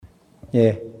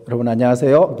예, 여러분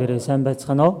안녕하세요. Бүгдээрээ сайн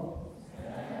байцгаана уу?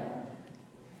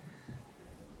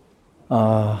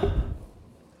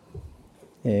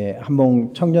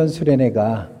 한몽 청년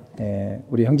수련회가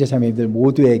우리 형제자매님들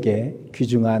모두에게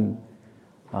귀중한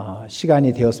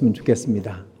시간이 되었으면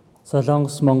좋겠습니다.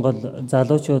 Солонгос Монгол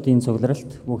залуучуудын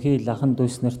цугларалт бүхий лахан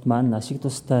дүүс нарт маань ашиг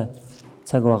тустай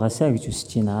цаг байгаасаа гэж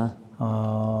хүсэж байна.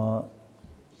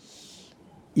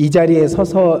 이 자리에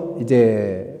서서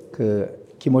이제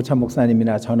김호찬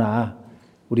목사님이나 저나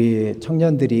우리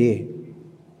청년들이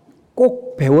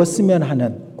꼭 배웠으면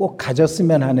하는, 꼭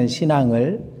가졌으면 하는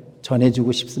신앙을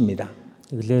전해주고 싶습니다.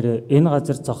 Тэгэхээр энэ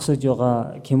газар зогсож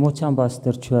байгаа Кимучан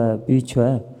пасторч бай, би ч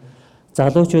бай.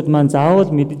 Залуучууд маань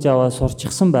заавал мэдж аваа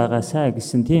сурчихсан байгаасаа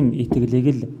гэсэн тийм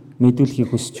итгэлийг л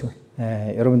мэдүүлэхийг хүсэж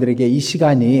байна. 여러분들에게 이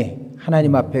시간이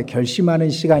하나님 앞에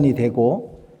결심하는 시간이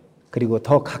되고 그리고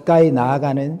더 가까이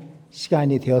나아가는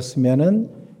시간이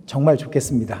되었으면 정말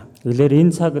좋겠습니다. Тэгэхээр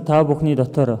энэ цаг та бүхний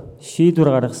дотор шийдвэр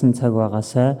гаргасан цаг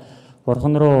байгаасаа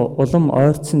Бурхан руу улам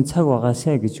ойрцсон цаг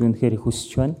байгаасаа гэж үнэхээр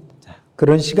хүсэж байна.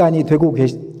 그런 시간이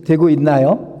되고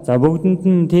있나요? За бүгдэнд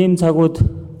нь тийм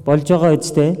цагууд болж байгаа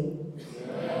үстэй.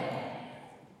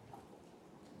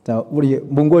 자, 우리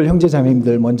몽골 형제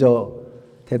자매님들 먼저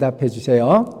대답해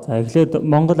주세요. За эхлээд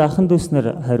Монгол ахын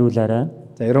дүүснэр хариулаарай.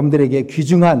 자, 여러분들에게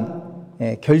귀중한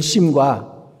결심과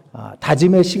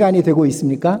다짐의 시간이 되고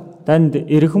있습니까? Танд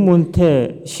эрхэм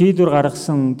үнэтэй шийдвэр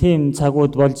гаргасан тийм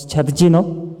цагууд болж чадж гинэ үү?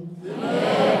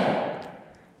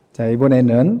 자,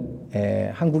 이번에는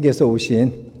한국에서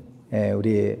오신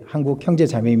우리 한국 형제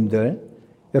자매님들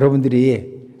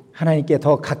여러분들이 하나님께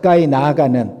더 가까이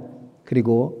나아가는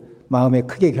그리고 마음에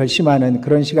크게 결심하는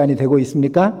그런 시간이 되고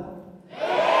있습니까?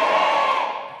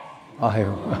 아유.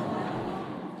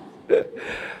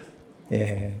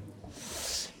 예.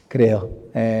 그래요.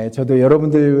 저도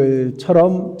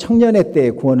여러분들처럼 청년의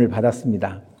때 구원을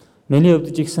받았습니다. Миний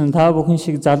хувьд ч гэсэн та бүхэн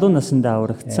шиг залуу насндаа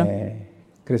аврагдсан.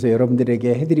 그래서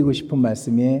여러분들에게 해드리고 싶은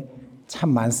말씀이 참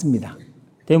많습니다.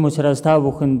 Тийм учраас та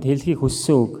бүхэнд хэлхийг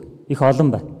хүссэн үг их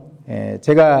олон байна.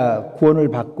 제가 구원을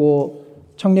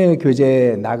받고 청년의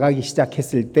교제에 나가기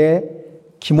시작했을 때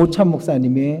김호찬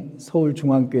목사님이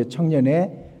서울중앙교회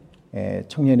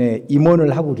청년의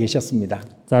임원을 하고 계셨습니다.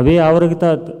 За би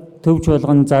аврагдаад төвч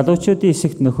болгон залуучуудын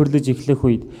хэсэгт нөхөрлөж эхлэх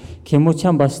үед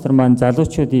Кимучан пастор маань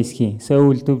залуучуудын хэсгийн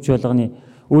Сөүл төвч болгоны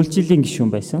үйлчлэлийн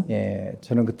гишүүн байсан.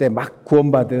 저는 그때 막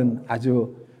구원받은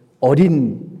아주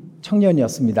어린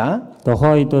청년이었습니다.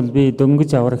 Тухайн үед бол би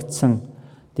дөнгөж аврагдсан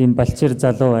тийм балчир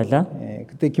залуу байлаа.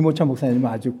 그때 김호찬 목사님은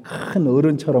아주 큰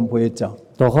어른처럼 보였죠.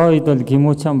 Тухайн үед бол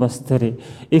Кимучан пастор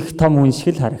их том хүн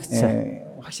шиг л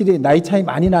харагдсан. 확실히 나이 차이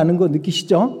많이 나는 거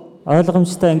느끼시죠?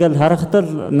 ойлгомжтой ингээл харахад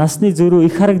л насны зөрүү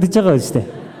их харагдаж байгаа үстэй.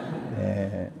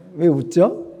 왜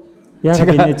웃죠? Яг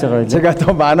инээж байгаа байлаа. 제가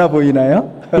더 많아 보이나요?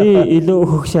 Би илүү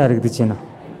хөгшөө харагдаж байна.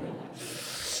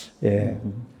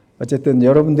 어쨌든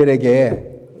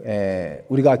여러분들에게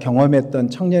우리가 경험했던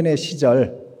청년의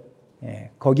시절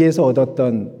거기에서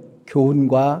얻었던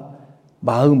교훈과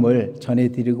마음을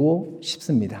전해드리고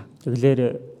싶습니다.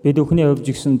 Тэгэхээр бид бүхний хувьд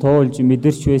жигсэн туулж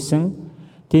мэдэрч байсан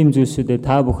тийм зүйлсүүдэд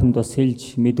та бүхэнд бас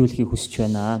хэлж мэдүүлэхийг хүсэж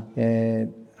байна.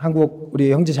 한국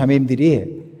우리 형제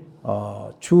자매님들이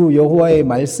주 여호와의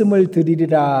말씀을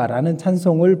드리리라라는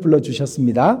찬송을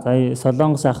불러주셨습니다. За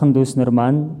Солонгос ахын дүүснэр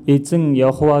маань эзэн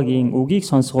Йоховагийн үгийг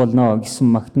сонсгоолно гэсэн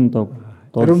магтан дуу.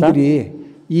 여러분들이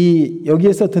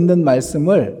여기에서 듣는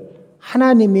말씀을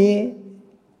하나님이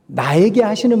나에게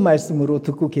하시는 말씀으로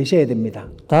듣고 계셔야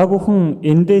됩니다. Та бүхэн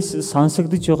эндээс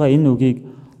сонсогдож байгаа энэ үгийг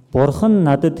Бурхан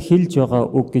надад хэлж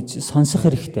байгаа үг гэж сонсох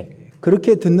хэрэгтэй.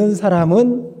 그렇게 듣는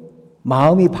사람은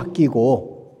마음이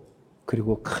바뀌고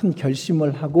그리고 큰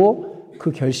결심을 하고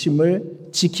그 결심을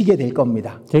지키게 될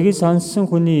겁니다. Тэгж сонссон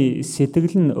хүний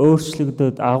сэтгэл нь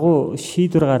өөрчлөгдөд агуу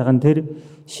шийдвэр гарган тэр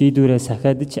шийдвэрээ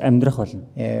сахиадж амьдрах болно.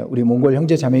 우리 몽골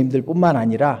형제 자매님들뿐만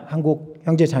아니라 한국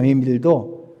형제 자매님들도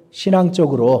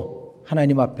신앙적으로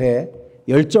하나님 앞에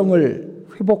열정을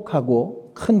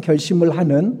회복하고 큰 결심을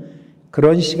하는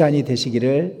그런 시간이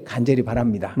되시기를 간절히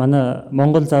바랍니다. Манай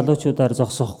Монгол залуучуудаар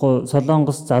зогсохгүй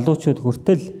Солонгос залуучууд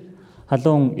хүртэл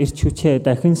халуун эрч хүчээ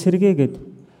дахин сэргээгээд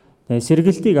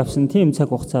сэргэлтийг авсан тийм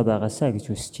цаг хугацаа байгаасаа гэж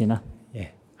хүсэж байна.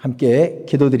 함께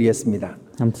기도드리겠습니다.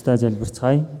 Хамтдаа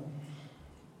залбирцгаая.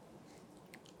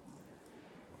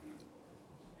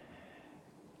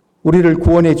 우리를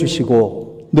구원해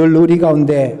주시고 늘 우리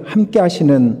가운데 함께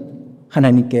하시는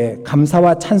하나님께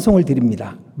감사와 찬송을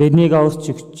드립니다. Биднийг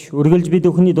аварч өгч, үргэлж бид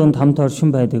бүхний дунд хамт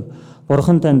оршин байдаг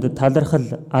Бурхан танд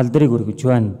талархал алдрыг өргөж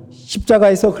байна.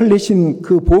 십자가에서 흘리신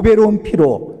그 보배로운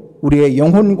피로 우리의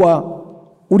영혼과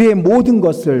우리의 모든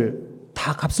것을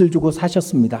다 값을 주고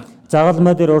사셨습니다.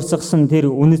 Загалмай дээр урсгасан тэр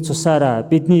үнэт цусаараа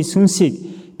бидний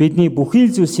сүнсийг, бидний бүхий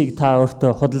л зүйлсийг та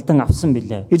өөртөө худалдан авсан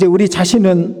билээ. 이제 우리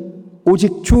자신은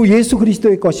오직 주 예수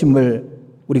그리스도의 것임을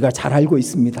우리가 잘 알고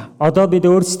있습니다. Одоо бид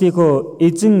өөрсдийгөө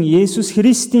эзэн Есүс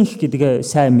Христийн гэдгээ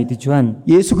сайн мэдж байна.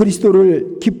 예수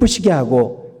그리스도를 기쁘시게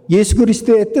하고 예수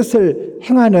그리스도의 뜻을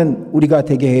행하는 우리가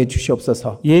되게 해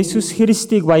주시옵소서. Есүс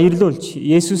Христийг баярлуулж,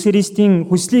 Есүс Христийн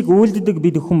хүслийг үйлддэг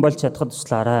бид хүн болж чадхад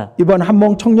туслаарай. 이번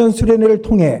한몽 청년 수련회를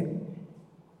통해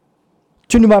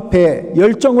주님 앞에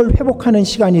열정을 회복하는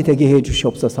시간이 되게 해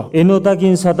주시옵소서. Энэ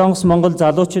удаагийн Солонгос Монгол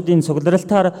залуучуудын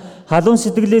цугларалтаар халуун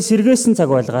сэтгэлээ сэргээсэн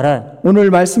цаг байлгаарай. 오늘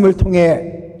말씀을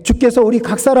통해 주께서 우리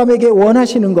각 사람에게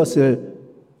원하시는 것을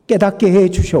깨닫게 해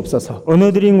주시옵소서.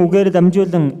 Өнөөдрийн үгээр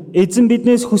дамжуулан эзэн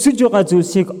биднээс хүсэж байгаа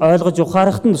зүйлсийг ойлгож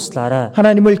ухаарахад нь туслаарай.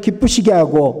 하나님을 기쁘시게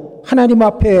하고 하나님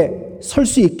앞에 설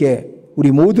수 있게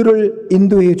우리 모두를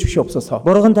인도해 주시옵소서.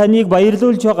 Бурхан таныг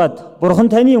баярлуулж байгаад Бурхан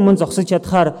таны өмнө зогсож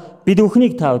чадхаар бид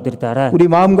бүхнийг та удирдаарай.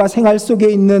 우리 마음과 생활 속에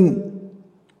있는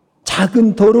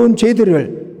작은 더러운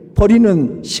죄들을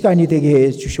버리는 시간이 되게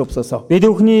해 주시옵소서. Бид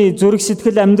бүхний зүрх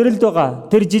сэтгэл амьдралд байгаа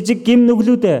тэр жижиг гим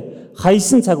нүглүүдээ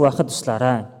хайсан цаг байхад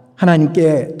туслаарай.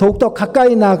 하나님께 더욱더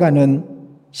가까이 나아가는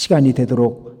시간이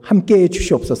되도록 함께 해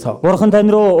주시옵소서. Бурхан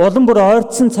тань руу улам бүр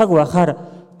ойртсон цаг байхаар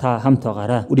та хамт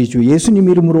байгаарай. 우리 주 예수님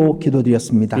이름으로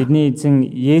기도드렸습니다. Бидний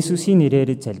эзэн Есүсийн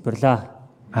нэрээр залбирлаа.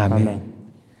 아멘.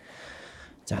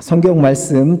 자, 성경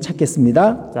말씀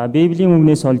찾겠습니다. За Библийн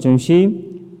үгнээс олж уншийе.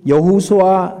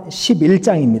 여호수아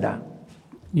 11장입니다.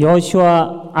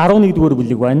 Йошуа 11-р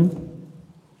бүлэг байна.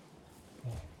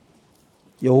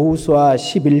 여호수아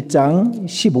 11장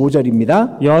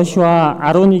 15절입니다. Йошуа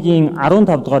 11-ийн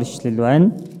 15-р ишлэл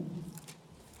байна.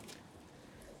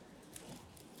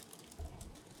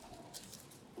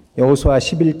 여호수아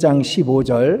 11장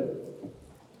 15절.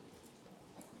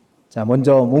 자,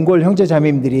 먼저 몽골 형제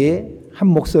자매님들이 한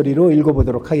목소리로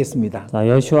읽어보도록 하겠습니다. За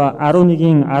Йошуа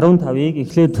 11-ийн 15-ыг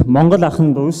эхлээд Монгол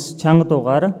ахын дүүс чанга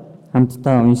дуугаар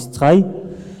хамтдаа уншицгаая.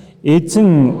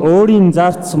 Эзэн өөрийн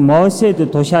зарц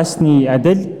Мосед тушаасны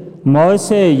адил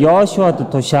Мосе Йошуад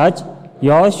тушааж,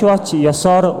 Йошуач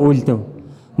ёсоор үйлдэв.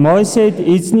 Мосед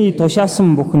эзний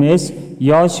тушаасан бүхнээс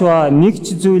Йошуа нэг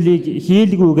ч зүйлийг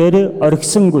хийлгүйгээр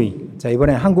орхисонгүй. 자,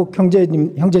 이번에 한국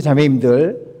형제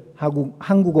자매님들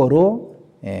한국어로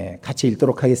같이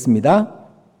읽도록 하겠습니다.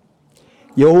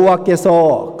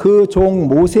 여호와께서 그 종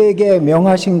모세에게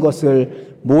명하신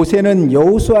것을 모세는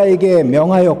여호수아에게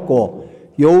명하였고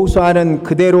여호수아는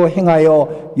그대로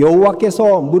행하여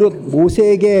여호와께서 무릇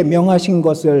모세에게 명하신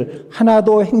것을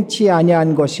하나도 행치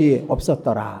아니한 것이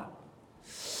없었더라.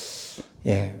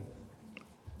 예.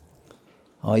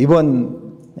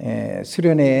 이번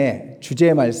수련회의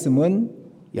주제 말씀은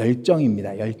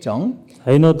열정입니다. 열정.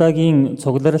 Энэ удаагийн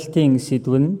цугларалтын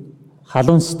сэдв нь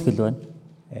халуун сэтгэл байна.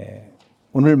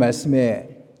 오늘 말씀의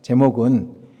제목은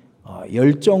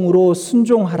열정으로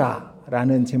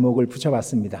순종하라라는 제목을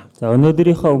붙여봤습니다. За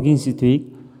өнөөдрийнхөө үгийн сэдвийг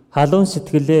халуун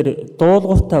сэтгэлээр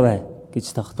дуулууртай бай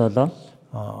гэж тогтоолоо.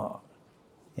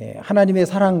 하나님의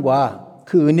사랑과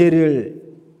그 은혜를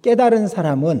깨달은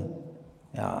사람은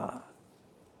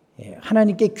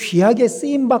하나님께 귀하게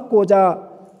쓰임 받고자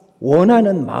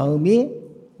원하는 마음이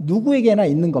누구에게나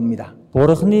있는 겁니다.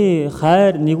 Бурхны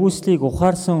хайр нэгүслийг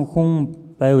ухаарсан хүн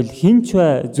байвал хинч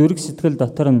бай зүрх сэтгэл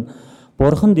дотор нь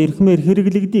Бурханд эрхмээр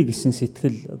хэрэглэгдээ гэсэн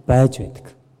сэтгэл байж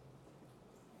байдаг.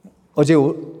 어제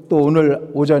또 오늘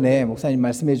오전에 목사님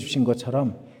말씀해 주신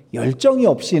것처럼 열정이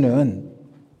없이는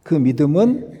그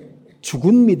믿음은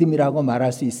죽은 믿음이라고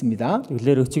말할 수 있습니다.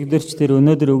 Тэгэхээр өчигдөрч тэр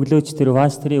өнөөдөр өглөөч тэр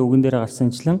пасторын үгэн дээр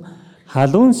гарсанчлан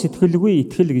халуун сэтгэлгүй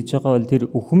итгэл гэж байгаа бол тэр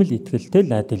үхмэл итгэлтэй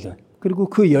л адил байна. 그리고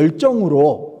그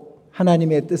열정으로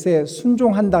하나님의 뜻에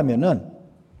순종한다면은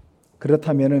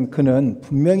그렇다면은 그는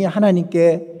분명히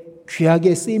하나님께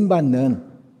귀하게 쓰임 받는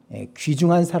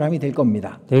귀중한 사람이 될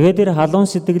겁니다. Тэгээд тэр халуун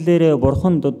сэтгэлээрээ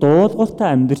Бурханд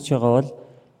дуулууртай амьдарч байгаа бол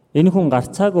энэ хүн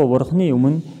гарцаагүй Бурханы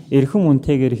өмнө эрхэм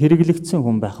үнэтэйгээр хэрэглэгдсэн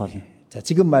хүн байх болно. 자,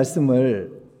 지금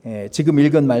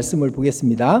읽은 말씀을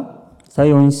보겠습니다.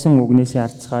 Сая уншсан үгнээс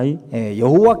харцгаая.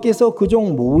 여호와께서 그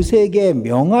종 모세에게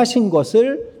명하신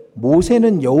것을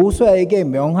모세는 여호수아에게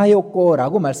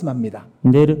명하였고라고 말씀합니다.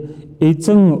 Тэр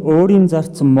эзэн өөрийн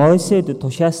зарц Мосед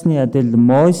тушаасны адил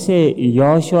Мосе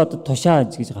Йошуад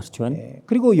тушааж гэж гарч байна.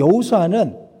 그리고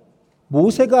여호수아는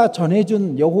모세가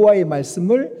전해준 여호와의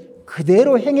말씀을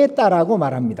그대로 행했다라고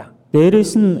말합니다.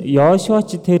 Дээрээс нь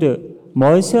Йошуач тэр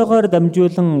Мосегоор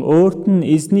дамжуулан өөрт нь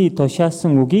эзний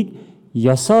тушаасан үгийг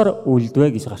ёсоор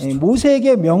үлдвэ гэж гарч байна.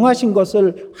 모세에게 명하신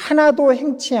것을 하나도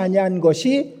행치 아니한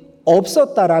것이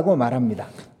없었다라고 말합니다.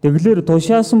 Тэгэлэр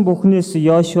тушаасан бүхнээс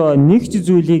Йошуа нэг ч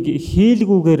зүйлийг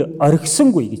хийлгүүгээр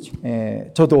орхисонгүй гэж.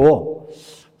 저도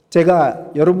제가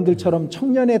여러분들처럼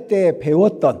청년의 때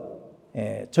배웠던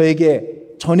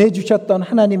저에게 전해주셨던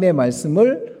하나님의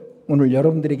말씀을 오늘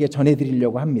여러분들에게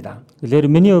전해드리려고 합니다. Тэгэлэр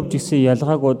миний хувьд гэсэн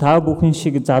ялгаагүй та бүхэн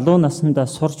шиг залуу насндаа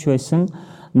сурч байсан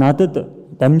надад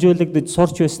дамжуулагдж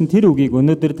сурч байсан тэр үгийг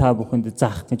өнөөдөр та бүхэнд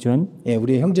заах гэж байна.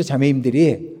 우리 형제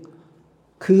자매님들이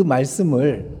그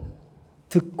말씀을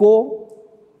듣고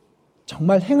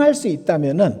정말 행할 수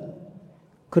있다면은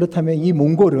그렇다면 이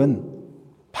몽골은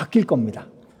바뀔 겁니다.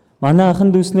 Манай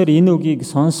ахын дүүснэр энэ үгийг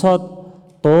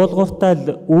сонсоод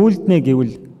дуулууртаа үйлдэнэ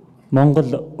гэвэл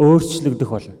Монгол өөрчлөгдөх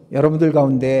болно. 여러분들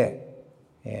가운데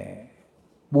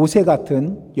모세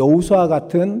같은 여호수아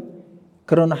같은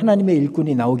그런 하나님의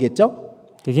일꾼이 나오겠죠?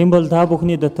 Тэгхийн бол та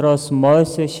бүхний дотроос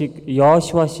Мосе шиг,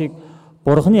 Йошуа шиг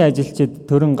Бурхны ажилчид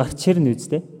төрөн гарч ирнэ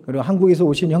үстэй. 그리고 한국에서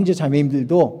오신 형제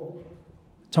자매님들도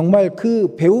정말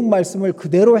그 배운 말씀을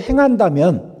그대로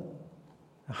행한다면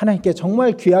하나님께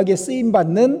정말 귀하게 쓰임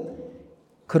받는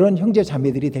그런 형제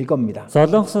자매들이 될 겁니다.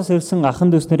 Солонгосоос ирсэн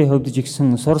ахын дүүснэрийн хувьд ч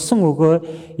гэсэн сурсан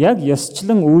өгөө яг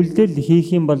ёсчлон үйлдэл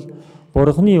хийх юм бол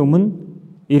Бурхны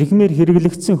өмнө эрхмээр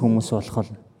хэрэглэгдсэн хүмүүс болох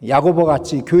болно. 야고보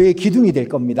같이 교회의 기둥이 될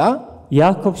겁니다.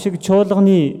 Яаков шиг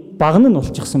чуулганы багн нь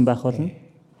улчихсан байх болно.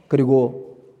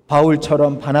 그리고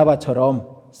바울처럼 바나바처럼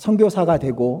선교사가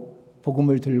되고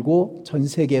복음을 들고 전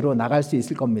세계로 나갈 수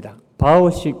있을 겁니다.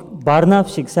 Паул шиг, Барнаб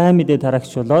шиг сайн мэдээ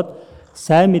тарагчлуулаад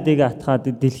сайн мэдээг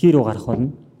атгаад дэлхий рүү гарах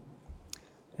болно.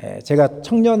 제가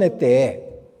청년회 때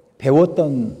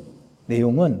배웠던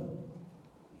내용은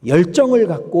열정을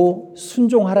갖고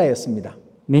순종하라였습니다.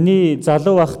 Миний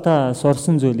залуу байхдаа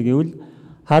сурсан зүйл гэвэл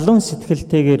халуун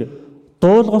сэтгэлтэйгээр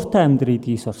дуулууртай амьдрий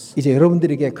гэдгийг сурсан. 이제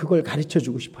여러분들에게 그걸 가르쳐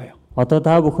주고 싶어요. Одоо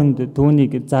та бүхэнд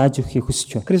түүнийг зааж өгөхийг хүсэж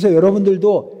байна. 그래서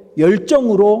여러분들도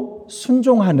열정으로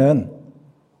순종하는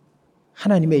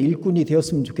하나님의 일꾼이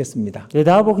되었으면 좋겠습니다.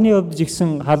 Та бүхний хувьд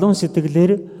жигсэн халуун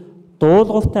сэтгэлээр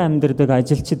дуулууртай амьдрдаг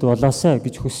ажилчид болоосаа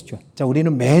гэж хүсэж байна. 자,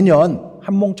 우리는 매년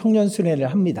한몽 청년순회를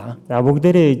합니다. За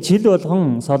бүгдээрээ жил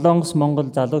болгон Солонгос Монгол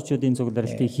залуучуудын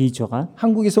цугларалтыг хийж байгаа.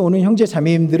 한국에서 오는 형제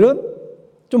자매님들은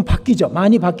좀 바뀌죠.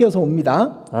 많이 바뀌어서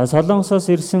옵니다. Солонгосоос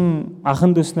ирсэн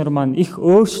ахын дүүснэр маань их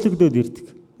өөрчлөгдөд ирдэг.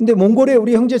 근데 몽골의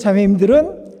우리 형제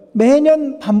자매님들은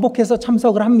매년 반복해서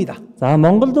참석을 합니다. За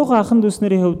Монголд байгаа ахын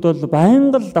дүүснэрийн хувьд бол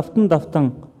байнга л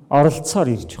давтан оролцоор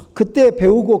ирж байгаа. 그때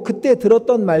배우고 그때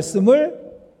들었던 말씀을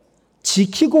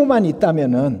지키고만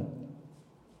있다면은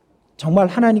정말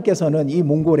하나님께서는 이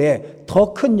몽골에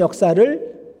더 큰 역사를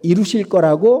이루실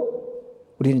거라고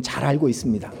우리는 잘 알고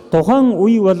있습니다. Тухайн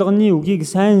үе болгоны үгийг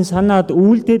сайн санаад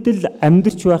үйлдэл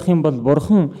амьдрч байх юм бол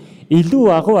Бурхан илүү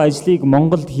агуу ажлыг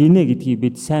Монголд хийнэ гэдгийг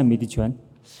бид сайн мэдэж байна.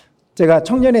 제가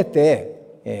청년회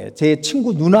때 제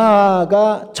친구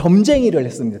누나가 점쟁이를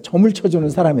했습니다. 점을 쳐주는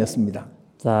사람이었습니다.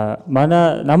 За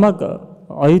манай намайг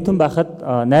оюутан байхад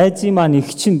найзын маань их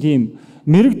чин тийм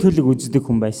мэрэг төлөг үздэг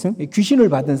хүн байсан. 귀신을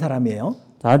받은 사람이에요.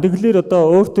 За тэгэхээр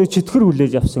одоо өөртөө чөтгөр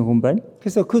хүлээж авсан хүн байна.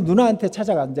 그래서 그 누나한테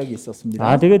찾아간 적이 있었습니다.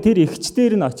 Тэгээд тэр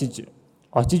эгчдэр нь очиж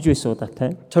байсан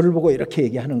удаатай. 저를 보고 이렇게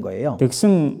얘기하는 거예요.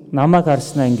 Тэгсэн намайг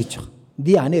харснаа ингэж байна.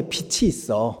 네 안에 빛이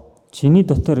있어. Чиний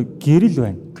дотор гэрэл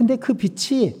байна. 근데 그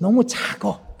빛이 너무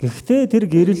작어. Гэхдээ тэр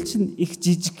гэрэл чинь их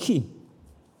жижигхий.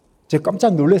 제가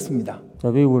깜짝 놀랐습니다.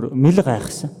 За би бүр мэл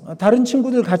гайхсан. 다른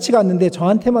친구들 같이 갔는데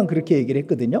저한테만 그렇게 얘기를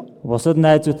했거든요. Бусад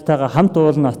найзуудтайгаа хамт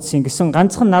уулна очсон гэсэн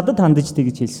ганцхан надад хандаж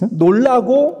тэгж хэлсэн.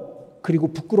 놀라고 그리고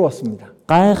부끄러웠습니다.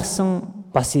 Гайхсан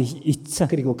бас ицсэн.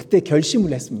 그리고 그때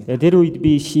결심을 했습니다. Тэр үед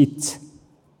би шийдсэн.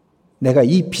 내가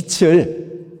이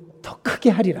빛을 더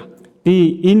크게 하리라.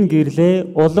 Би энэ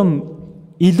гэрлээ улам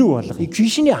илүү болгоё. 이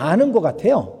귀신이 아는 것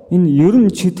같아요. Энэ ер нь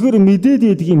чөтгөр мэдээд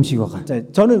идэг юм шиг байгаа. 자,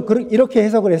 저는 이렇게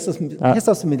해석을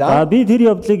했었습니다. Би тэр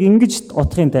явдлыг ингэж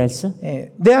утгын тайлсан.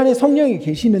 내 안에 성령이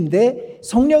계시는데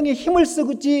성령의 힘을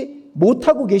쓰지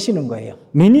못하고 계시는 거예요.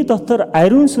 Миний дотор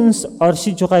ариун сүнс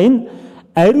оршиж байгаа энэ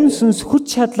ариун сүнс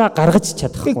хүч чадлаа гаргаж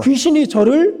чадахгүй. 귀신이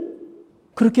저를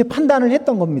그렇게 판단을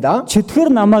했던 겁니다.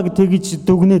 Чөтгөр намайг тэгж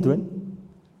дүгнээд байна.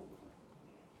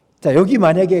 자, 여기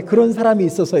만약에 그런 사람이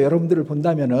있어서 여러분들을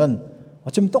본다면은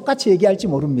어쩌면 똑같이 얘기할지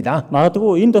모릅니다.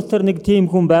 Магадгүй энэ дотор нэг тийм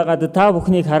хүн байгаад та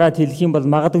бүхнийг хараад хэлэх юм бол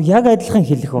магадгүй яг адилхан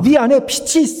хэлэх ба. 네 안에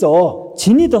빛이 있어.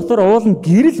 Чиний дотор уулын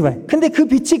гэрэл байна. 근데 그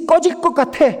빛이 꺼질 것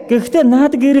같아. Гэхдээ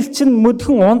наад гэрэл чинь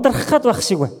мөдхөн ундрах гад байх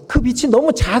шиг байна. 그 빛이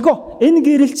너무 작어. Энэ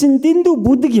гэрэл чинь дэндүү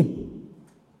бүдэг юм.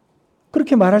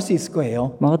 그렇게 말할 수 있을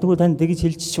거예요. Магадгүй тань тэгж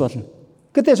хэлчих болно.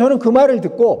 그때 저는 그 말을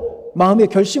듣고 마음의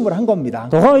결심을 한 겁니다.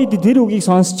 Тухайн үед тэр үгийг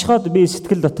сонсчиход би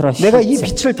сэтгэл дотроо 내가 이 шийдсэн.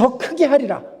 빛을 더 크게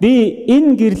하리라. Би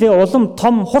энэ гэрлээ улам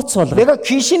том хурц болгоо. 내가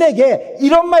귀신에게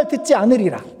이런 말 듣지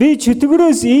않으리라. Би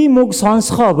чөтгөрөөс ийм үг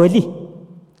сонсохоо болий.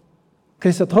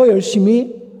 그래서 더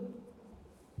열심히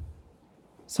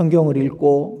성경을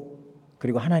읽고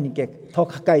그리고 하나님께 더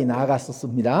가까이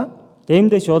나아갔었습니다.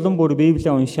 Дэмдэш улам бүр Библийг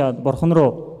уншаад Бурхан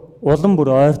руу улам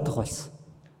бүр ойртох болсон.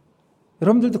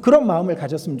 여러분들도 그런 마음을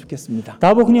가졌으면 좋겠습니다.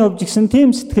 Та бүхний хувьд гэсэн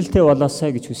тийм сэтгэлтэй болоосай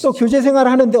гэж 또 хүсэж. 교제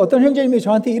생활을 하는데 어떤 형제님이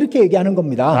저한테 이렇게 얘기하는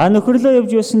겁니다. Нөхөрлөө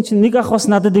явж байсан чинь нэг ах бас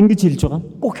надад ингэж хэлж байгаа.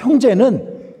 꼭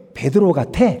형제는 베드로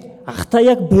같아. Ах та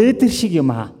яг Петр шиг юм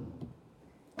аа.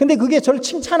 근데 그게 저를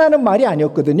칭찬하는 말이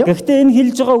아니었거든요. Гэхдээ энэ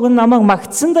хэлж байгаа үг нь намайг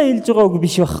магтсандаа хэлж байгаа үг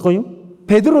биш байхгүй юу?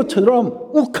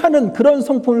 베드로처럼 욱하는 그런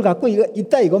성품을 갖고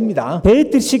있다 이겁니다.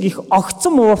 Петр шиг их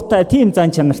огцон ууртай тийм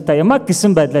зан чанартай юм а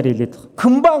гэсэн байдлаар хэлээд байгаа.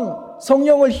 금방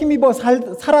성령을 힘입어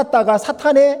살았다가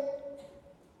사탄의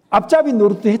앞잡이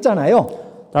노릇도 했잖아요.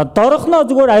 Дорохноо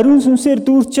зүгээр ариун сүнсээр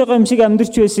дүүрч байгаа юм шиг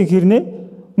амьдарч байсан хэрнээ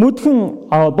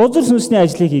мөдхөн бузар сүнсний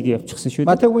ажлыг хийгээ явчихсан шүү дээ.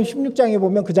 마태복음 16장에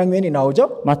보면 그 장면이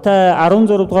나오죠. Матай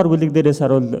 16 дугаар бүлэг дээрээс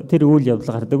харуул тэр үйл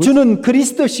явдал гардаг. 주는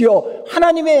그리스도시요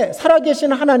하나님의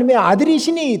살아계신 하나님의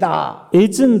아들이시니이다.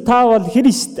 Эзэн та бол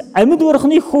Христ амьд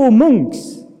бурхны хүү мөн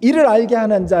гэсэн. 이를 알게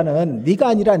하는 자는 네가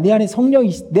아니라 내 안에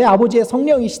내 아버지의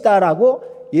성령이시다라고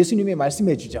예수님이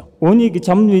말씀해 주죠. Үүнийг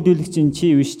чамд мэдүүлэгч чинь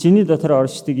чи биш, чиний дотор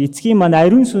оршдог эцгийн маань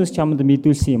ариун сүнс чамд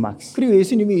мэдүүлсэн юм а гэсэн. 그리고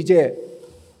예수님이 이제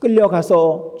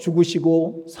끌려가서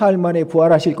죽으시고 사흘 만에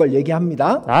부활하실 걸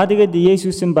얘기합니다. Тэгээд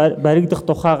Есүсийн баригдах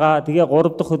тухайгаа тэгээ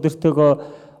 3 дахь өдөртөөгөө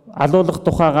алуулах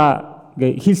тухайгаа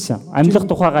хэлсэн. Амьлах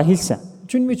тухайгаа хэлсэн.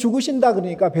 주님이 죽으신다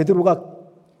그러니까 베드로가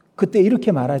그때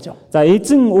이렇게 말하죠. За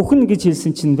эзэн өхнө гэж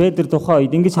хэлсэн чинь Петр тухайн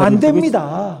үед ингэж 안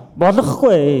됩니다.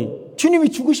 болохгүй. 주님이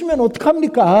죽으시면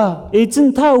어떡합니까?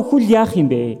 에зэн та өхвөл яах юм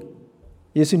бэ?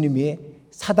 예수님이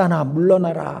사단아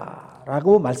물러나라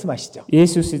라고 말씀하시죠.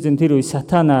 예수스 эзэн тэр үе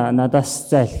сатана надаас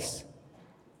зайл гэсэн.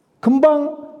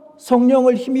 금방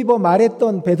성령을 힘입어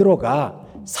말했던 베드로가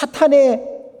사탄의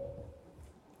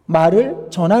말을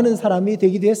전하는 사람이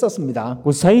되기도 했었습니다.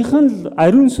 Саяхан л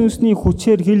ариун сүнсний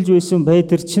хүчээр хэлж байсан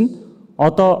Петр чинь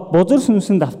одоо бузар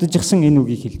сүнсэнд автажчихсан энэ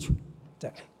үгийг хэлж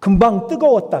байна. 금방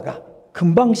뜨거웠다가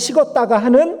금방 식었다가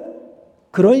하는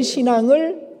그런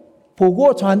신앙을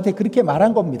보고 저한테 그렇게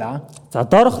말한 겁니다. За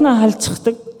дорхноо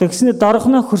халчихдаг, тэгснэ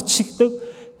дорхноо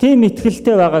хөрчигдэг, тийм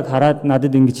итгэлтэй байгааг хараад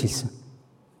надад ингэж хэлсэн.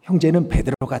 형제는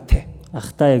베드로 같아.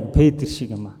 Ах та яг Петр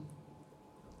шиг юм аа.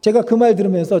 제가 그 말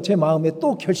들으면서 제 마음에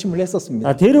또 결심을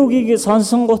했었습니다. Тэр үгийг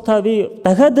сонсонгуудаа би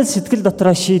дахиад л сэтгэл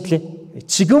дотроо шийдлээ.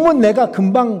 지금은 내가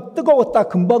금방 뜨거웠다,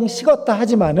 금방 식었다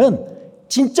하지만은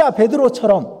진짜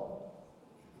베드로처럼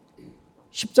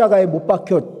십자가에 못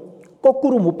박혀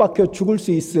거꾸로 못 박혀 죽을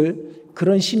수 있을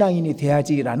그런 신앙인이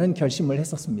돼야지라는 결심을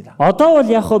했었습니다. Одоо бол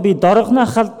яг би доргоноо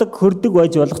халдаг, хөрдөг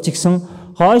байж болох ч гэсэн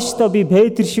хойштоо би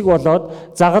Петр шиг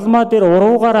болоод загалмаа дээр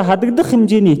уруугаараа хадагдах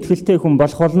хэмжээний итгэлтэй хүн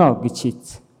болох болно гэж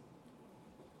шийдсэн.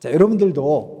 자,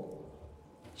 여러분들도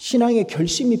신앙의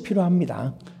결심이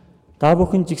필요합니다. Та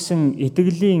бүхэн ч гэсэн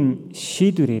итгэлийн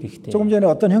шийдвэр хэрэгтэй. 조금 전에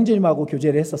어떤 형제님하고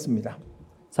교제를 했었습니다.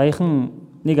 Саяхан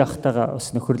нэг ахтайгаа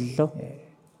бас нөхөрлөлөө.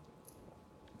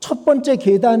 첫 번째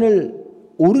계단을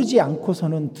오르지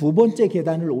않고서는 두 번째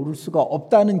계단을 오를 수가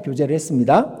없다는 교제를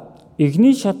했습니다.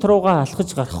 Эхний шат руугаа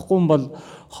алхаж гарахгүй бол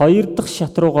хоёр дахь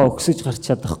шат руугаа өгсөж гарч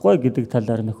чадахгүй гэдэг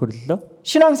талаар нөхөрлөлөө.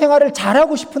 신앙생활을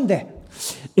잘하고 싶은데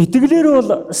Итгэлээр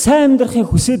бол сайн амьдрахыг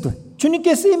хүсээд байна.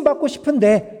 주님께 쓰임 받고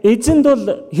싶은데 Эзэнд бол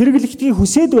хэрэглэгдхийг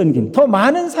хүсээд байна гин. 더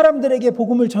많은 사람들에게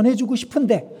복음을 전해주고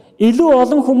싶은데 Илүү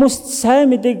олон хүмүүст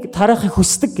сайн мэдээг тараахыг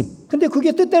хүсдэг гин. 근데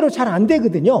그게 뜻대로 잘 안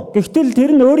되거든요. Гэхдээ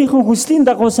тэр нь өөрийнхөө хүслийн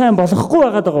дагуу сайн болохгүй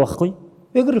байгаад байгаа байхгүй.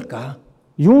 왜 그럴까?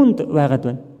 Юунд байгаад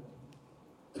байна?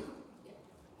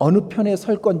 어느 편에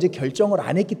설 건지 결정을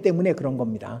안 했기 때문에 그런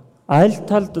겁니다. Аль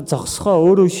талд зогсохоо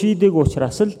өөрөө шийдээгүй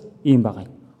учраас л ийм байгаа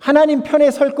юм. 하나님 편에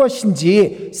설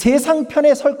것인지 세상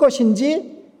편에 설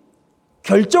것인지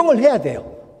결정을 해야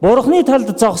돼요. Бурхны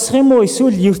талд зогсох юм уу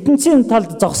эсвэл ертөнцийн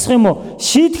талд зогсох юм уу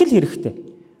шийтгэл хэрэгтэй.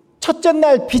 첫째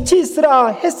날 빛이 있으라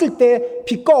했을 때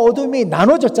빛과 어둠이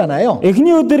나눠졌잖아요.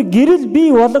 Эхний өдөр гэрэл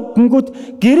бий болог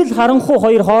гингүүд гэрэл харанхуй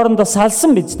хоёр хоорондоо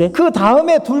салсан биз дээ. 그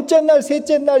다음에 둘째 날,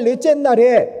 셋째 날, 넷째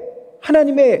날에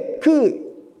하나님의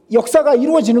그 역사가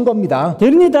이루어지는 겁니다.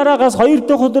 Тэрний дараагаас 2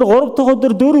 дахь өдөр, 3 дахь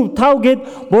өдөр, 4, 5 гээд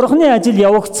Бурхны ажил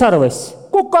явагдсаар байсан.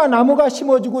 꽃과 나무가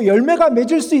심어지고 열매가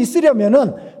맺을 수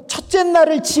있으려면은 첫째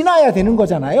날을 지나야 되는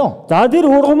거잖아요. За тэр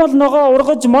ургамал ногоо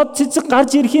ургаж мод цэцэг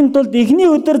гарч ирэхийн тулд эхний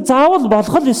өдөр заавал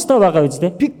болох л ёстой байгаа биз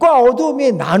дээ. 빛과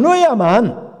어둠이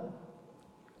나눠야만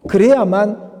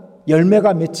그래야만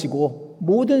열매가 맺히고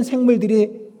모든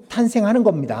생물들이 탄생하는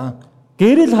겁니다.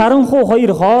 Гэрэл харанхуй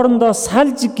хоёр хоорондоо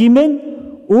салж гимэн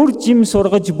үр жим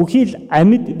сургаж бүхий л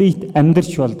амьд биет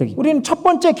амьдарч болдог. 우리는 첫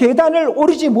번째 계단을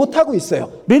오르지 못하고 있어요.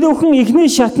 Бид өхөн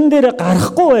эхний шатан дээр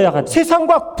гарахгүй байгаад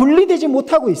세상과 분리되지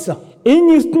못하고 있어.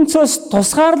 энэ ертөнцөөс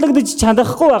тусгаарлагдаж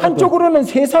чадахгүй байгаад 한쪽으로는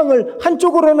세상을,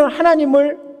 한쪽으로는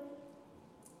하나님을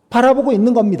바라보고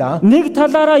있는 겁니다. нэг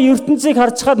талаараа ертөнцийг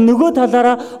харж хаад нөгөө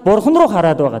талаараа бурхан руу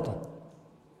хараад байгаад.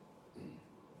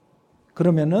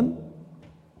 그러면은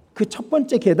그 첫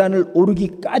번째 계단을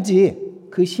오르기까지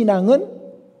그 신앙은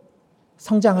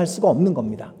성장할 수가 없는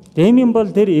겁니다. Дэмийн бол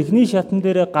тэр эхний шатан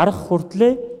дээр гарах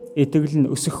хүртлээр итгэл нь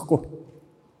өсөхгүй.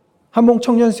 한복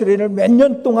청년 수련회를 몇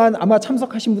년 동안 아마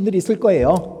참석하신 분들이 있을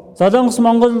거예요. Солонгос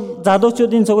Монгол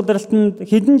залуучуудын цугларалтанд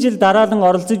хэдэн жил дараалан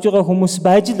оролцож байгаа хүмүүс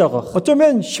байж л байгаа.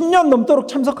 어쩌면 10년 넘도록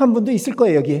참석한 분도 있을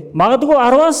거예요, 여기. Магадгүй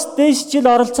 10-аас дээш жил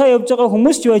оролцоо явж байгаа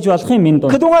хүмүүс ч байж болох юм энэ.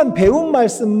 그동안 배운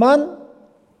말씀만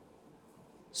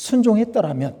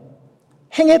순종했더라면,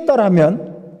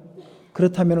 행했더라면,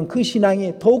 그렇다면 그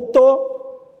신앙이 더욱더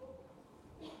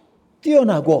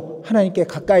뛰어나고 하나님께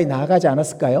가까이 나아가지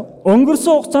않았을까요?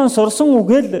 Өнгөрсөн хугацаанд сурсан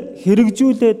үгээл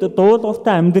хэрэгжүүлээд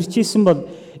дуулууртай амьдарч исэн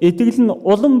бол итгэл нь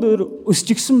улам бүр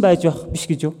өсчихсэн байж байх биш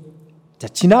гэж юу? 자,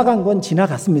 지나간 건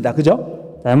지나갔습니다. 그죠?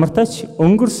 Амартаач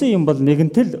өнгөрсөн юм бол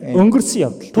нэгэнтэл өнгөрсөн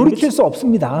явдал. 돌이킬 수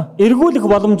없습니다. эргүүлэх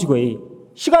боломжгүй.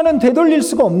 시간은 되돌릴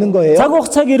수가 없는 거예요. цаг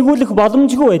хугацааг эргүүлэх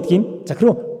боломжгүй байдаг юм. 자,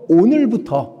 그럼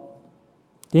오늘부터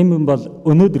Тийм юм бол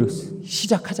өнөөдрөөс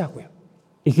시작하자고요.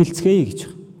 эхэлцгээе гэж.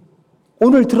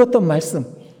 오늘 들었던 말씀,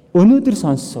 өнөөдөр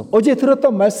сонссон. 어제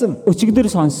들었던 말씀, өчигдөр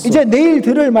сонссон. 이제 내일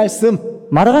들을 말씀,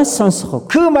 маргааш сонсох.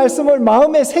 그 말씀을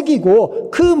마음에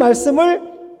새기고 그 말씀을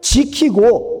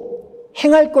지키고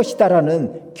행할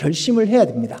것이다라는 결심을 해야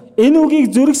됩니다. Энэ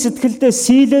үгийг зүрх сэтгэлдээ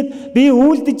сийлээд би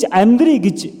үйлдэж амьдрий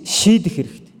гэж шийдэх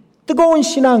хэрэгтэй. 뜨거운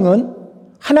신앙은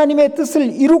하나님의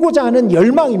뜻을 이루고자 하는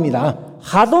열망입니다.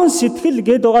 Халуун сэтгэл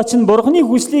гээд байгаа чинь бурхны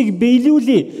хүслийг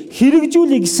биелүүлээ,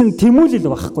 хэрэгжүүлээ гэсэн тэмүүлэл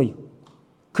багхгүй.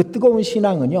 그 뜨거운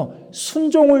신앙은요,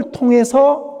 순종을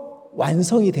통해서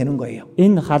완성이 되는 거예요.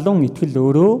 Энэ халуун итгэл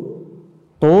өөрөө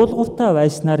дуулууртай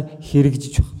байснаар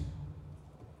хэрэгжиж байна.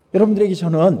 여러분들에게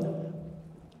저는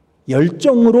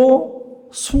열정으로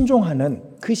순종하는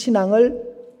그 신앙을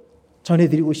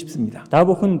전해드리고 싶습니다. Та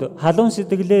бүхэнд халуун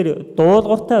сэтгэлээр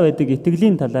дуулууртай байдаг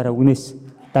итгэлийн талаараа үнээс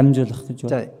дамжуулах гэж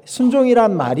байна. 자,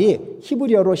 순종이란 말이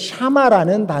히브리어로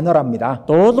샤마라는 단어랍니다.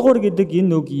 Дуулуур гэдэг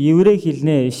энэ үг еврей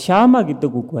хэлнээ шама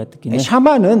гэдэг үг байдаг гинэ.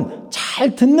 샤마는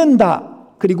잘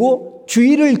듣는다, 그리고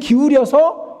주의를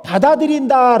기울여서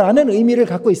받아들인다라는 의미를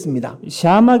갖고 있습니다.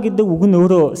 Шама гэдэг үг нь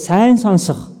өөрөө сайн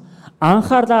сонсох,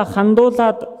 анхаарлаа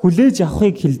хандуулаад хүлээж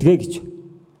авахыг хэлдэг гэж.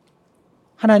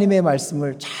 하나님의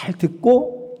말씀을 잘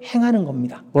듣고 행하는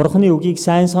겁니다. Бурхны үгийг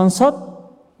сайн сонсоод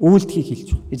үйлдэхийг хэлж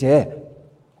байна. 이제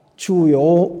주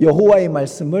여호와의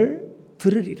말씀을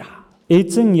들으리라.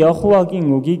 Эзэн Яховагийн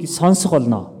үгийг сонсох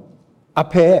болно.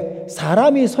 앞에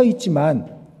사람이 서 있지만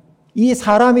이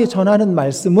사람이 전하는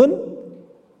말씀은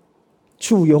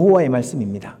주 여호와의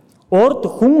말씀입니다. Урд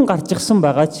хүн гарч ирсэн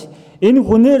байгаа ч энэ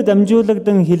хүнээр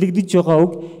дамжуулагдан хэлэгдэж байгаа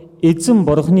үг эзэн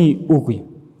Бурхны үг юм.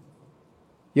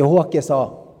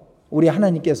 여호와께서, 우리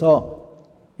하나님께서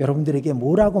여러분들에게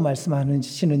뭐라고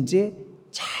말씀하시는지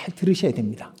잘 들으셔야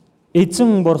됩니다.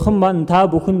 Эзэн Бурхан маань та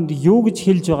бүхэнд юу гэж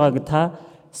хэлж байгааг та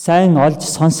сайн олж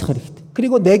сонсох хэрэгтэй.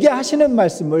 그리고 내게 하시는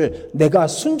말씀을 내가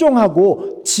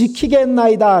순종하고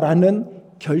지키겠나이다라는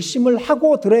결심을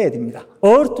하고 들어야 됩니다.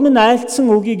 Өөрт минь айлтсан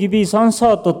үгийг би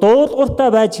сонсоод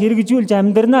дуулууртай байж хэрэгжүүлж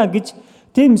амьдрнаа гэж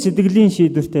тийм сэтгэлийн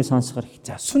шийдвэртэй сонсох хэрэгтэй.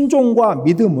 자, 순종과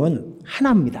믿음은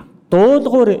하나입니다.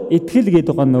 Дуулуур итгэл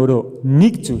гэдэг нь өөрөө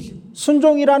нэг зүйл.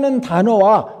 순종이라는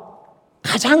단어와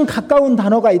가장 가까운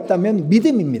단어가 있다면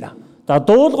믿음입니다. За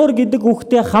дуулуур гэдэг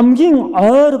үгтэй хамгийн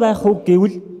ойр байх үг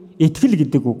гэвэл итгэл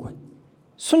гэдэг үг байна.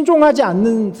 순종하지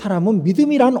않는 사람은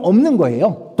믿음이란 없는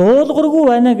거예요. Дуулуургүй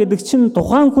байна гэдэг чинь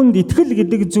тухайн хүнд итгэл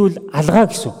гэдэг зүйл алгаа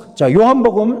гэсэн үг. 자,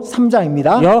 요한복음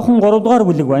 3장입니다. Иохан 3 дугаар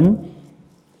бүлэг байна.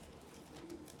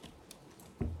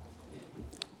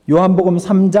 요한복음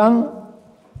 3장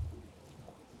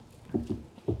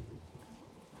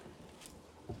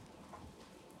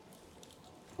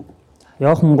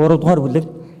 3 дугаар бүлэг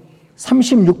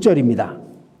 36절입니다.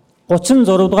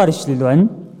 36 дугаар ишлэл байна.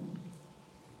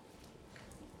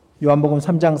 요한복음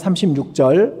 3장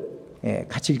 36절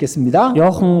같이 읽겠습니다.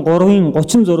 Иохан 3-ын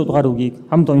 36 дугаар үгийг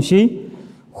хамт уншийе.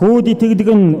 Хүүд итгэдэг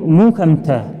нь мөнх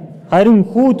амьтаа. Харин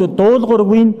хүүд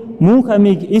дуулуургүй нь мөнх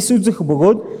амийг эс үзэх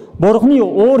бөгөөд Бурхны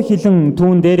уур хилэн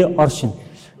түүн дээр оршино.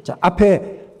 자,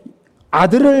 앞에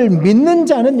아들을 믿는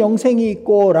자는 영생이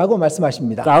있고라고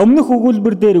말씀하십니다. За өмнөх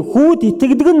өгүүлбэр дээр хүүд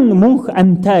итгэдэг нь мөнх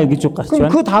амьтаа гэж үг гарч 그럼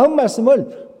байна. 그 다음 말씀을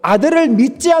아들을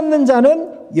믿지 않는 자는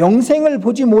영생을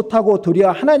보지 못하고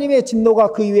도리어 하나님의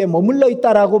진노가 그 위에 머물러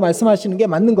있다라고 말씀하시는 게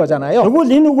맞는 거잖아요. Тэгвэл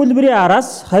энэ өгүүлбэрийн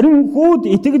араас харин хүүд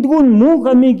итгэдэг нь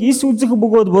мөнх амийг ис үзэх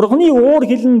бөгөөд бурхны уур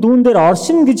хилэн дүүн дээр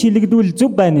оршин гэж хэлэгдвэл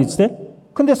зөв байна гэж тэ.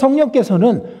 근데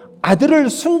성령께서는 아들을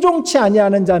순종치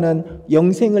아니하는 자는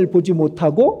영생을 보지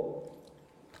못하고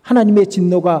하나님의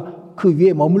진노가 그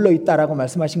위에 머물러 있다라고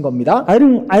말씀하신 겁니다.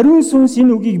 Харин ариун сүнс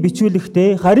энэ үгийг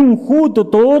бичүүлэхдээ харин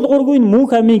хүүд дуулуургүй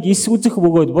мөнх амийг ис үзэх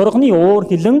бөгөөд бурхны уур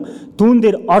хилэн дүүн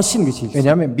дээр оршин гэж хэлсэн.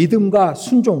 왜냐하면 믿음과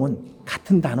순종은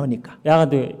같은 단어니까.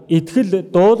 Яагаад вэ? Итгэл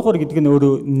дуулуур гэдэг нь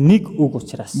өөрөө нэг үг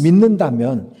учраас.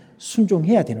 믿는다면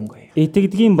순종해야 되는 거예요.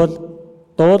 Итгэдгийн бол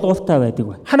дуулууртай байдаг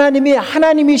байна. 하나님이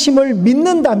하나님이심을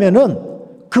믿는다면은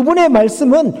그분의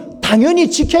말씀은 당연히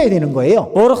지켜야 되는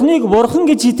거예요. Бурхныг бурхан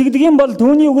гэж итгэдэг юм бол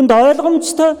түүний үгэнд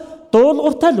ойлгомжтой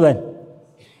дуулууртай л байна.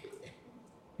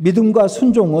 믿음과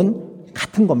순종은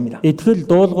같은 겁니다. Итгэл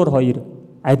дуулуур хоёр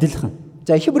адилхан.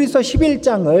 자, 히브리서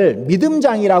 11장을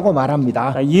믿음장이라고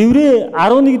말합니다. Еврей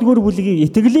 11-р бүлгийг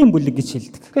итгэлийн бүлэг гэж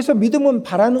хэлдэг. 그래서 믿음은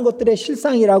바라는 것들의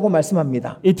실상이라고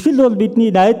말씀합니다. Итгэл бол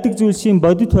бидний найддаг зүйлсийн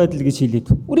бодит байдал гэж хэлээд.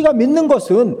 우리가 믿는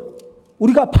것은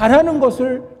우리가 바라는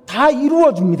것을 다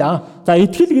이루어 줍니다. За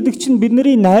итгэл гэдэг чинь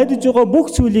бидний найдаж байгаа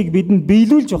бүх зүйлийг бидэнд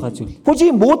биелүүлж байгаа зүйл.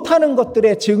 보지 못하는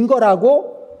것들의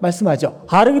증거라고 말씀하죠.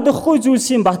 Харагдахгүй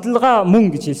зүйлсийн баталгаа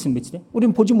мөн гэж хэлсэн биз дээ.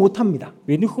 우린 보지 못합니다.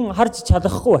 Бид хүн харж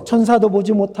чадахгүй. 천사도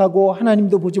보지 못하고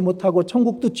하나님도 보지 못하고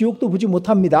천국도 지옥도 보지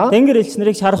못합니다. Тэнгэр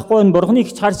элчнэрийг харахгүй, бурхныг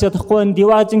харж чадахгүй,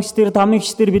 диваажингчдэр,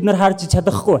 тамигчдэр бид нар харж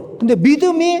чадахгүй. 근데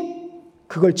믿음이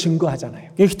그걸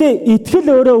증거하잖아요. Гэхдээ итгэл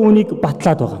өөрөө үүнийг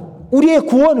батлаад байгаа. 우리의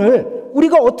구원을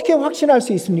우리가 어떻게 확신할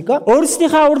수 있습니까?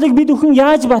 Өөрсдийнхээ авралыг бид бүхэн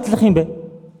яаж батлах юм бэ?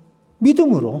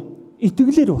 믿음으로.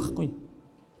 Итгэлээр байхгүй.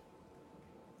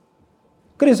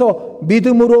 그래서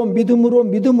믿음으로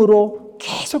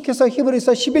계속해서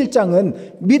히브리서 11장은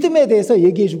믿음에 대해서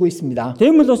얘기해 주고 있습니다.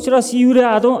 Тэгмэл учраас Еврей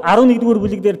 11-р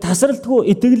бүлэг дээр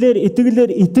тасралтгүй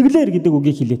итгэлээр гэдэг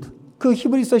үгийг хэлээд. 그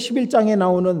히브리서 11장에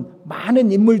나오는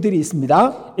많은 인물들이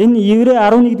있습니다. Энэ Еврей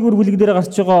 11-р бүлэг дээр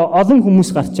гарч байгаа олон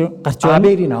хүмүүс гарч байна.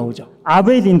 아벨이 나오죠.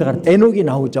 Абель энд гардаг. 에녹이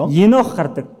나오죠. Енох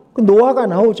гардаг. 그 노아가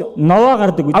나오죠. Нова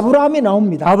гардаг. 아브라함이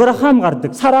나옵니다. Авраам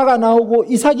гардаг. 사라가 나오고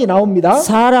이삭이 나옵니다.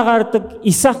 Сара гардаг,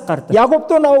 Исаак гардаг.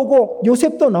 야곱도 나오고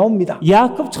요셉도 나옵니다.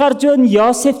 Яаковч гарч байна,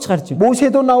 Йосефч гарч байна.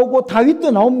 모세도 나오고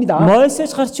다윗도 나옵니다.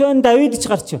 Мойсеч гарч байна, Давидч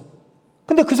гарч байна.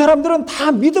 근데 그 사람들은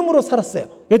다 믿음으로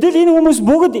살았어요. Гэтэл энэ хүмүүс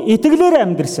бүгд итгэлээр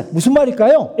амьдрсан. 무슨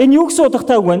말일까요? Энэ юу гэсэн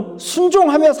утгатай үг вэ?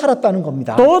 순종하며 살았다는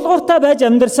겁니다. Дуулууртай байж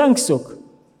амьдрсан гэсэн үг.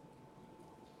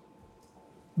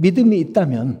 믿음이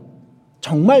있다면,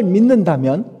 정말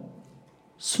믿는다면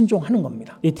순종하는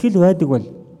겁니다. Итгэл байдаг бол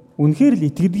үнэхээр л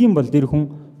итгэдэг юм бол тэр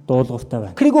хүн дуулууртай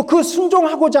байна. 그리고 그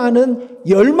순종하고자 하는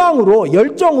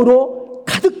열정으로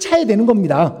가득 차야 되는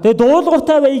겁니다. Тэгээ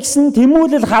дуулууртай бай гэсэн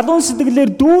тэмүүлэл халуун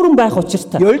сэтгэлээр дүүрэн байх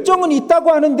учиртай. 열정은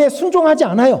있다고 하는데 순종하지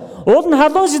않아요. Уул нь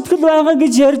халуун сэтгэл байгаа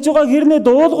гэж ярьж байгаа хэрнээ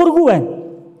дуулуургүй байна.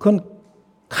 그건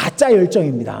가짜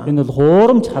열정입니다. Энэ бол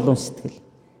хуурамч халуун сэтгэл.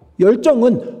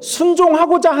 열정은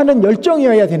순종하고자 하는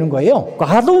열정이어야 되는 거예요.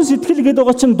 Халуун сэтгэл гэдэг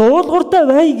байгаа чинь дуулууртай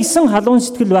бай гэсэн халуун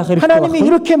сэтгэл байх хэрэгтэй байна. 하나님이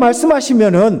이렇게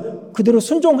말씀하시면은 그대로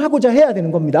순종하고자 해야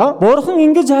되는 겁니다. Бурхан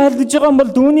ингэж айлдж байгаа юм бол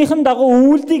түүнийхэн дагуу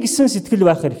үйлдэй гэсэн сэтгэл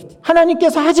байх хэрэгтэй.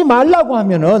 하나님께서 하지 말라고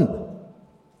하면은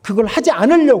그걸 하지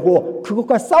않으려고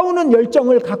그것과 싸우는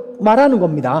열정을 말하는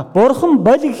겁니다. Бурхан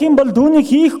боль гэх юм бол түүнийг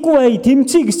хийхгүй бай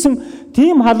тэмцээ гэсэн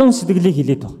тийм халуун сэтгэлийг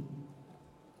хэлээд байна.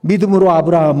 믿음으로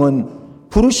아브라함은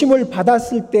부르심을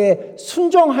받았을 때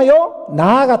순종하여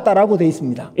나아갔다라고 되어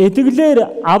있습니다.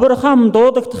 Итгэлээр Авраам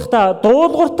дуудагдахдаа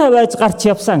дуулууртай байж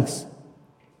гарч явсан гэсэн.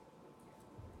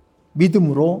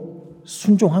 믿음으로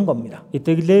순종한 겁니다.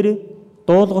 Итгэлээр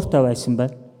дуулууртай байсан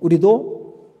байна. 우리도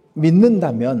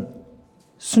믿는다면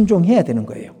순종해야 되는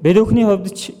거예요. Бид бүхний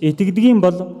хувьд ч итгэдэг юм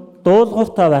бол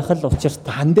дуулууртай байх л учиртай.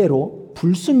 반대로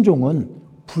불순종은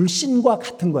불신과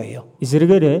같은 거예요.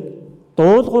 Эсвэргээр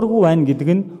дуулуургүй байна гэдэг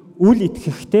нь үл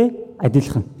итгэхтэй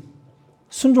адилхан.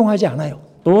 순종하지 않아요.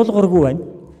 Дуулуургүй байна.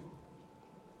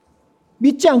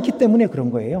 믿지 않기 때문에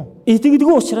그런 거예요.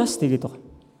 Итгэдэггүй учраас тэгээд байгаа.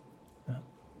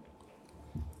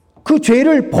 그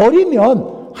죄를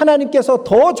버리면 하나님께서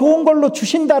더 좋은 걸로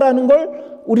주신다라는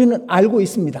걸 우리는 알고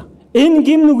있습니다. Энэ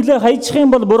гим нүглээ хайчих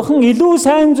юм бол бурхан илүү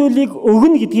сайн зүйлийг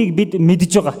өгнө гэдгийг бид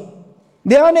мэдж байгаа.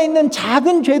 내 안에 있는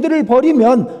작은 죄들을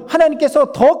버리면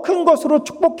하나님께서 더 큰 것으로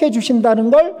축복해 주신다는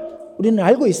걸 우리는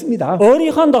알고 있습니다.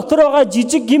 Өөрийнхөө дотор байгаа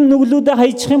жижиг гим нүглүүдээ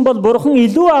хайчих юм бол бурхан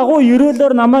илүү агуу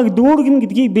өрөөлөөр намайг дүүргэн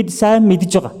гэдгийг бид сайн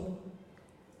мэдж байгаа.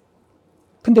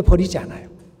 근데 버리지 않아요.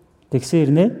 Тэгсэн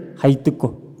хэрнээ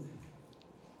хайдаггүй.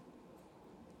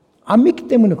 안 믿기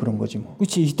때문에 그런 거지 뭐.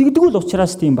 Үгүй итгэдэг л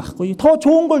учраас тийм байхгүй. 더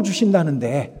좋은 걸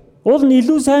주신다는데, Уул нь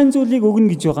илүү сайн зүйлийг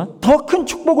өгнө гэж байгаа. 더 큰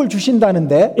축복을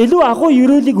주신다는데, Илүү агуу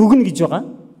ёроолыг өгнө гэж байгаа.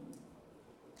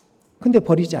 근데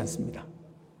버리지 않습니다.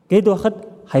 Гэд бахад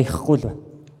хаяхгүй л байна.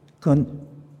 그건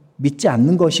믿지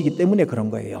않는 것이기 때문에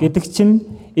그런 거예요. Гэдэг чинь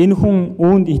энэ хүн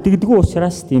үүнд итгэдэггүй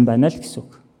учраас тийм байна л гэсэн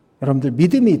үг. 여러분들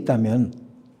믿음이 있다면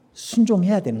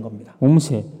순종해야 되는 겁니다.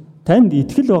 Хүмүүсээ танд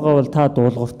итгэл байгаа бол та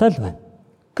дуулууртай л байна.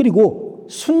 그리고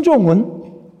순종은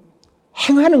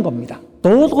행하는 겁니다.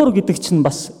 Дуулуур гэдэг чинь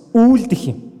бас үйлдэх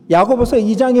юм. 야고보서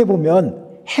 2장에 보면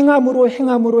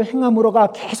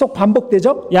행함으로가 계속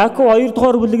반복되죠. Яаков 2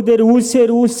 дугаар бүлэг дээр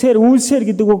үйлсээр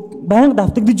гэдэг үг байнга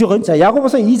давтагдж байгаа юм. 자,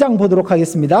 야고보서 2장 보도록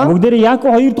하겠습니다. Бүгдээр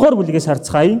Яаков 2 дугаар бүлгээс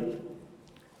харцгаая.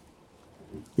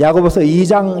 야고보서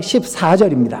 2장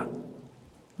 14절입니다.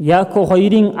 Яаков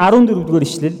 2-ын 14 дугаар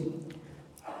ишлэл.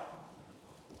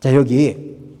 자,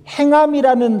 여기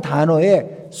행함이라는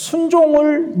단어에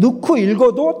순종을 넣고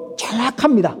읽어도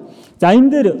정확합니다. За энэ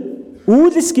дээр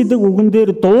үйлс гэдэг үгэн дээр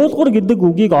дуулуур гэдэг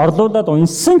үгийг орлуулад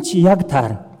унсан ч яг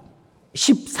таарна.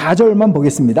 14절만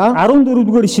보겠습니다. 14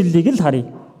 дугаар ишлэлийг л харъя.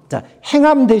 자,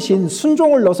 행함 대신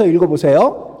순종을 넣어서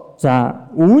읽어보세요. За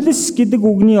үйлс гэдэг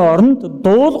үгний оронд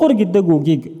дуулуур гэдэг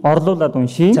үгийг орлуулад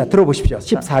уншия. 자, 들어보십시오.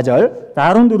 14절.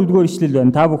 14 дугаар ишлэл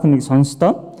байна. Та бүхнийг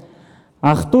сонстоо.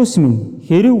 Ах дүүс минь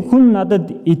хэрэг хүн надад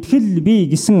итгэл бий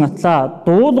гэсэн атлаа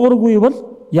дуулуургүй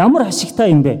бол ямар ашигтай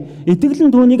юм бэ? Итгэл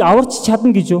нь түүнийг аварч чадна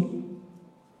гэж юу?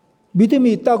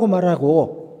 믿음이 있다고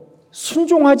말하고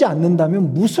순종하지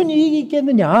않는다면 무슨 이익이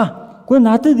있겠느냐? Гэхдээ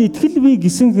надад итгэл бий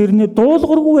гэсэн хэрнээ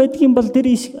дуулуургүй байдаг юм бол тэр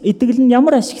итгэл нь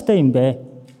ямар ашигтай юм бэ?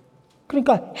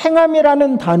 그러니까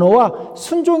행함이라는 단어와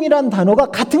순종이라는 단어가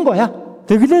같은 거야.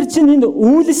 Тэгэлэр чинь энэ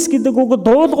үйлс гэдэг үг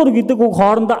дуулуур гэдэг үг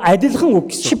хоорондоо адилхан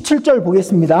үг гэсэн. 17절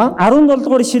보겠습니다. 17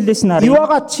 дугаар ишлэлээс нь 이와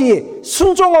같이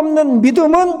순종 없는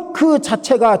믿음은 그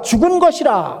자체가 죽은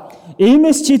것이라.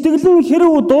 Иймээс ч итгэл нь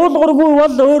хэрэг дуулуургүй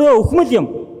бол өөрөө өхмөл юм.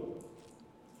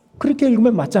 그렇게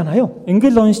읽으면 맞잖아요.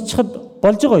 Ингээл уншчихад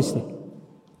болж байгаа юм.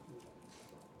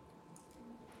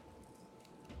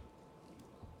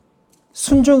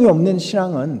 순종이 없는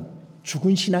신앙은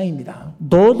죽은 신앙입니다.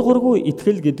 Дуулуургүй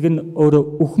итгэл гэдэг нь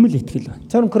өөрөө өхмөл итгэл байна.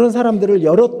 저는 그런 사람들을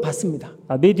여럿 봤습니다.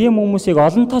 Би тийм хүмүүсийг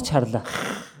олонтоо чарлаа.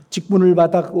 직분을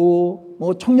받았고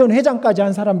뭐 청년 회장까지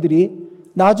한 사람들이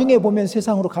나중에 보면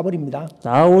세상으로 가버립니다.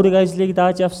 За өөрийг ажлыг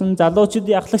дааж авсан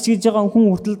залуучуудын ахлагч гэж байгаа хүн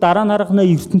хүртэл дараа нарахнаа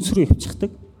ертөнц рүү явчихдаг.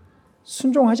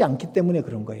 순종하지 않기 때문에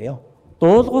그런 거예요.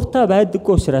 Дуулууртай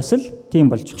байдаггүй учраас л тийм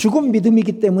болж байгаа. 죽은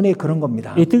믿음이기 때문에 그런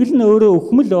겁니다. Итгэл нь өөрөө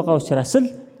өхмөл байгаа учраас л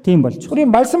тийм болж байгаа. 우리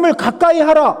말씀을 가까이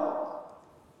하라.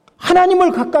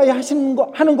 하나님을 가까이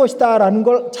하는 것이다라는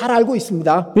걸 잘 알고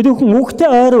있습니다. Бид хүн үгтэй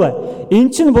ойр бай.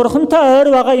 Эн чинь бурхантай ойр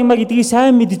байгаа юм а гэдгийг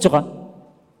сайн мэдж байгаа.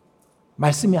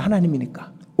 말씀이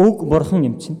하나님이니까. Үг бурхан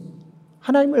юм чинь.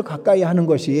 하나님을 가까이 하는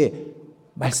것이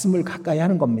말씀을 가까이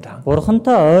하는 겁니다.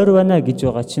 Бурхантай ойр байна гэж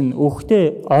байгаа чинь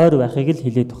үгтэй ойр байхыг л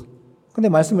хэлээд байна. 근데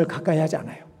말씀을 가까이 하지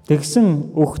않아요.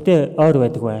 Тэгсэн үгтэй ойр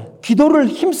байдаг бай. 기도를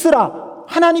힘쓰라.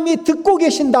 하나님이 듣고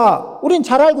계신다. 우린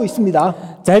잘 알고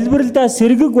있습니다. Залбиралдаа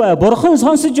сэргэг бай. Бурхан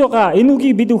сонсож байгаа. Энэ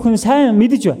үгийг бид бүхэн сайн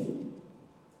мэдж байна.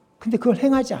 근데 그걸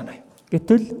행하지 않아요.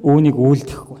 Гэтэл үүнийг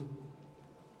үйлдэхгүй.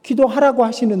 기도하라고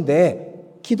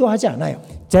하시는데 기도하지 않아요.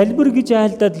 Залбир гэж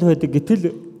айлдаад л байдаг. Гэтэл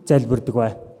залбирдаг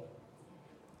бай.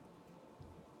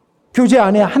 교제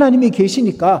안에 하나님이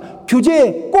계시니까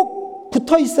교제에 꼭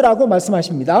붙어 있으라고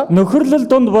말씀하십니다. Нөхөрлөл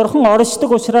донд бурхан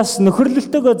оршдог учраас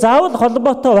нөхөрлөлтөг заавал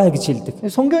холбоотой бай гэж хэлдэг.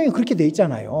 성경에 그렇게 돼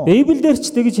있잖아요. Библиэлд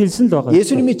ч тэгж хэлсэн л байгаа.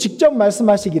 예수님이 직접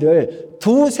말씀하시기를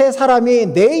두세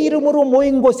사람이 내 이름으로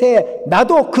모인 곳에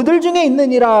나도 그들 중에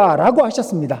있느니라라고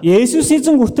하셨습니다. Есүс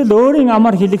эзэн хүртэл өөрийн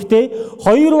амаар хэлэхдээ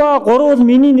 2-3 бол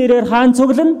миний нэрээр хаан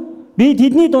цуглана би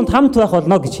тэдний дунд хамт байх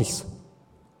болно гэж хэлсэн.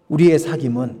 우리의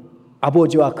사귐은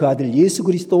아버지와 그 아들 예수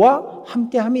그리스도와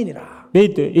함께함이니라.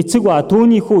 Бид эцэг ба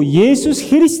түүний хүү Есүс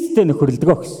Христтэй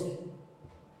нөхөрлөдөг гэсэн.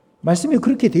 말씀이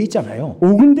그렇게 돼 있잖아요.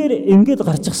 Үгэн дээр ингэж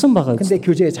гарч ирсэн байгаа. 근데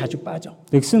교제에 자주 빠져.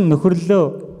 Тэгсэн нөхөрлөө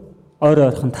ойр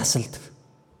ойрхон тасалдаг.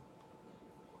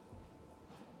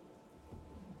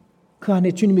 그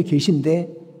안에 주님이 계신데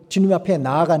주님 앞에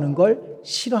나아가는 걸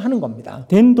싫어하는 겁니다.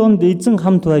 Тэн дунд эзэн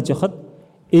хамт байж хахад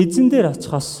эзэн дээр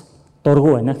очихоос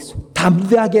дургүй байна гэсэн.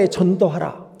 담대하게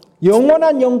전도하라.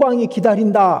 영원한 영광이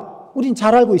기다린다. 우린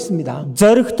잘 알고 있습니다.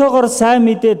 Зоригтойгоор сайн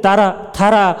мэдээ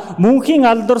тараа мөнхийн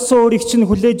алдарсан өөрийг чинь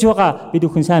хүлээж байгаа бид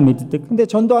бүхэн сайн мэддэг. 근데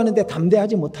전도하는데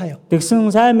담대하지 못해요.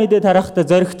 Тэгсэн сайн мэдээ тарахдаа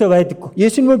зоригтой байдаггүй.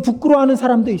 예수님을 부끄러워하는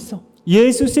사람도 있어.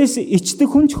 Есүсээс ичдэг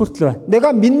хүн ч хүртэл байна.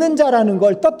 내가 믿는 자라는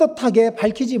걸 떳떳하게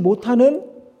밝히지 못하는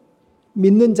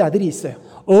믿는 자들이 있어요.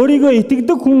 Өөрийгөө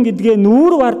итгэдэг хүн гэдгээ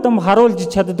нүүр бардам харуулж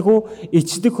чаддаггүй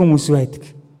ичдэг хүмүүс байдаг.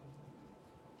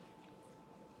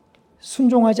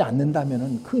 순종하지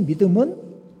않는다면은 그 믿음은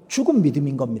죽은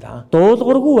믿음인 겁니다.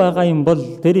 Дуулуургүй байгаа юм бол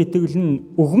тэр итгэл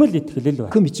нь үгмэл итгэл л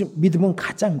байна. 그 믿음은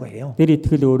가짜인 거예요. Тэр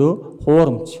итгэл өөрөө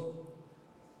хуурамч.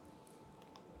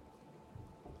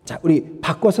 자, 우리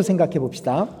바꿔서 생각해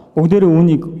봅시다. Бүгдээрээ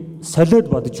үүнийг солиод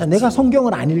бодож 자, 내가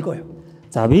성경을 안 읽어요.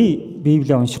 За би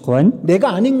Библийг уншихгүй байна.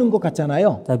 내가 안 읽는 것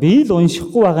같잖아요. За би л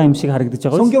уншихгүй байгаа юм шиг харагдаж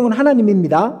байгаа. 성경은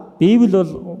하나님입니다. Библи бол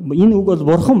энэ үг бол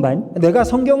бурхан байна. 내가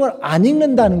성경을 안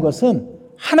읽는다는 것은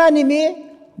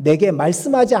하나님이 내게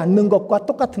말씀하지 않는 것과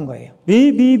똑같은 거예요.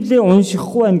 Би Библийг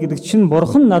уншихгүй байна гэдэг чинь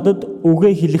бурхан надад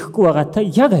үгээ хэлэхгүй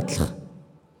байгаатай яг адилхан.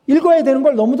 읽어야 되는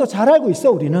걸 너무도 잘 알고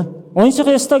있어 우리는. Унших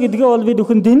ёстой гэдгээ бол бид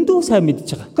бүхэн дэндүү сайн мэдж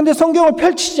байгаа. 근데 성경을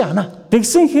펼치지 않아.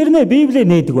 Тэгсэн хэрнээ Библийг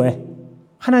нээдэгвэ.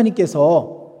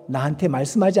 하나님께서 나한테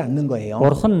말씀하지 않는 거예요.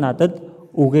 Бурхан надад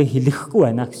үгээ хэлэхгүй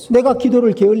байна гэсэн. 내가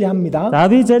기도를 게을리합니다. За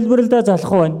би залбиралдаа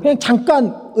залах байна. 그냥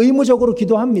잠깐 의무적으로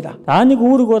기도합니다. Нэг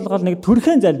үүрэг болгоод нэг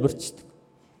төрхөн залбирчдаг.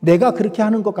 내가 그렇게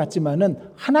하는 것 같지만은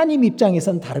하나님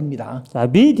입장에선 다릅니다. За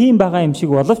би тийм байгаа юм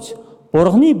шиг боловч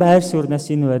Бурханы байр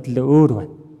суурнаас энэ байдал өөр байна.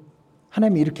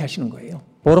 하나님이 이렇게 하시는 거예요.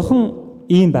 Бурхан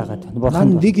ийм байгаад байна.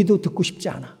 Бурхан 난 네 기도 듣고 싶지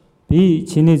않아. би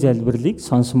чиний залбирлыг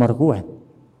сонсоморгүй байна.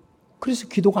 그래서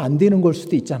기도가 안 되는 걸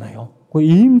수도 있잖아요. Гэхдээ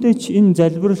иймдээ ч энэ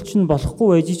залбирал чинь болохгүй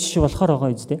байж чи болохоор байгаа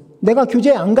үстэй. 내가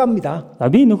교제에 안 갑니다. За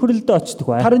би нөхрөлдөө очдөг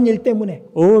бай. 다른 일 때문에.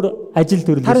 өөр ажил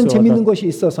다른 재밌는 төрлөөс 것이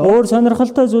있어서 өөр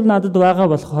сонирхолтой зүйл надад байгаа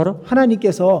болохоор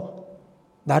하나님께서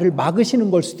나를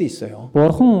막으시는 걸 수도 있어요.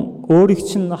 Бурхан өөрийг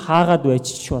чинь хаагаад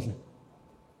байж ч болно.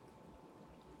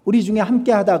 우리 중에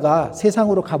함께 하다가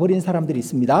세상으로 가버린 사람들이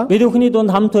있습니다. Бид бүхний дунд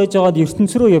хамт байж байгаад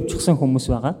ертөнц рүү явчихсан хүмүүс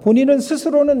байгаа. 본인은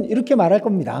스스로는 이렇게 말할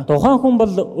겁니다. Тухайн хүн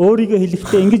бол өөрийгөө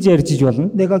хэлэхдээ ингэж ярьж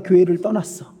болно. 내가 교회를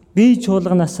떠났어. Би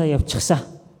чуулганаасаа явчихсан.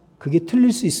 그게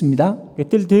틀릴 수 있습니다.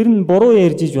 Гэтэл тэр нь буруу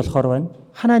ярьж болохоор байна.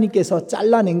 하나님께서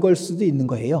잘라낸 걸 수도 있는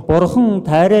거예요. Бурхан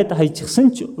тайраад хайчихсан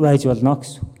ч байж болно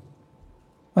гэсэн.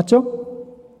 맞죠?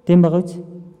 Тийм байгаа үү?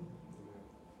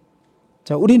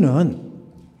 자, 우리는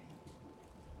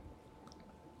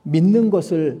믿는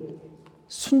것을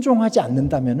순종하지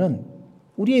않는다면은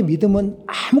우리의 믿음은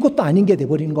아무것도 아닌 게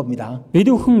돼버리는 겁니다. Бид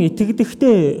бүхэн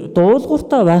итгэдэгтээ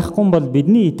дуулууртай байхгүй бол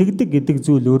бидний итгэдэг гэдэг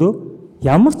зүйл өөрөө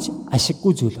ямар ч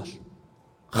ашиггүй зүйл бол.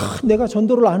 내가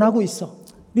전도를 안 하고 있어.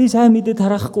 Би сайн мэдээ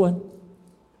тараахгүй байна.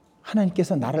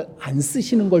 하나님께서 나를 안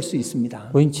쓰시는 걸 수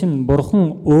있습니다. Энэ чинь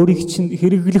бурхан өөрийг чинь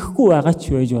хэрэглэхгүй байгаа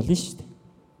ч байж болно шүү дээ.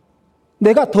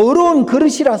 내가 더러운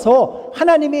그릇이라서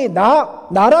하나님이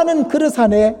나라는 그릇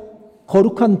안에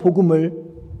거룩한 복음을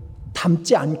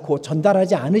담지 않고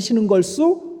전달하지 않으시는 걸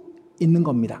수 있는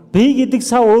겁니다. Би гэдэг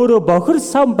сав өөрөө бохир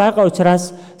сав байгаа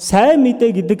учраас сайн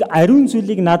мэдээ гэдэг ариун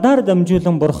зүйлийг надаар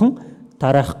дамжуулан бурхан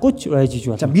тараахгүй ч байж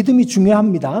자, болно. 믿음이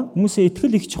중요합니다. Хүмүүсээ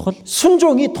итгэл их чухал.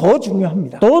 순종이 더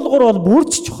중요합니다. Дуулуурал бүр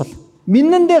ч чухал.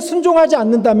 믿는데 순종하지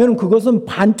않는다면 그것은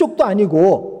반쪽도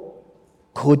아니고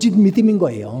거짓 믿음인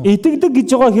거예요. Итгэдэг гэж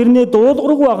байгаа хэрнээ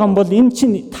дуулуургүй байгаа юм бол энэ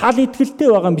чинь таал итгэлтэй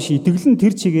байгаа юм биш. Итгэл нь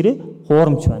тэр чигээрээ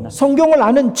хуурамч байна. 성경을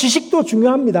아는 지식도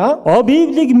중요합니다.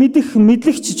 Библийг мэдэх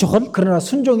мэдлэгч чухал. 그러나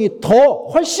순종이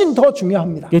훨씬 더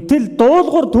중요합니다. Гэтэл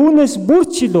дуулуур түүнээс бүр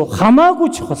ч илүү хамаагүй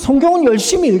чухал. 성경은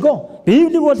열심히 읽어.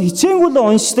 Библийг бол хичээнгүйл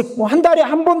уншдаг. 뭐 한 달에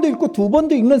한 번도 읽고 두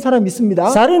번도 읽는 사람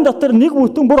있습니다. Сарын дотор нэг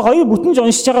бүтэн бүр хоёр бүтэнж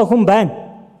уншиж байгаа хүн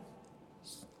байна.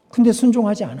 근데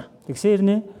순종하지 않아.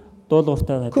 Тэгсэрнэ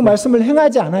дуулууртай 그 말씀을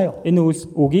행하지 않아요. Энэ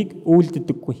үгийг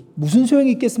үйлддэггүй. 무슨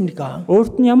소용이 있겠습니까?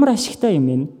 Өөрт нь ямар ашигтай юм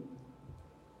бэ?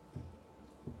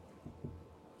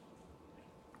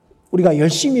 우리가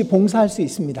열심히 봉사할 수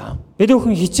있습니다. Бид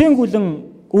бүхэн хичээнгүйлэн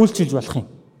үйлчилж болох юм.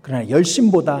 그러나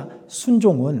열심보다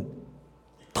순종은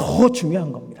더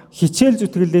중요한 겁니다. Хичээл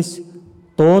зүтгэлээс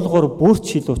дуулуур бүр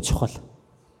ч илүү чухал.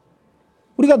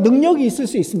 우리가 능력이 있을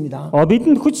수 있습니다.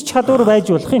 Бидэнд хүч чадвар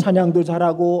байж болох юм. 찬양도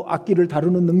잘하고 악기를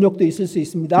다루는 능력도 있을 수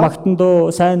있습니다.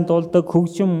 Магтандoo сайн дуулдаг,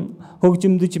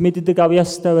 хөгжимдөж мэддэг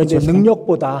авьяастай байж 근데 болох юм.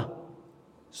 능력보다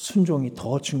순종이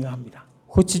더 중요합니다.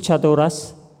 Хүч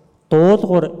чадвараас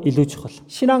дуулуур илүү чухал.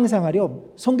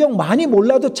 신앙생활이요. 성경 많이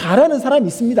몰라도 잘하는 사람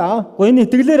있습니다. Энэ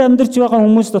итгэлээр амьдарч байгаа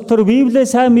хүмүүс дотор Библийг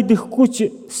сайн мэдэхгүй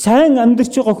ч сайн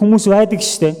амьдарч байгаа хүмүүс байдаг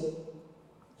штэ.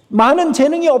 많은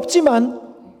재능이 없지만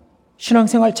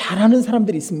신앙생활 잘하는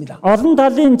사람들이 있습니다. Олон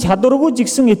талын чадваргүй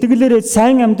жигсэн итгэлээрээ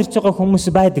сайн амьдарч байгаа хүмүүс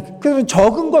байдаг. 그래서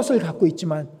적은 것을 갖고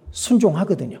있지만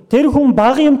순종하거든요. Тэр хүн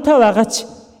бага юмтай байгаа ч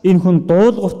энэ хүн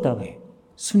дуулууртай байна.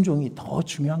 순종이 더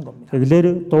중요한 겁니다.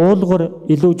 Тэгэлэр дуулуур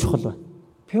илүү чухал байна.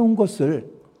 배운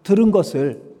것을, 들은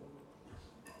것을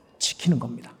지키는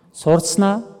겁니다.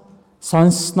 Сурцнаа,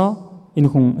 сонссноо энэ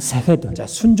хүн сахиад байна. 자,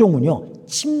 순종은요,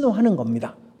 침노하는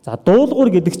겁니다. За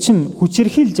дуулуур гэдэг чинь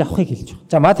хүчирхийлж авахыг хэлж байна.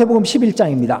 자, 마태복음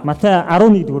 11장입니다. Матай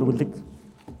 11-р бүлэг.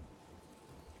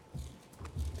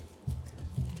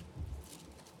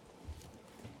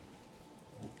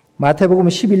 마태복음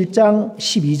 11장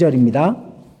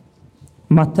 12절입니다.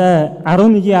 Матай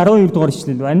 11-12-р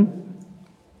ишлэл байна.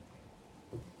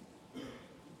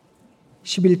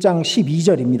 11장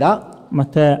 12절입니다.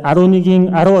 Матай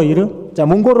 11-12. 자,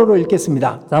 몽골어로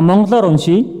읽겠습니다. За монголоор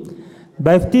уншийе.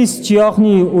 Баптист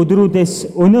Иохны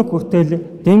өдрүүдээс өнөө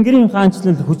хүртэл Тэнгэрийн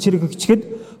хаанчлалд хүчирхэгчгэд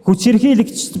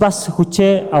хүчирхийлэгч бас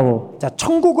хүчээ ав. 자,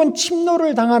 천국은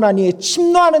침노를 당하나니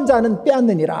침노하는 자는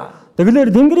빼앗느니라. Тэгэлэр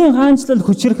Тэнгэрийн хаанчлалд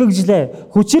хүчирхэгжлээ.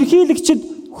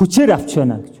 хүчирхийлэгчд хүчээр авч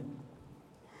байна гэж.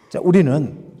 자,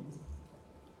 우리는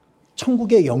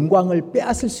천국의 영광을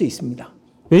빼앗을 수 있습니다.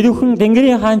 Бид бүхэн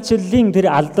Тэнгэрийн хаанчлалын тэр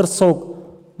алдар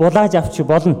сууг булааж авч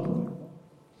болно.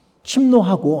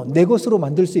 침노하고 내 것으로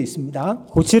만들 수 있습니다.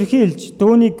 хүчирхийлж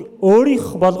түүнийг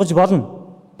өөрийнх болгож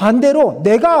болно. 반대로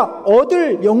내가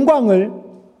얻을 영광을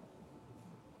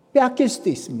빼앗길 수도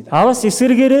있습니다. Аваас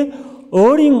эсэргээрээ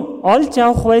өөрийн олж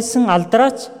авах байсан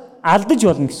алдраач алдаж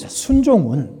болно гэсэн.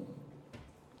 순종은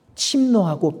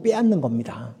침노하고 빼앗는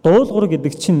겁니다. Дуулуур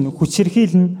гэдэг чинь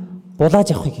хүчирхийлэн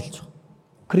булааж авахыг хэлж байна.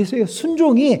 그래서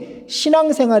순종이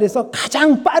신앙생활에서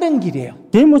가장 빠른 길이에요.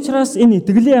 Тийм учраас энэ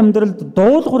итгэлийн амьдралд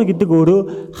дуулуур гэдэг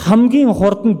өөрөө хамгийн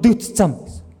хурдан дэвт зам.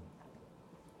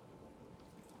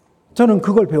 저는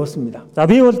그걸 배웠습니다. За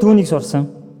би бол түүнийг сурсан.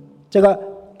 제가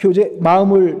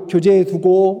마음을 교제에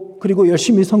두고 그리고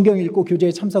열심히 성경 읽고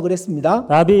교제에 참석을 했습니다.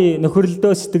 За би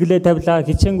нөхөрлөлдөө сэтгэлээ тавилаа,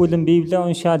 хичээнгүлэн Библийг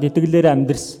уншаад итгэлээр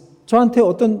амьдрсан. 저한테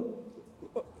어떤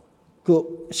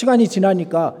그 시간이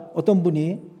지나니까 어떤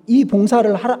분이 이 봉사를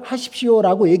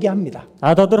하십시오라고 얘기합니다.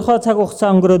 тодорхой цаг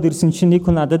хугацаа өнгөрөөд ирсэн чинь нэг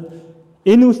хүн надад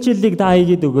энэ үйлчлэлийг та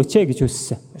хийгээд өгөөч гэж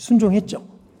хүссэн. 순종했죠.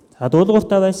 За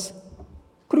дуулууртай байсан.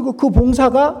 그리고 그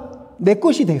봉사가 내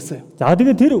것이 됐어요. За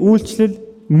тэгээд тэр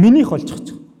үйлчлэл минийх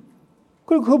болчихж.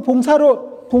 그리고 그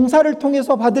봉사를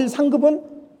통해서 받을 상급은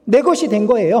내 것이 된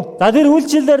거예요. За тэр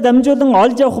үйлчлэлээр дамжуулан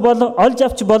олж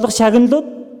авч болох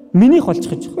шагналууд минийх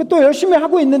болчихж. 또 열심히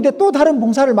하고 있는데 또 다른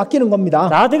봉사를 맡기는 겁니다.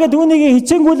 За тэгээд үүнийг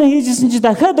хичээнгүйлэн хийжсэн чи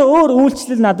дахиад өөр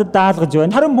үйлчлэл надад даалгаж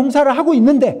байна. 다른 봉사를 하고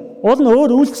있는데 Уул нь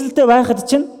өөр үйлчлэлтэй байхад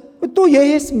чинь 또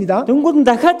예했습니다. дөнгөд нь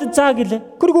дахиад заа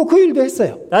гэлээ. 그리고 그 일도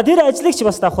했어요. За тэр ажлыг ч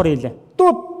бас давхар хийлээ.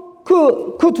 또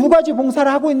그 두 가지 봉사를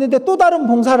하고 있는데 또 다른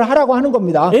봉사를 하라고 하는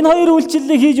겁니다. Энэ хоёр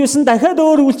үйлчлэлийг хийж байсан дахиад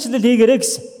өөр үйлчлэл хийгэрэй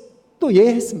гэсэн. 또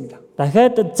예했습니다.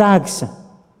 дахиад заа гэсэн.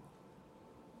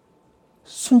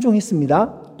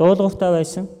 순종했습니다. Дуулууртай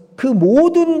байсан. 그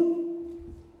모든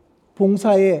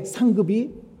봉사의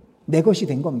상급이 내 것이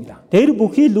된 겁니다. Тэр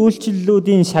бүхий л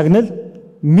үйлчлэлүүдийн шагнал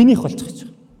минийх болчихж.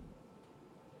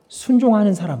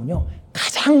 순종하는 사람은요,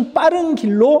 가장 빠른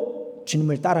길로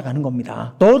주님을 따라가는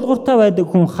겁니다. Дуулууртай байдаг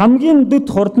хүн хамгийн дэд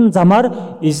хурдан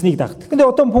замаар эзнийг дагдаг. 근데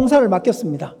어떤 봉사를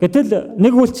맡겼습니다. Гэтэл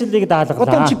нэг үйлчлэлийг 어떤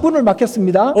даалгалаа. 직분을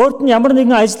맡겼습니다. Өөрт нь ямар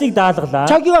нэгэн ажлыг даалгалаа.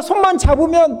 자기가 손만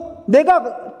잡으면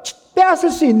내가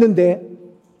빼앗을 수 있는데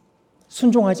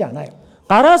순종하지 않아요.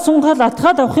 Гараа сунгаал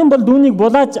атгаад авах юм бол дүүнийг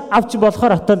булааж авч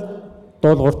болохоор атал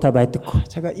дуулууртай байдаггүй.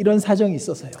 제가 이런 사정이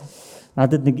있어서요.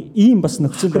 Надад нэг ийм бас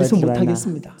нөхцөл 그래서 байдал байна.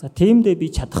 못하겠습니다. За тиймдээ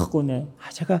би чадахгүй нэ.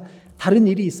 제가 다른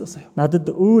일이 있어서요. Надад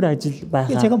өөр ажил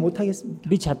제가 байгаа. 못하겠습니다.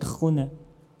 Би чадахгүй нэ.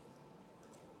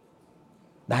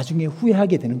 나중에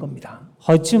후회하게 되는 겁니다.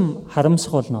 Хожим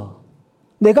харамсах болно.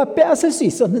 내가 빼앗을 수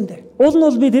있었는데, Уул нь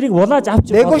бол би тэрийг булааж авч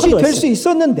내 болох 것이 л 될 수 байсан.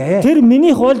 있었는데 Тэр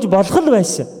минийх болж болох л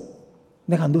байсан.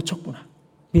 내가 놓쳤구나.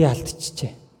 Би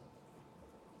алдчихжээ.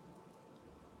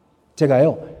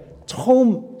 제가요,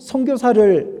 처음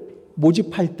선교사를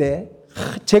모집할 때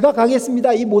제가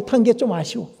가겠습니다. 이 못한 게 좀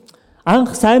아쉬워.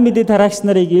 Анх сайн мэдээ тараагч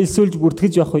нарыг элсүүлж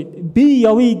бүртгэж явах үед би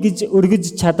явъя гэж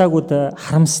өргөж чадаагүйд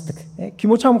харамсдаг.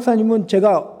 김호창 목사님은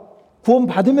제가 구원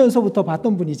받으면서부터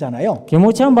봤던 분이잖아요.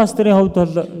 Кимочан пасторын хувьд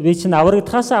бол би чинь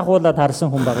аврагдахаас ахуулаад харсан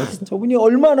хүн байгаа гэсэн. 저분이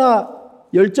얼마나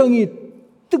열정이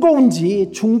뜨거운지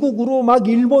중국으로 막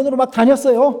일본으로 막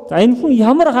다녔어요. За энэ хүн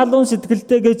ямар халуун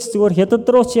сэтгэлтэй гэж зүгээр хятад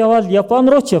руу ч яваал Япон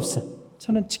руу ч явсан.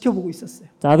 저는 지켜보고 있었어요.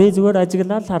 За би зүгээр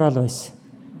ажиглаад хараал байсан.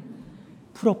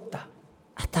 부럽다.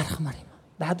 Атаархмаар юм.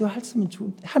 나도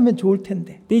하면 좋을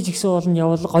텐데. Би ч гэсэн бол нь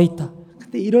явал гоё та.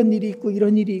 근데 이런 일이 있고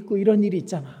이런 일이 있고 이런 일이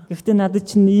있잖아. Гэхдээ надад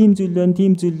чинь ийм зүйл байна,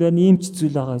 тийм зүйл байна, ийм ч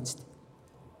зүйл байгаа гэж.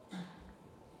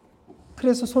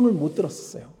 그래서 손을 못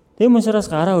들었었어요. Тийм учраас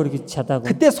гараа өргөж чадаагүй.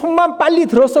 그때 손만 빨리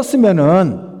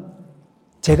들었었으면은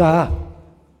제가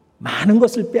많은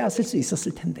것을 빼앗을 수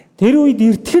있었을 텐데. Тэр үед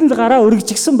эртгэл гараа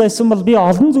өргөжгсөн байсан бол би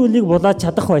олон зүйлийг булаад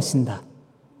чадах байсан да.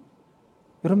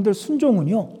 여러분들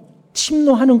순종은요,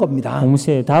 침노하는 겁니다.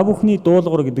 Хүмүүсээ та бүхний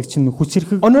дуулуур гэдэг чинь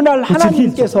хүчрэх. 어느 날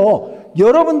하나님께서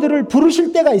여러분들을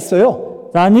부르실 때가 있어요.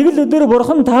 За нэг л өдөр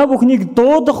бурхан та бүхнийг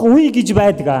дуудах үе гэж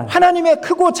байдаг. 하나님의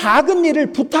크고 작은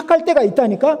일을 부탁할 때가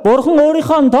있다니까. Бурхан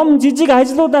өөрийнхөө том жижиг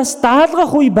ажлуудаас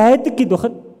даалгах үе байдаг гэд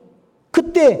бахад.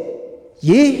 그때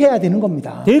예해야 되는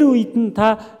겁니다. Тэр үед нь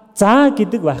та заа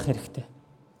гэдэг байх хэрэгтэй.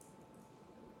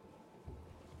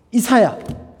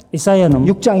 이사야 ном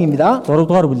 6장입니다. 3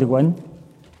 дугаар бүлэг байна.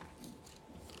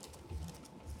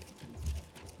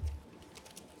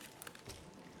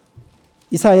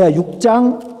 이사야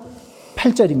 6장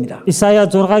 8절입니다. 이사야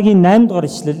 6-гийн 8 дугаар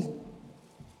ишлэл.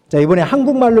 자, 이번에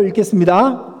한국말로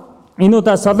읽겠습니다. Энэ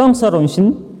удаа солонгосоор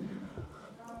уншина.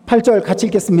 8절 같이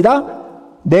읽겠습니다.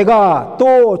 내가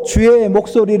또 주의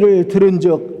목소리를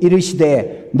들은즉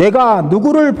이르시되 내가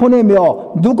누구를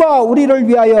보내며 누가 우리를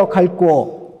위하여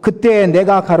갈꼬 그때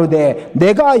내가 가로되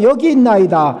내가 여기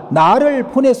있나이다 나를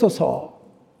보내소서.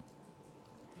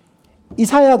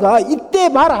 이사야가 이때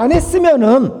말 안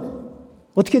했으면은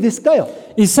어떻게 됐을까요?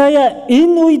 이사야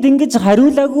энэ үед ингэж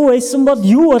хариулаагүй байсан бол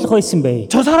юу болох байсан бэ?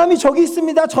 저 사람이 저기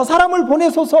있습니다. 저 사람을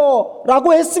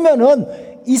보내소서라고 했으면은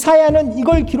이사야는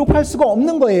이걸 기록할 수가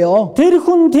없는 거예요. Тэр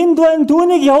хүн тэнд байна,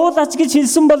 түүнийг явуулаач гэж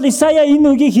хэлсэн бол Исая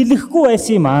энэ үгийг хэлэхгүй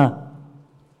байсан юм аа.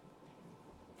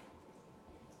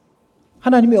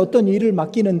 하나님이 어떤 일을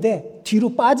맡기는데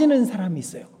뒤로 빠지는 사람이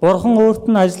있어요. Бурхан өөрт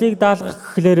нь ажлыг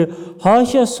даалгах гэхээр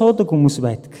хоошоо суудаг хүмүүс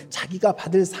байдаг. 자기가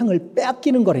받을 상을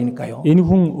빼앗기는 거라니까요. Энэ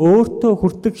хүн өөртөө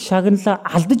хүртэх шагналаа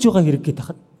алдаж байгаа хэрэг гэдэг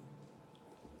хад.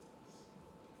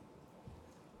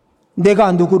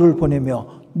 내가 누구를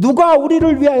보내며 누가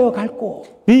우리를 위하여 갈꼬.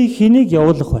 Би хэнийг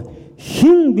явуулах вэ?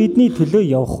 Хэн бидний төлөө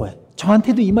явах вэ?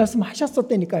 저한테도 이 말씀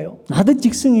하셨었다니까요. Надад ч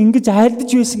гэсэн ингэж айлдаж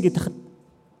байсан гэдэг хад.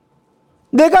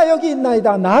 내가 여기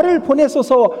있나이다 나를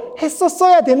보내소서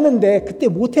했었어야 됐는데 그때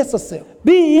못 했었어요.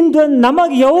 Би энд байна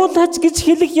намайг явуулаач гэж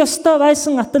хэлэх ёстой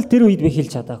байсан атал тэр үед би хэлж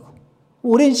чадаагүй.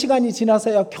 오랜 시간이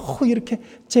지나서야 겨우 이렇게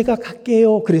제가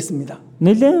갈게요 그랬습니다.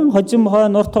 Нэлээд хожим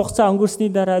хойно урт хугацаа өнгөрсний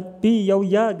дараа би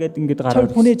явъя гэд ингэж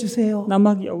절 гараад 보내주세요.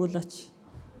 намайг явуулаач.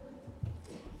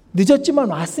 늦었지만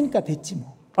왔으니까 됐지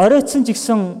뭐. Оройтсон ч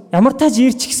гэсэн ямар тааж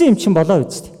ирчихсэн юм чин болоо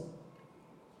үст.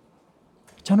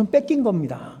 저는 뺏긴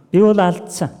겁니다. Би бол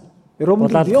алдсан.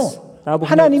 여러분들도요.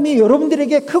 하나님이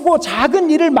여러분들에게 크고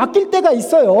작은 일을 맡길 때가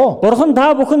있어요. Бурхан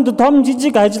та бүхэнд том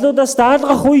жижиг ажлуудаас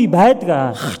даалгах үе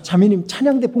байдаг. 자매님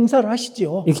찬양대 봉사를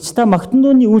하시지요. Игч та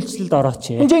магтандууны үйлчлэлд орооч.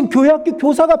 이제 교회학교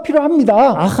교사가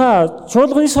필요합니다. Аха,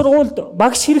 чуулганы сургуульд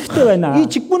багш хэрэгтэй байна. 이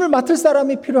직분을 맡을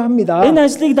사람이 필요합니다. Энэ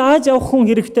ажлыг дааж явах хүн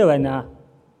хэрэгтэй байна.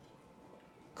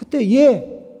 그때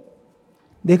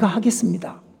내가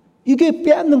하겠습니다. 이게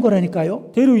빼앗는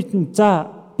거라니까요. Тэр үед нь за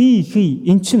би хий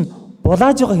эн чин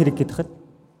булааж байгаа хэрэг гэдэг хэд.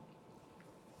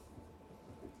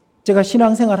 제가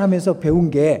신앙생활하면서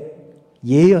배운 게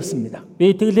예였습니다.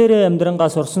 Би итгэлээрээ амьдрангаа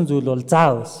сурсан зүйл бол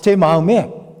заа байсан. 제 마음에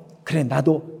그래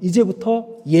나도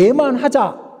이제부터 예만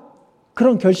하자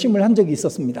그런 결심을 한 적이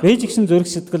있었습니다. Би ч гэсэн зүрх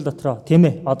сэтгэл дотроо тийм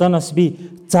ээ. Одооноос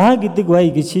би заа гэдэг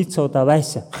бай гэж шийдсэн удаа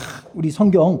байсан. 우리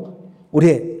성경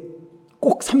올해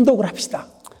꼭 삼독을 합시다.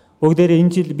 Бүгдээрээ энэ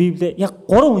жил Библийг яг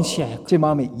 3 уншия. 제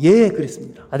마음에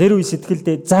그랬습니다. Тэр үе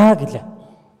сэтгэлдээ заа гэлээ.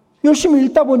 열심히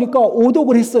읽다 보니까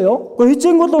 5독을 했어요. Гэхдээ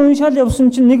хичээнгүүл уншаал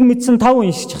явсан чинь нэг мэдсэн 5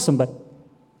 уншчихсан байна.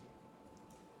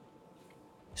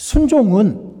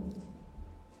 순종은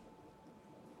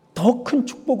더 큰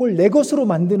축복을 내 것으로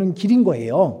만드는 길인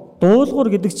거예요. Дуулуур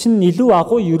гэдэг чинь илүү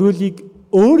агуу ерөөлийг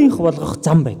өөрийнх болгох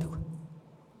зам байдаг.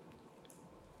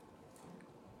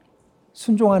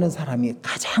 순종하는 사람이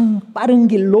가장 빠른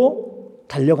길로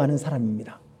달려가는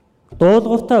사람입니다.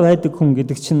 Дуулууртай байдаг хүн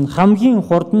гэдэг чинь хамгийн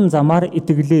хурдан замаар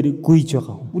итгэлээр гүйж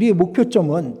байгаа хүн. 우리의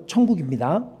목표점은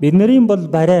천국입니다. Бидний бол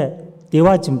барай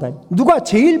дэваажин байна. 누가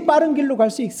제일 빠른 길로 갈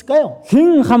수 있을까요?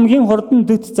 Хэн хамгийн хурдан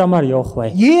дөт замаар явах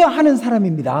вэ? 예하는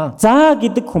사람입니다. За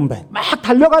гэдэг хүн байна. 막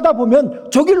달려가다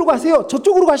보면 저길로 가세요.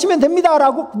 저쪽으로 가시면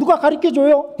됩니다라고 누가 가르쳐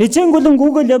줘요. Хичээнгүлэн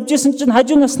Google явж исэн чинь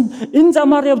хажуунаас нь энэ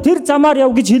замаар яв, тэр замаар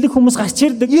яв гэж хэлэх хүмүүс гарч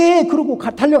ирдэг. 그러고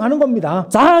달려가는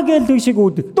겁니다. За гээл шиг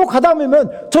үүдэг. 또 가다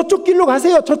보면 저쪽 길로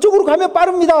가세요. 저쪽으로 가면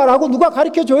빠릅니다라고 누가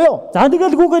가르쳐 줘요. За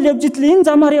тэгэл Google явж итэл энэ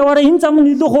замаар яваараа энэ зам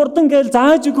нь илүү хурдан гээл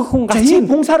зааж өгөх хүн 자, гарч 이 ийн.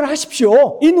 봉사를 하십시오.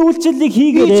 Энэ үйлчлэлийг 이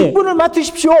хийгээрэй. 직분을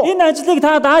맡으십시오. Энэ ажлыг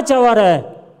та дааж аваарай.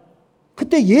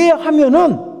 그때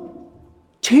예하면은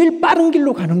제일 빠른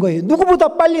길로 가는 거예요.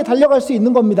 누구보다 빨리 달려갈 수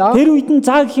있는 겁니다. Тэр үед нь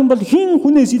заа гэх юм бол хэн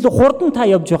хүнээс илүү хурдан та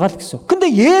явж байгаа л гэсэн. 근데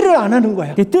예를 안 하는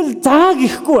거야. Гэтэл заа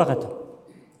гэхгүй байгаад.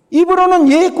 입으로는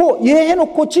예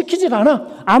해놓고 지키질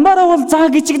않아. Амаараа бол заа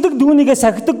гिचгдэг түүнийгээ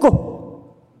сахидаггүй.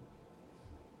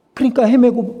 그러니까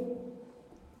헤매고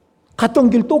갔던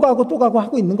길 또 가고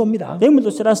하고 있는 겁니다. Тэгмэл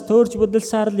учраас төөрж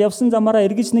бүдэлсаар л явсан замаараа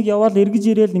эргэж нэг яваал эргэж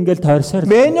ирээл ингээл тойрсоор.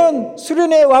 매년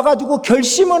수련회 와가지고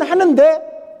결심은 하는데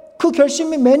그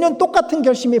결심이 매년 똑같은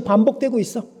결심이 반복되고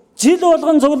있어. Жил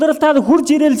болгон цугларалтад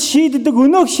хурж ирээл шийддэг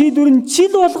өнөөх шийдвэр нь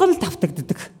жил болгон л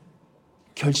тавтагддаг.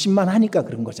 결심만 하니까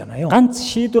그런 거잖아요. Ганц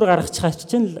шийдвэр гаргачихаач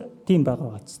чинь л тийм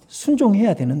байгаа биз.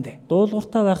 순종해야 되는데.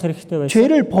 Дуулууртай байх хэрэгтэй байсан.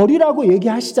 죄를 버리라고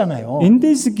얘기하시잖아요.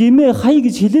 Эндээс гимээ хай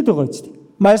гэж хэлээд байгаа биз.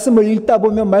 말씀을 읽다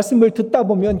보면 말씀을 듣다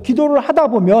보면 기도를 하다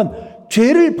보면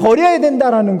죄를 버려야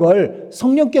된다라는 걸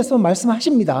성령께서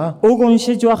말씀하십니다. Уг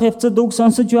уншиж байх явцад, уг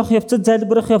сонсож байх явцад,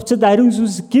 залбирах явцад ариун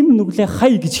сүнс гим нүглээ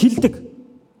хай гэж хэлдэг.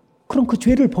 그럼 그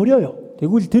죄를 버려요.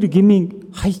 Тэгвэл тэр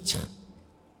гмийг хайчих.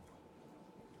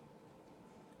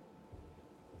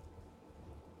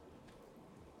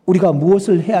 우리가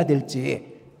무엇을 해야 될지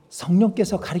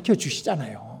성령께서 가르쳐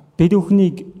주시잖아요. Бид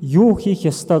бүхнийг юу хийх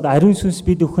ёстойг ариун сүнс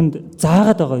бид бүхэнд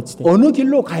заагаад байгаа үстэй. 어느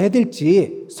길로 가야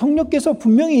될지 성령께서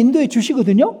분명히 인도해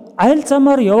주시거든요. Аль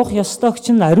замаар явах ёстойг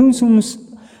чинь ариун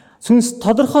сүнс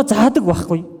тодорхой заадаг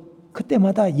байхгүй.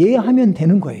 그때마다 예하면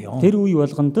되는 거예요. Тэр үе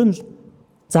болгонд нь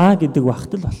заа гэдэг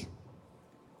багтал бол.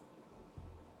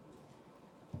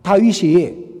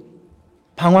 다윗이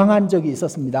방황한 적이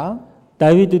있었습니다.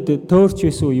 Давидэд төөрч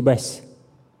байсан үе байсан.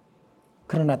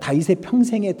 그러나 다윗의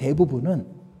평생의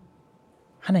대부분은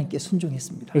하나님께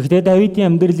순종했습니다. Гэхдээ Давидын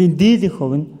амьдралын дийлэнх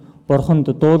хувь нь Бурханд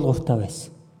дуулууртай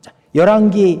байсан. 자,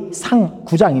 열왕기 상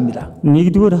 9장입니다.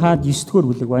 1-р хаад 9-р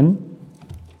бүлэг байна.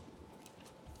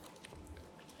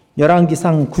 열왕기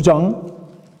상 9장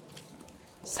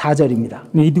 4절입니다.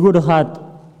 1-р хаад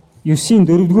 9-ийн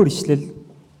 4-р ишлэл.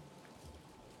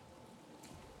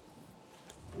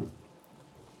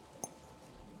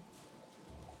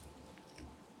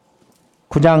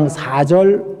 (9장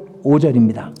 4절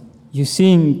 5절입니다)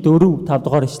 9-ийн 4,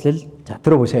 5-р ишлэл. 자,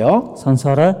 들어보세요.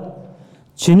 Сонсоорой.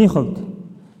 Чиний хувьд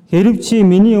хэрв чи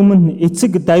миний өмнө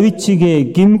эцэг Давид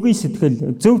чигээ гимгүй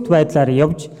сэтгэл зөвхт байдлаар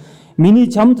явж миний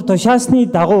чамд тушаасны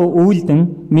дагуу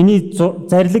үйлдэн миний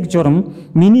зарлиг журам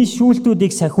миний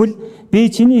шүүлтүүдийг сахивал би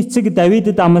чиний эцэг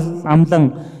Давидэд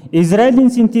амлан Израилийн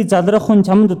синтий залрахын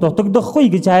чамд дутагдахгүй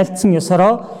гэж айлцсан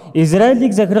ёсороо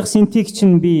Израилийг захирах синтийг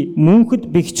чинь би мөнхөд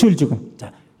бэхжүүлж өгнө.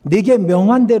 자, 내게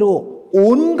명한 대로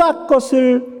온갖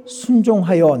것을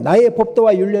순종하여 나의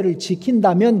법도와 율례를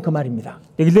지킨다면 그 말입니다.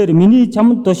 Тэгэлэр миний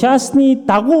чамд тушаасны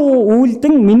дагуу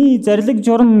үйлдэн миний зарлиг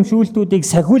журам шүүлтүүдийг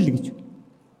сахивал гэж.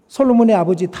 솔로몬의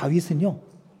아버지 다윗은요,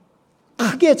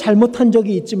 크게 잘못한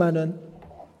적이 있지만은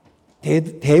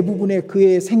대부분의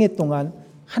그의 생애 동안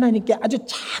하나님께 아주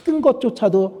작은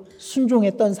것조차도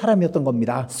순종했던 사람이었던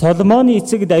겁니다. Соломоны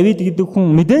эцэг Давид гэдэг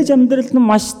хүн мэдээж амьдралд нь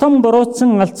маш том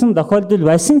буруутсан алдсан тохиолдол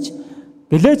байсан ч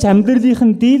гэлээч амьдралынх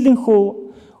нь дийлэнхүү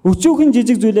өчүүхэн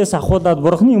жижиг зүйлээс ахуулаад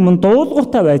Бурхны өмнө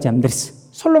дуулууртай байж амьдрсан.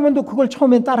 솔로몬도 그걸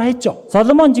처음엔 따라했죠.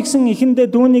 Соломон жигсэн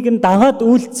эхэндээ түүнийг нь дагаад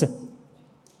үйлцсэн.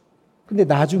 근데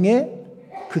나중에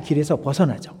그 길에서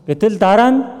벗어나죠. Гэтэл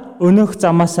дараа нь өнөөх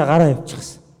замаасаа гараа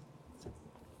явчихсан.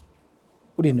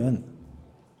 우리는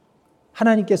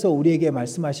하나님께서 우리에게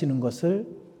말씀하시는 것을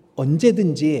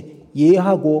언제든지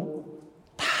이해하고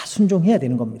다 순종해야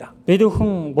되는 겁니다. Бид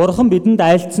бүхэн Бурхан бидэнд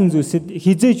айлцсан зүйлсэд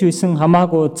хизээж байсан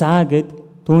хамаагүй заа гэд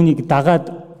түүнийг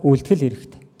дагаад үйлдэхэл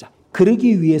хэрэгтэй. 자,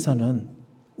 그러기 위해서는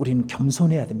우리는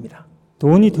겸손해야 됩니다.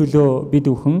 Түүний төлөө бид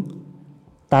бүхэн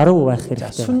даруй байх 자,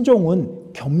 хэрэгтэй.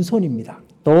 순종은 겸손입니다.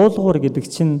 Дуулуур гэдэг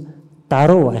чинь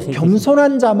даруй байх хэрэгтэй.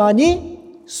 겸손한 자만이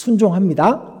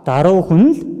순종합니다. Даруй хүн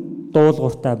л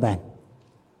дуулууртай байна.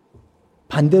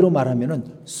 반대로 말하면은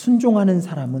순종하는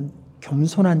사람은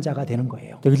겸손한 자가 되는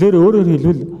거예요. Тэгэлэр өөрөөр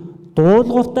хэлбэл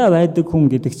дуулууртай байдаг хүн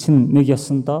гэдэг чинь нэг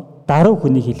ёсондоо даруй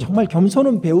хүний хэлбэр. 정말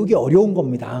겸손은 배우기 어려운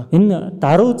겁니다. Энэ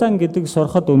даруй зан гэдэг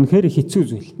сурахад үнэхээр хэцүү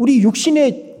зүйл. 우리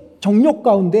육신의 정욕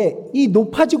가운데 이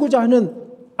높아지고자 하는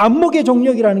안목의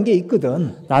정욕이라는 게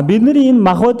있거든. Бидний энэ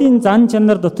махбодын зан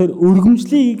чанар дотор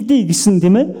өргөмжлөе гэсэн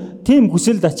тийм ээ, тийм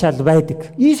хүсэл ачаал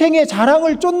байдаг. 이 생의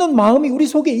자랑을 쫓는 마음이 우리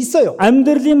속에 있어요.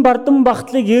 Амьдралын бардам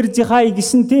багтлыг ярьж хай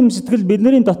гэсэн тийм сэтгэл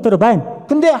бидний дотор байна.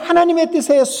 근데 하나님의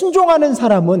뜻에 순종하는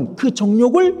사람은 그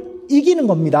정욕을 이기는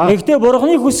겁니다. Гэхдээ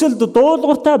Бурхны хүсэлд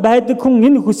дуулууртай байдаг хүн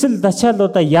энэ хүсэл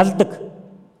ачаалуудаа ялдаг.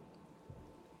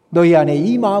 너희 안에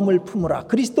이 마음을 품으라.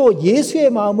 그리스도 예수의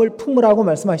마음을 품으라고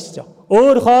말씀하시죠.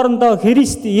 Өөр хоорондоо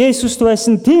Христ Есүст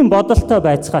байсан тийм бодолтой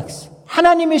байцгаа гэсэн.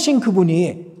 하나님이신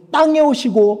그분이 땅에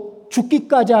오시고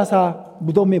죽기까지 하사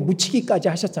무덤에 묻히기까지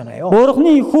하셨잖아요.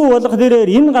 Бурхны хүү болох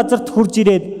дээрээр энэ газарт хурж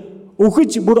ирээд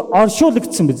өхөж бүр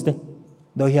оршуулгдсан биз дээ.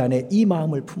 너희 안에 이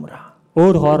마음을 품으라.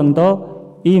 өөр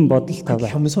хоорондоо ийм бодолтой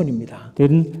бай. 겸손입니다.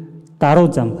 Тэр нь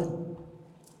даруй зам байна.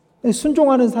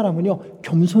 순종하는 사람은요,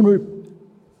 겸손을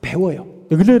배워요.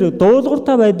 Тэгэлэр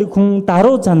дуулууртай байдаг хүн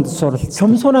даруй занд суралцсан.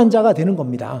 겸손한 자가 되는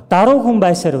겁니다. Даруй хүн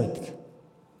байсаар байдаг.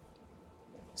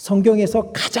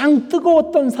 성경에서 가장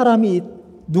뜨거웠던 사람이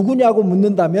누구냐고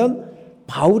묻는다면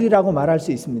바울이라고 말할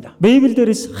수 있습니다.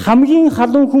 Библиэлдээс хамгийн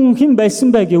халуун хүн хэн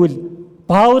байсан бэ гэвэл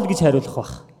Паул гэж хариулах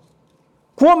баг.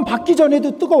 구원 받기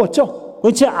전에도 뜨거웠죠.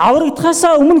 Өчигдөр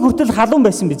аврагдахаасаа өмнө хүртэл халуун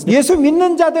байсан биз дээ. 예수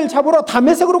믿는 자들 잡으러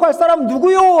다메섹으로 갈 사람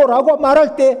누구요? 라고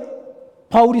말할 때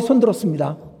바울이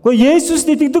손들었습니다. Гэхдээ Есүс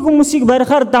итгэдэг хүмүүсийг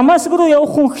барихаар Дамаск руу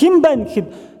явах хүн хэн байна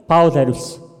гэхэд Паул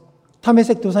хариулсан.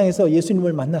 다메섹 도상에서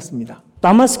예수님을 만났습니다.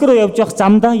 Дамаск руу явж явах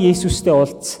замдаа Есүстэй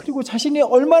уулзсан. 그리고 자신이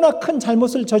얼마나 큰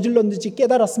잘못을 저질렀는지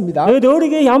깨달았습니다. Тэгээд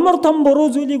өөрийгөө ямар том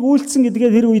буруу зүйлийг үйлцсэн гэдгээ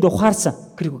тэр үед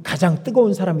ухаарсан. 그리고 가장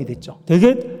뜨거운 사람이 됐죠.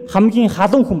 Тэгээд хамгийн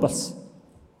халуун хүн болсон.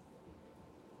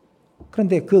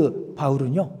 그런데 그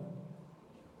바울은요,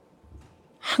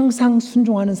 항상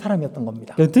순종하는 사람이었던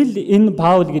겁니다. Гэтэл энэ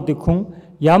Паул гэдэг хүн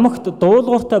ямагт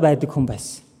дуулууртай байдаг хүн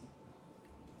байсан.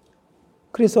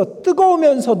 그래서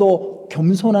뜨거우면서도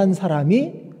겸손한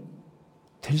사람이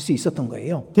될 수 있었던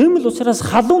거예요. Тэгмэл учраас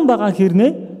халуун байгаа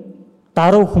хэрнээ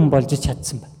даруй хүн болж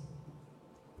чадсан байна.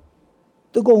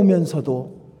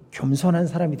 뜨거우면서도 겸손한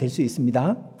사람이 될 수 있습니다.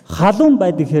 Халуун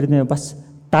байдаг хэрнээ бас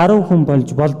даруй хүн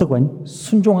болж болдог байна.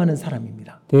 순종하는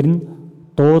사람입니다. Тэр нь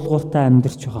дуулууртай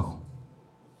амьдарч байгаа хүн.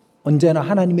 언제나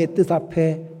하나님의 뜻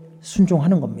앞에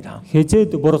순종하는 겁니다.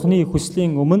 Хизээд бурхны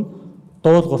хүслийн өмнө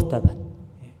дуулууртай байна.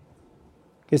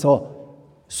 그래서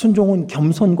순종은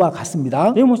겸손과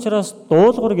같습니다. Тийм учраас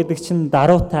дуулуур гэдэг чинь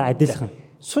даруйтай адилхан.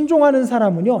 순종하는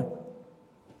사람은요,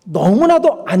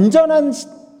 너무나도 안전한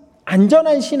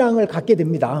신앙을 갖게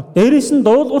됩니다. Дээрээс нь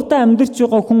дуулууртай амьдарч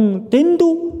байгаа хүн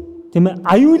дэндүү тийм ээ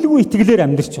аюулгүй итгэлээр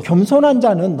амьдарч байгаа. 겸손한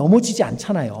자는 넘어지지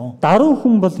않잖아요. Даруй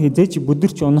хүн бол хизээч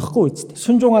бүдэрч унахгүй үстэй.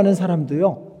 순종하는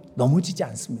사람도요, 넘어지지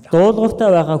않습니다.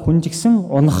 Дуулууртай байгаа хүн ч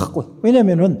гэсэн унахгүй.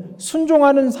 왜냐하면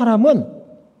순종하는 사람은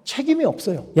책임이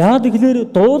없어요. Яагаад гэвэл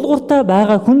дуулууртай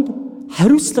байгаа хүнд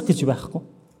хариуцлага гэж байхгүй.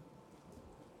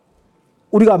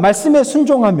 우리가 말씀에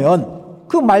순종하면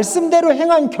그 말씀대로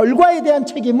행한 결과에 대한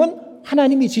책임은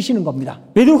하나님이 지시는 겁니다.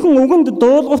 Бид бүхэн үгэнд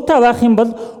дуулууртай байх юм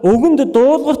бол үгэнд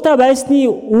дуулууртай байсны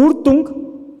үр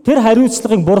дүнг тэр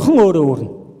хариуцлагыг бурхан өөрөө өөрнө.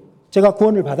 제가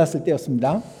구원을 받았을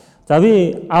때였습니다. За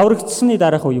би аврагдсны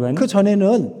дараах үе байна. 그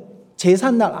전에는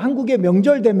제삿날 한국의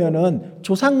명절 되면은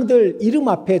조상들 이름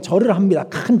앞에 절을 합니다.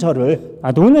 큰 절을.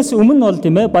 Түүнээс өмнө бол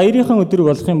тийм ээ баярынхан өдөр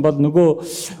болох юм бол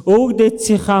нөгөө өвөг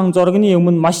дээдсийн хаан зургийн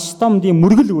өмнө маш том тийм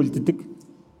мөргөл үлддэг.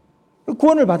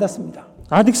 구원을 받았습니다.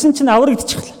 Тэгсэн чинь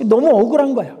аврагдчихлаа. 너무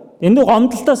억울한 거야. Энэ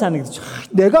гомдолтой санагдчих.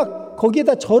 내가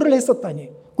거기에다 절을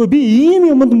했었다니. Гэхдээ би ийм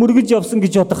юмд мөргөж явсан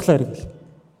гэж бодохлаа хэрэг.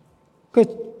 그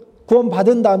구원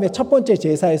받은 다음에 첫 번째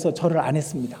제사에서 절을 안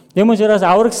했습니다. Тийм учраас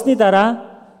аврагдсны дараа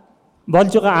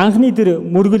болж байгаа анхны тэр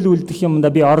мөргөл үлдэх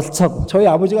юмда би оролцоогүй. 저희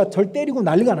아버지가 절 때리고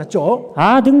난리가 났죠.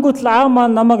 Тэнгүүт л аав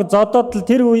маань намайг зодоод л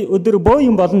тэр өдөр боо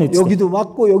юм болно гэж. 여기도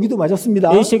맞고 여기도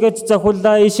맞았습니다. Ийшээч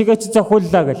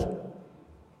захууллаа гэл.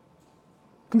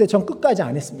 근데 전 끝까지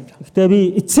안 했습니다. Гэтэ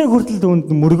би эцэг хүртэл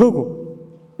түүнд мөргөөгүй.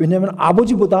 왜냐하면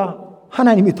아버지보다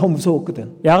하나님이 더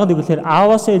무서웠거든. Яг гэвэл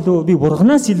ааваасаа илүү би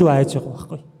бурхнаас илүү айж байгаа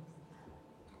байхгүй.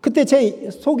 그때 제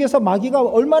속에서 마귀가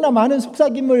얼마나 많은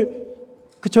속삭임을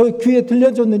저 귀에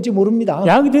들려줬는지 모릅니다.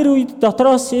 Яг тэр үед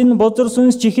дотроос энэ бузар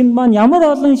сүнс чихэнд маань ямар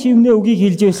олон шивнээ үгийг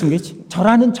хэлж байсан гэж.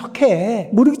 절하는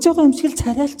척해. Мөргөж байгаа юм шиг л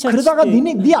царайлчаа. 그러다가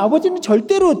네 아버지는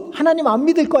절대로 하나님 안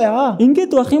믿을 거야. Ингээд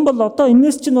байх юм бол одоо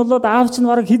энэс чинь болоод аав чинь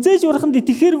бараг хизээж ураханд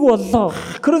итгэхэргүй боллоо.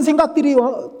 그런 생각들이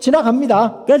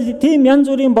지나갑니다. Гэл тийм янз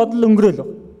бүрийн бодол өнгөрөөл.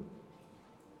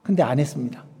 근데 안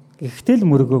했습니다. Гэхдээ л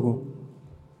мөргөөгүй.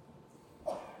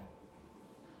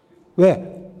 왜?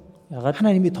 야가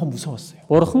하나님이 더 무서웠어요.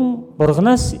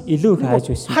 бурхнаас илүү их хайж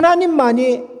байсан.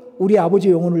 하나님만이 우리 아버지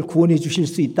영혼을 구원해 주실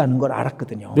수 있다는 걸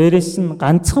알았거든요. Дээрээс нь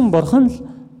ганцхан бурхан л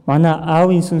манай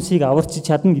аавын сүнсийг аварч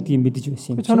чадна гэдгийг мэдэж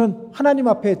байсан юм. 저는 하나님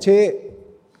앞에 제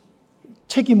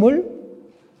책임을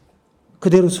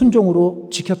그대로 순종으로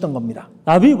지켰던 겁니다.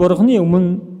 Би бурхны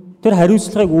өмнө тэр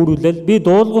хариуцлагыг үүрүүлэл би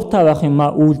дуулууртай байх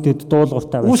юмаа үйлдэл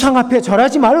дуулууртай байх. 우상 앞에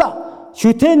절하지 말라.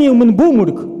 Шүтэний өмнө бүү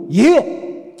мөрг.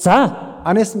 예. За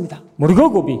안 했습니다.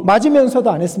 мөргөөгүй би. 맞으면서도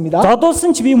안 했습니다.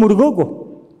 Зодуулсан ч би мөргөөгүй.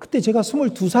 그때 제가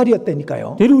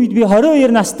 22살이었다니까요. Тэр үед би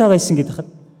 22 настай байсан гэдэг.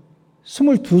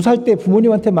 22살 때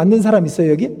부모님한테 맞는 사람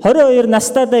있어요, 여기? 22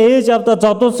 настайдаа ээж авдаа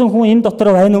зодуулсан хүн энэ дотор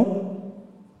байна уу?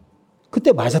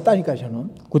 그때 맞았다니까요,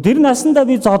 저는. Тэр наснда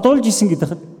би зодуулж исэн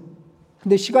гэдэг.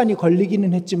 근데 시간이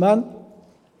걸리기는 했지만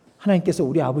하나님께서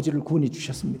우리 아버지를 구원해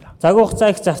주셨습니다. Цаг хугацаа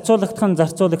их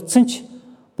зарцуулагдсан ч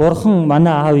Бурхан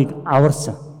манай аавыг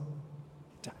аварсан.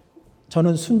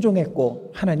 저는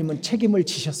순종했고 하나님은 책임을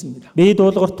지셨습니다. Би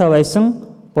дуулууртай байсан,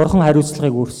 Бурхан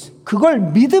хариуцлагыг үүрсэн. 그걸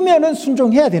믿으면은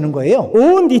순종해야 되는 거예요.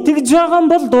 Үүнд итгэж байгаа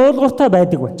бол дуулууртай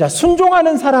байдаг бай. 자,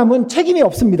 순종하는 사람은 책임이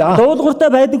없습니다.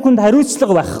 Дуулууртай байдаг хүнд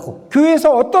хариуцлага байхгүй.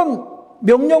 교회에서 어떤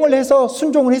명령을 해서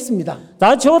순종을 했습니다.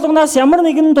 За чуулганаас ямар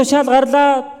нэгэн тушаал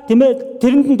гарлаа тиймээ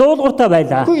тэрэнд нь дуулууртай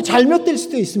байлаа. 그게 잘못될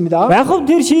수도 있습니다. Яг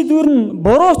тэр шийдвэр нь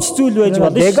бурууч зүйл байж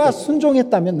болно шүү. 내가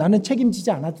순종했다면 나는 책임지지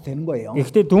않아도 되는 거예요.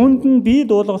 Гэхдээ түүнд нь би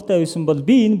дуулууртай байсан бол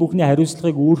би энэ бүхний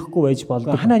хариуцлагыг үүрэхгүй байж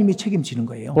болдог. 하나님이 책임지는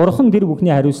거예요. Бурхан тэр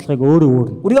бүхний хариуцлагыг өөрөө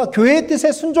өөрнө. 우리가 교회의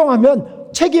뜻에 순종하면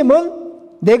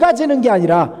책임은 내가 지는 게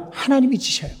아니라 하나님이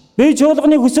지셔요. Би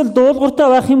чуулганы хүсэл дуулууртай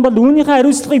байх юм бол үүнийхээ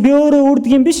хариуцлагыг би өөрөө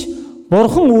үүрдэг юм биш.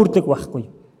 Бурхан үүрдэг байхгүй.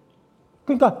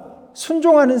 그러니까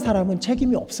순종하는 사람은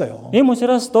책임이 없어요. Ийм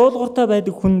учраас дуулууртай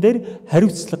байдаг хүн дээр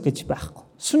хариуцлага гэж байхгүй.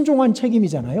 순종한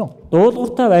책임이잖아요.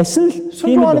 Дуулууртай байсан л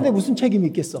순종하는데 무슨 책임이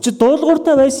있겠어? чи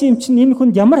дуулууртай байсан юм чинь энэ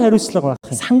хүнд ямар хариуцлага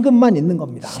байх юм? 상급만 있는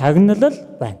겁니다.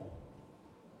 Шагналал байна.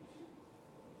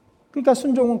 그러니까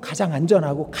순종은 가장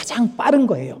안전하고 가장 빠른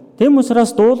거예요. Тийм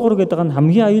учраас дуулуур гэдэг нь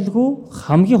хамгийн аюулгүй,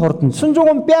 хамгийн хурдан.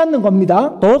 순종은 빼앗는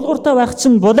겁니다. Дуулууртай байх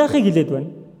чинь булаахыг хэлээд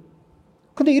байна.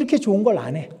 근데 이렇게 좋은 걸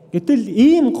안 해. Гэтэл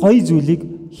ийм гоё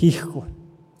зүйлийг хийхгүй.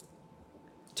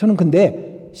 저는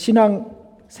근데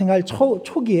신앙생활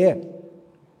초기에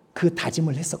그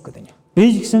다짐을 했었거든요.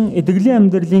 Би жигсэн эдгэлийн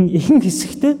амьдралын ихэнх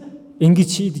хэсэгт ингэж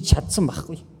шийдэж чадсан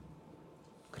байхгүй.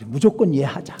 그래, 무조건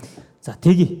예하자. За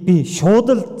тэгье би шууд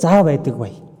л заа байдаг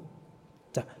бай.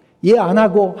 자, 예 안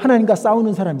하고 하나님과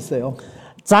싸우는 사람 있어요.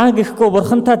 Заа гэхгүй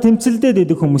бурхантай тэмцэлдээд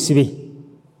идэх хүмүүс бий.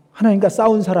 하나님과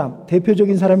싸운 사람,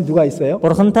 대표적인 사람이 누가 있어요?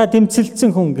 Бурхантай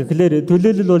тэмцэлдсэн хүн гэхлээр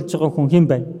төлөөлөл болж байгаа хүн хэн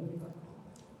байна?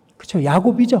 그렇죠.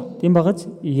 야곱이죠. Тийм багаж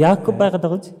Яаков байгаад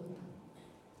байгаа ч.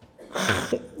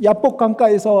 야복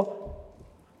강가에서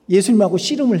예수님하고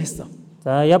씨름을 했어.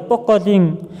 За Япок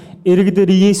голын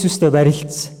иргэдэр Есүстэй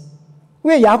барилдсан.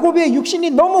 왜 야곱의 육신이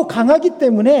너무 강하기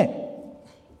때문에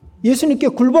예수님께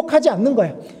굴복하지 않는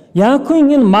거예요.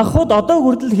 Яаковын энэ махбод одоо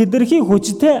хүртэл хидэрхий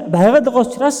хүчтэй байгаад байгаа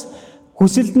учраас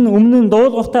хүсэлд нь өмнө нь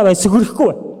дуулууртай бай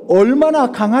сөхөрөхгүй.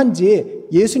 얼마나 강한지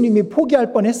예수님이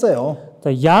포기할 뻔했어요. За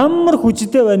ямар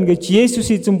хүчтэй байна гэж Есүс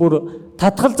эзэн бүр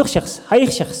татгалзах шахс, хаях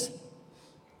шахс.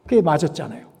 그게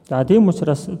맞았잖아요. За тийм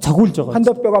учраас цогулж байгаа.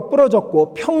 환도뼈가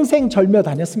부러졌고 평생 절며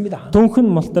다녔습니다. Дүнхэн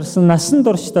мултарсан насан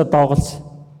туршдаа доголж.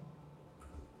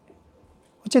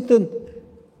 어쨌든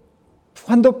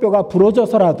환도뼈가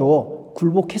부러져서라도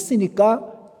굴복했으니까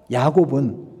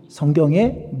야곱은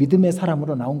성경의 믿음의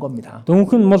사람으로 나온 겁니다.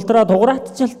 Дүнхэн мулдраа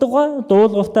дуграатчилтгаа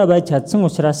дуулууртай байж чадсан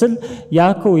учраас л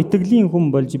Яаков итгэлийн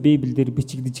хүн болж Библиэлд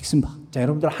бичигдэж гисэн баг. 자,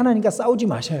 여러분들 하나님과 싸우지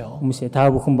마셔요. Хүмүүсээ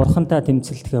та бүхэн бурхантай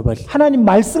тэмцэлтгэ бол. 하나님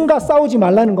말씀과 싸우지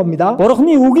말라는 겁니다.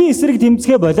 Бурхны үгийн эсрэг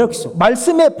тэмцгээ болоо гэсэн.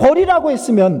 말씀에 버리라고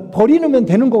했으면 버리면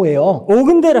되는 거예요.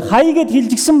 Үгэн дээр хаягээд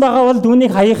хилжигсэн байгаа бол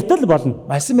түүнийг хаяхтал болно.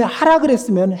 말씀에 하라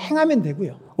그랬으면 행하면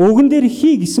되고요. Үгэн дээр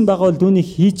хий гэсэн байгаа бол түүнийг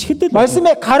хийчихэдэл.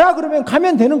 말씀에 가라 그러면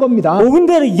가면 되는 겁니다. Үгэн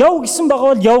дээр яв гэсэн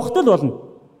байгаа бол явахтал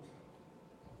болно.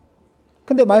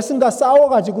 근데 말씀과 싸워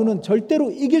가지고는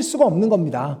절대로 이길 수가 없는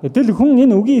겁니다. Гэтэл хүн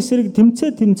энэ үгийн эсрэг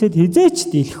тэмцээд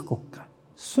хизээч дийлэхгүй.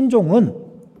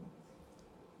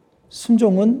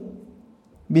 순종은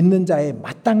믿는 자의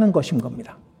마땅한 것인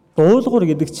겁니다. Дуулуур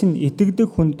гэдэг чинь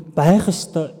итгэдэг хүнд байх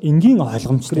ёстой энгийн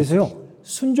ойлгомжтой. 그래서요.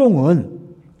 순종은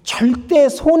절대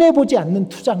손해 보지 않는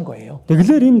투자인 거예요.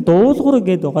 Тэгэлэр энэ дуулуур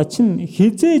гэдэг байгаа чинь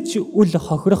хизээч үл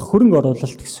хохирох хөрөнгө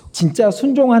оруулалт гэсэн. 진짜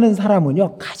순종하는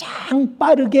사람은요. 가장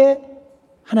빠르게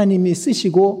하나님이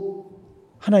쓰시고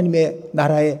하나님의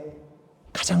나라에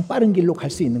가장 빠른 길로 갈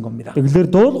수 있는 겁니다. Тэгэлэр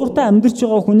дуулууртай амьдарч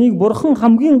байгаа хүнийг бурхан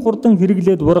хамгийн хурдан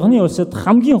хэрэглээд бурханы улсад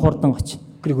хамгийн хурдан очив.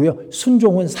 그리고요.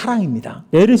 순종은 사랑입니다.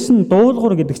 Дээрээс нь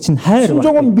дуулуур гэдэг чинь хайр байна.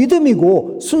 순종은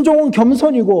믿음이고 순종은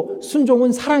겸손이고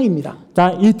순종은 사랑입니다.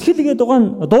 За итгэл гэдэг нь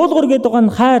дуулуур гэдэг нь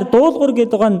хайр, дуулуур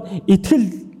гэдэг нь итгэл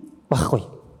баггүй.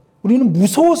 우리는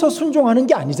무서워서 순종하는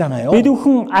게 아니잖아요. Бид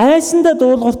бүхэн айсандаа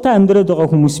дуулууртай амьдраад байгаа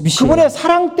хүмүүс биш. 그분의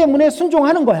사랑 때문에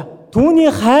순종하는 거야. Түүний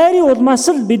хайрын улмаас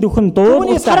л бид бүхэн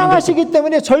그분이 дуулууртай. 사랑하시기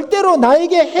때문에 절대로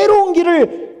나에게 해로운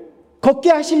길을 걷게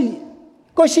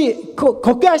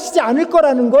하시지 않을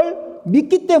거라는 걸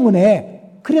믿기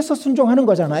때문에 그래서 순종하는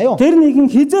거잖아요. Тэр нэгэн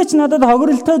хизээч надад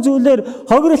хогролтой зүйлээр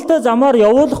хогролтой замаар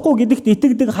явуулахгүй гэдэгт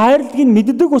итгэдэг хайрлагыг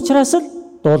мэддэг учраас л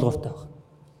дуулууртай байна.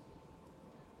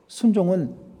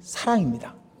 순종은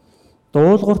사랑입니다.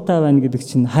 Дуулууртай байна гэдэг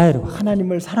чинь хайр байна.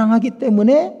 하나님을 사랑하기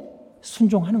때문에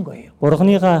순종하는 거예요.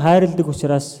 Бурханыгаа хайрладаг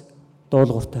учраас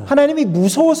дуулууртай. 하나님이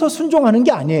무서워서 순종하는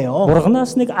게 아니에요.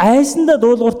 Бурханаас нэг айсандаа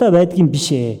дуулууртай байдгийн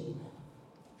биш ээ.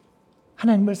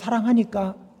 하나님을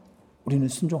사랑하니까 우리는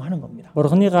순종하는 겁니다.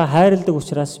 Бурханыгаа хайрладаг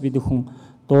учраас бид хүн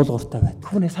дуулууртай байдаг.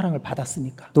 그분의 사랑을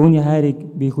받았으니까. Дүүний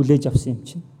хайрыг би хүлээж авсан юм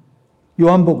чинь.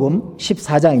 요한복음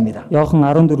 14장입니다. Иохан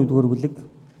 14-р бүлэг.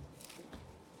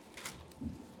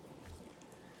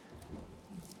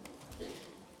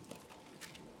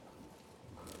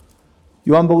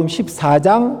 요한복음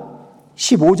 14장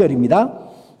 15절입니다.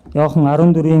 Иохан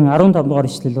 14-ийн 15-р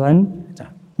ишлэл байна.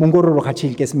 자, 몽골어로 같이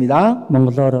읽겠습니다.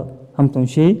 Монголоор хамт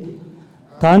уншийе.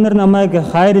 Та нар намайг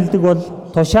хайрладаг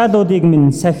бол тушаалуудыг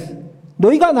минь сахи.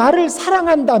 너희가 나를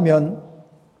사랑한다면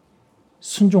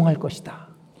순종할 것이다.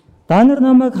 Та нар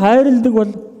намайг хайрладаг бол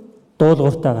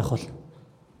дуулууртай байх бол.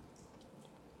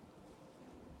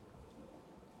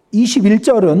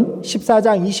 21절은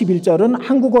 14장 21절은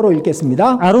한국어로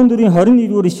읽겠습니다. 14-ийн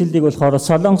 21-р ишлэлийг болохоор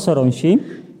солонгосоор уншийе.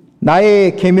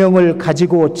 나의 계명을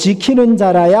가지고 지키는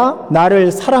자라야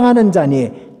나를 사랑하는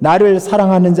자니 나를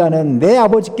사랑하는 자는 내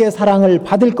아버지께 사랑을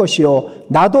받을 것이요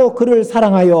나도 그를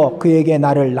사랑하여 그에게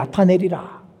나를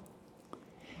나타내리라.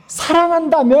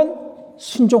 사랑한다면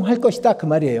순종할 것이다 그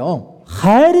말이에요.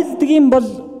 хайрладаг юм бол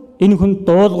энэ хүн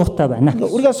дуулууртай байна.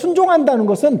 우리가 순종한다는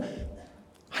것은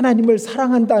하나님을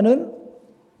사랑한다는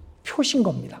표신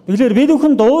겁니다. Тэгэхээр бид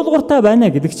хүн дуулууртай байна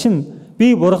гэдэг чинь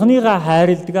би Бурханыгаа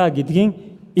хайрладаг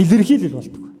гэдгийн илэрхийлэл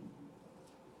болдог.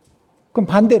 그럼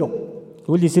반대로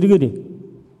Тэгвэл эсэргээрээ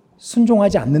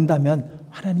순종하지 않는다면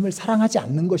하나님을 사랑하지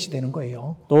않는 것이 되는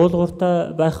거예요.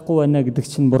 дуулууртай байхгүй байна гэдэг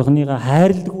чинь Бурханыгаа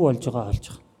хайрладаггүй болж байгаа болж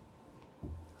байгаа.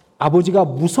 아버지가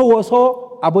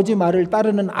무서워서 아버지 말을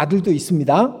따르는 아들도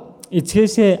있습니다.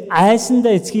 Эцгээсээ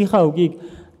айсандаа эцгийнхаа үгийг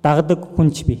дагдаг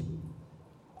хүнч бий.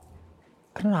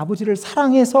 그런 아버지를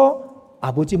사랑해서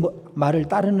아버지 말을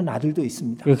따르는 아들도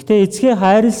있습니다. Гэхдээ эцгээ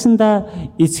хайрласандаа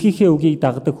эцгийнхээ үгийг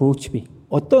дагдаг хөөч бий.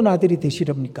 어떤 아들이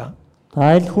되시렵니까?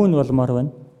 Тайл хүн болмоор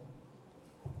байна.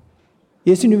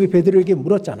 예수님이 베드로에게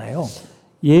물었잖아요.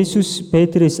 Есүс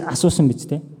Петрээс асуусан биз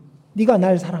дээ. 네가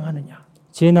날 사랑하느냐?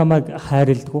 Чи намайг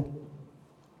хайрладаг уу?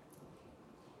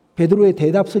 베드로의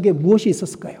대답 속에 무엇이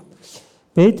있었을까요?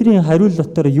 Петрийн хариулт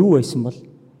дотор юу байсан бол?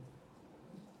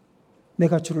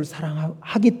 내가 주를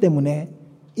사랑하기 때문에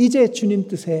이제 주님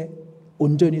뜻에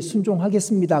온전히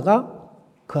순종하겠습니다가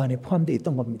그 안에 포함되어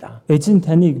있던 겁니다. Эзэн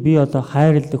таныг би одоо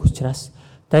хайрладаг учраас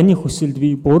таны хүсэлд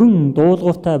би бүрэн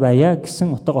дуулууртай байя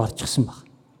гэсэн утга орчихсон баг.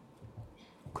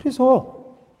 그래서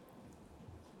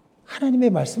하나님의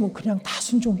말씀은 그냥 다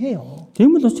순종해요.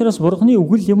 Тийм л учраас Бурханы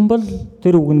үгэл юм бол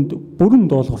тэр үгэнд бүрэн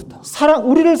дуулууртай.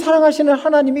 우리를 사랑하시는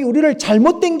하나님이 우리를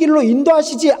잘못된 길로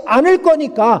인도하시지 않을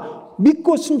거니까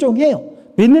믿고 순종해요.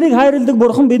 Бид нарыг хайрладаг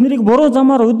Бурхан бид нарыг буруу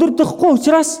замаар өдөрдөхгүй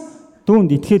учраас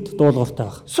түүнд итгэхэд дуулууртай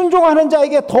баг. 순종하는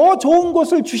자에게 더 좋은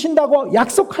것을 주신다고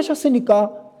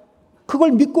약속하셨으니까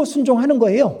그걸 믿고 순종하는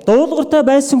거예요. Дуулууртай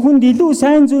байсан хүнд илүү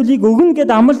сайн зүйлийг өгнө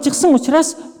гэд амлажсан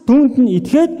учраас түүнд нь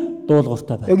итгээд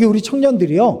дуулууртай байна. 여기 우리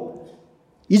청년들이요.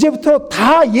 이제부터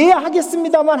다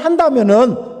예하겠습니다만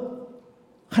한다면은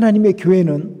하나님의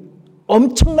교회는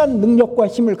엄청난 능력과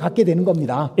힘을 갖게 되는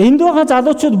겁니다. Энд байгаа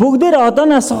залуучууд бүгдээрээ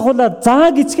одооноос ахуулаад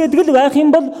заа гисгээд л байх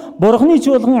юм бол Бурханы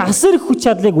чуулган асар их хүч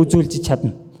чадлыг үзүүлж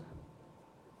чадна.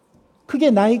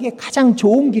 그게 나에게 가장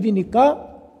좋은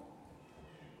길이니까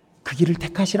그 길을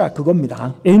택하시라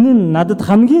그겁니다. Энэ нь надад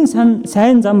хамгийн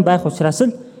сайн зам байх учраас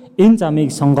л энэ замыг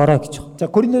сонгороо гэж. 자,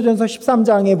 고린도전서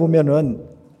 13장에 보면은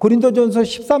고린도전서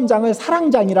 13장을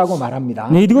사랑장이라고 말합니다.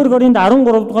 1-р Коринт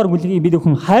 13-р бүлгийг бид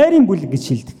хүн хайрын бүлэг гэж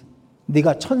хэлдэг.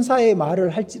 네가 천사의 말을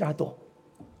할지라도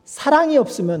사랑이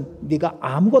없으면 네가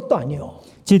아무것도 아니요.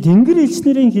 Чи тэнгэр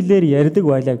элчнэрийн хэлээр ярьдаг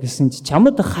байлаа гэсэн чи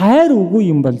чамд хайр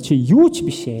үгүй юм бол чи юу ч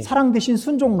биш ээ. 사랑 대신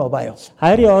순종 넣어봐요.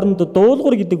 Хайрын оронд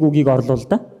дуулуур гэдэг үгийг орлуул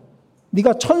да.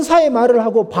 네가 천사의 말을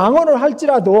하고 방언을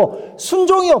할지라도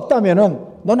순종이 없다면은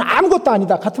너는 아무것도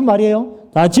아니다. 같은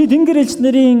말이에요. За чи тэнгэр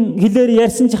элчнэрийн хэлээр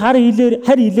ярьсан чи харь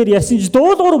хэлээр ярьсан чи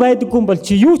дуулуур байдаггүй юм бол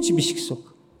чи юу ч биш гэсэн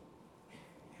үг.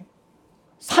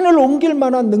 산을 옮길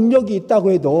만한 능력이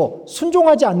있다고 해도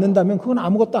순종하지 않는다면 그건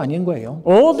아무것도 아닌 거예요.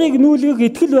 Уулыг нүүлгэх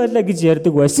итгэл байлаа гэж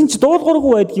ярьдаг байсан чи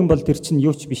дуулуургүй байдаг юм бол тэр чинь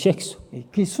юу ч биш ээ гэсэн.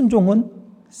 그 순종은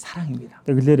사랑입니다.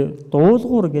 Тэгэлэр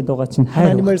дуулуур гэдэг байгаа чинь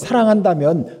хайр. 하나님을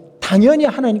사랑한다면 당연히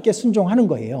하나님께 순종하는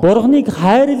거예요. Бурханыг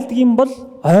хайрладаг юм бол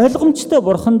ойлгомжтой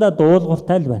Бурхандаа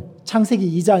дуулууртай л байна. 창세기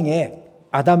 2장에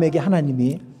아담에게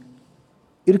하나님이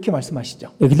이렇게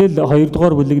말씀하시죠. Эхлэл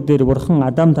 2-р бүлэг дээр Бурхан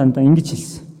Адам танд ингэж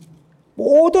хэлсэн.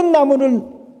 모든 나무는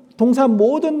동산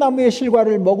모든 나무의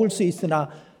실과를 먹을 수 있으나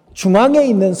중앙에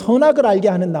있는 선악을 알게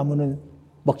하는 나무는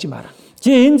먹지 마라.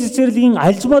 Чи энэ цэцэрлэгийн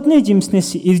альж модны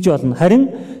жимснээс ирж болно.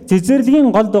 Харин цэцэрлэгийн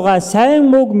голд байгаа сайн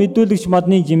мууг мэдүүлэгч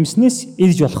модны жимснээс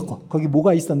ирж болохгүй. 거기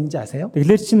뭐가 있었는지 아세요?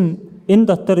 Тэгэхээр чин энэ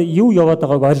дотор юу яваад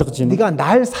байгааг ойлгож байна. 네가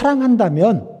날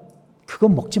사랑한다면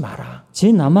그건 먹지 마라.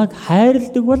 Чи намайг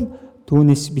хайрладаг бол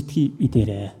түүнээс битгий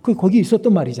идээрэй. 그 거기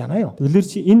있었던 말이잖아요. Тэгэхээр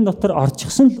чи энэ дотор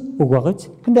орчихсон л үг багаж.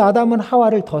 근데 아담은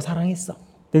하와를 더 사랑했어.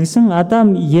 Тэгсэн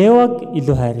Адам Еваг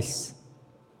илүү хайрлсан.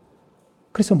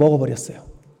 그래서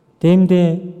먹어버렸어요.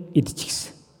 Тэмдээ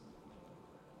идчихсэн.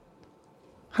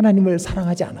 하나님을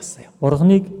사랑하지 않았어요.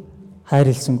 Бурхныг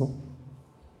хайрлсангүй.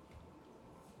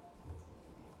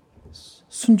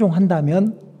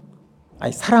 순종한다면,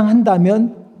 아니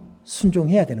사랑한다면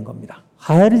순종해야 되는 겁니다.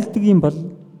 Хайрладаг юм бол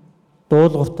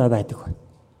дуулууртай байдаг байна.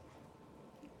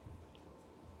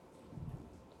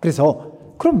 그래서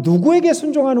그럼 누구에게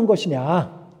순종하는 것이냐?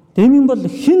 Тэмийн бол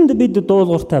хүнд бид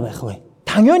дуулууртай байх вэ?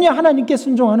 당연히 하나님께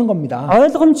순종하는 겁니다.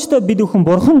 ойлгомжтой бид бүхэн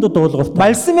бурханд дуулууртай.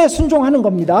 말씀에 순종하는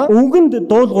겁니다. Үгэнд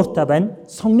дуулууртай байна.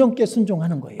 성령께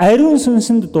순종하는 거예요. Ариун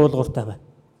сүнсэнд дуулууртай байна.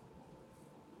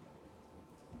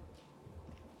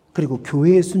 그리고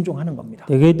교회에 순종하는 겁니다.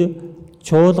 Тэгээд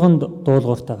чуулганд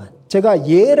дуулууртай байна. 제가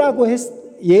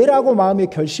예라고 마음에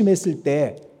결심했을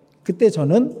때 그때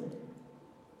저는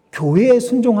교회에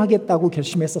순종하겠다고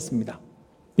결심했었습니다.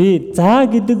 Би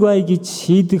заа гэдэг бай гэж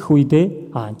шийдэх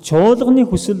үедээ чуулганы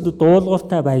хүсэлд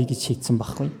дуулууртай бай гэж шийдсэн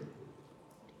байхгүй.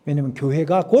 왜냐하면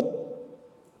교회가 곧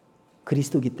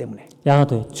그리스도이기 때문에.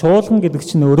 Яагаад вэ? Чуулган гэдэг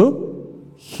чинь өөрөө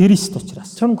Христ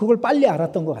учраас. 저는 그걸 빨리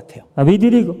알았던 것 같아요.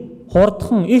 Биднийг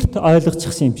хурдхан эрт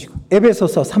ойлгочихсан юм шиг.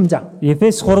 에베소서 3장.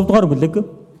 Ефес 3 дугаар бүлэг.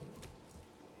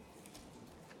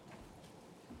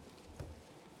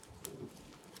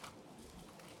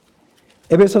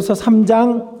 에베소서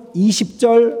 3장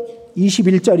 20절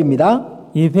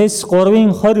 21절입니다. Ефес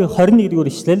 3-ын 20 21-р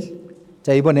ишлэл.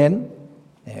 자, 이번엔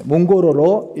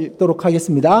몽골어로 읽도록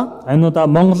하겠습니다. Ануудаа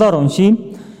монголоор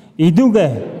уншийе.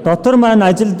 Идүүгээ дотор маань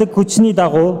ажилдаг хүчний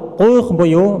дагуу гуйх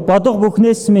буюу бодох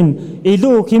бүхнээс минь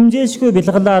илүү хэмжээшгүй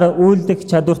бэлгэлээр үйлдэх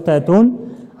чадвартай дүүн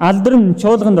алдран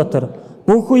чуулган дотор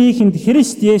бүх үеийнхэнд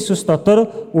Христ Есүс дотор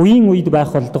үеийн үед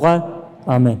байх болтугай.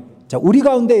 Амен. 자, 우리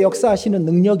가운데 역사하시는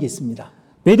능력이 있습니다.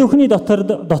 Бид бүхний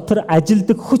дотор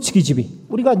ажилдаг хүч гэж би.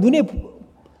 우리가 눈에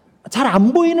잘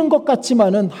안 보이는 것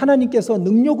같지만은 하나님께서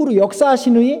능력으로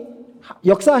역사하시는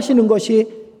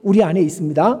것이 우리 안에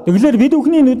있습니다. Тэгэхээр бид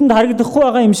бүхний нүдэнд харагдахгүй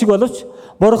байгаа юм шиг боловч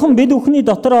Бурхан бид бүхний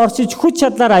дотор орчиж хүч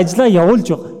чадлаар ажиллаа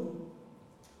явуулж байгаа.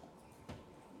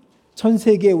 전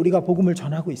세계에 우리가 복음을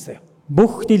전하고 있어요.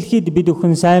 Бүх дэлхийд бид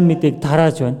бүхэн сайн мэдээг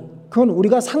тарааж байна. 그건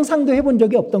우리가 상상도 해본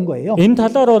적이 없던 거예요. Энэ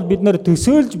талаар бол бид нэр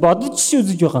төсөөлж бодож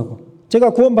үзэж байгаагүй. 제가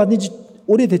구원받은 지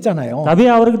오래됐잖아요. Би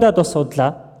аврагдаад бас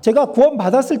судлаа. 제가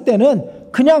구원받았을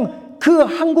때는 그냥 그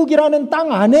한국이라는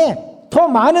땅 안에 더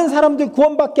많은 사람들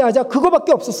구원받게 하자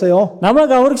그거밖에 없었어요.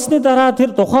 Намайг аврагсны дараа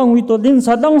тэр тухайн үед бол энэ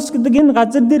солонгос гэдэг энэ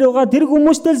газар дээр байгаа тэр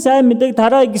хүмүүстэй сайн мэдээг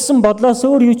тараа гэсэн бодлоос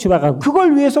өөр юу ч байгаагүй.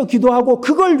 그걸 위해서 기도하고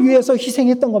그걸 위해서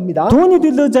희생했던 겁니다. Түүний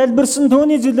төлөө залбирсан,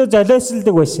 түүний төлөө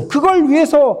залайсалдаг байсан. 그걸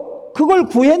위해서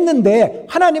그걸 구했는데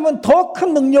하나님은 더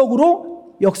큰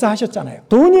능력으로 역사하셨잖아요.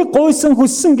 Түүний гойсон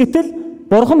хүссэн гэтэл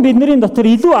Бурхан бидний дотор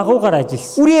илүү агуугаар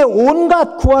ажилласан. 우리의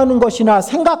온갖 구하는 것이나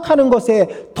생각하는 것에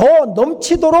더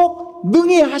넘치도록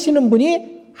능히 하시는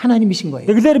분이 하나님이신 거예요.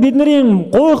 Тэгэхээр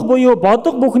бидний гойх буюу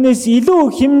бодох бүхнээс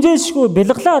илүү хэмжээшгүй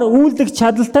бэлгэлээр үйлдэх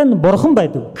чадaltaй нь Бурхан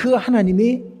байдаг. 그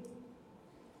하나님이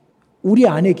우리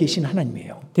안에 계신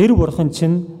하나님이에요. Тэр Бурхан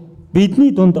чинь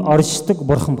бидний дунд оршдог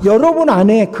Бурхан байна. 여러분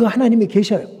안에 그 하나님이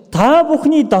계셔요. Та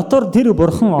бүхний дотор тэр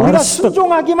Бурхан 우리가 оршдог.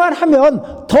 순종하기만 하면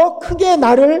더 크게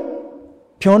나를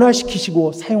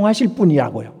변화시키시고 사용하실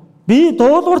분이라고요. Би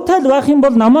дуулууртай байх юм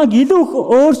бол намайг илүү их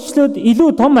өөрчлөөд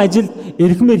илүү том ажилд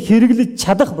эрхмээр хэрэглэж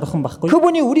чадах Бурхан байхгүй.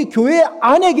 그분이 우리 교회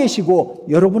안에 계시고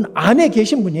여러분 안에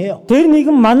계신 분이에요. Тэр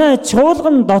нэгэн манай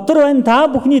чуулган дотор байна, та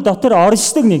бүхний дотор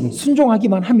оршдог нэгэн.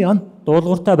 순종하기만 하면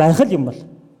Дуулууртай байх л юм бол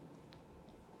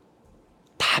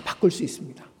다 바꿀 수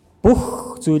있습니다.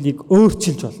 бүх зүйлийг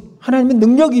өөрчилж болно. 하나님은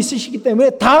능력이 있으시기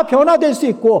때문에 다 변화될 수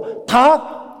있고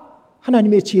다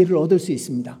하나님의 지혜를 얻을 수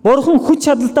있습니다. Бурхан хүч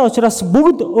чадалтай учраас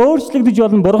бүгд өөрчлөгдөж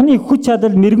болно. Бурханы хүч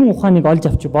чадал мэрэгэн ухааныг олж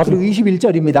авч болно. 그리고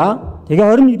 21절입니다. Тэгээ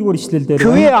 21-р ишлэлдэр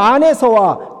교회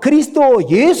안에서와 그리스도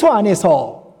예수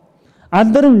안에서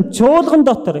алдран чуулган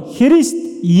дотор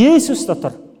Христ Есүс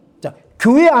дотор. 자,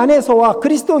 교회 안에서와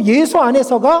그리스도 예수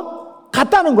안에서가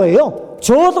같다는 거예요.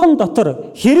 Чуулган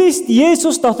дотор Христ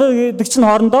Есүс дотор гэдэг чинь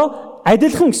хоорондоо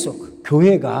адилхан гэсэн үг.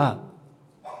 교회가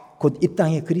곧 이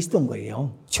땅의 그리스도인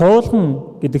거예요.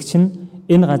 Чуулган гэдэг чинь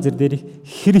энэ газар дээр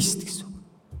Христ гэсэн үг.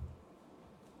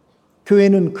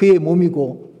 교회는 그의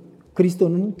몸이고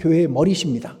그리스도는 교회의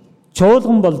머리십니다.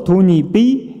 Чуулган бол түүний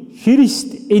бие,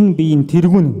 Христ энэ биеийн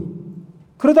тэргүүн.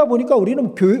 그러다 보니까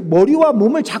우리는 머리와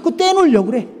몸을 자꾸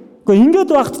떼놓으려고 그래. Гэхдээ ингээд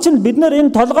багт чинь бид нар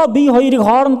энэ толгой бие хоёрыг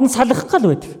хооронд нь салгах гал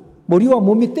байдаг. 머리와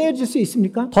몸이 떼어질 수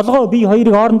있습니까? толгой бие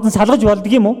хоёрыг хооронд нь салгаж болдго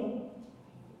юм уу?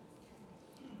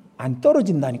 안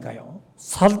떨어진다니까요.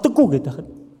 살даггүй гэдэг.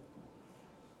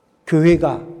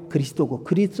 교회가 그리스도고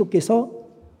그리스도께서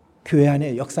교회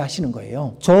안에 역사하시는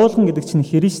거예요. Чуулган гэдэг чинь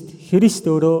Христ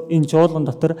өөрөө энэ чуулган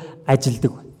дотор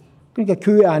ажилдаг. 그러니까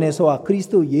교회 안에서와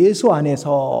그리스도 예수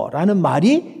안에서라는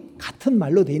말이 같은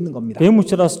말로 돼 있는 겁니다. Ийм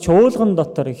учраас чуулган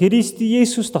дотор Христ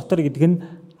Есүс дотор гэдэг нь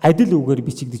адил үгээр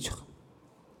бичигдэж байна.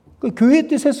 그 교회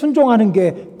뜻에 순종하는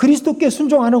게 그리스도께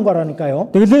순종하는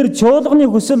거라니까요. Тэгэхээр чуулганы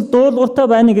хүсэл дуулууртай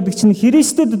байна гэдэг чинь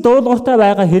Христэд дуулууртай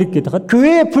байгаа хэрэг гэдэг.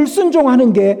 교회에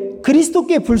불순종하는 게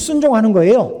그리스도께 불순종하는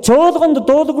거예요. чуулганд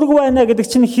дуулуургүй байна гэдэг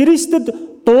чинь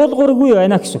Христэд дуулуургүй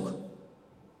байна гэсэн үг.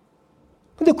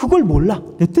 근데 그걸 몰라.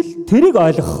 Гэтэл тэрийг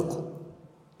ойлгохгүй.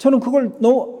 저는 그걸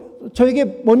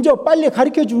저에게 먼저 빨리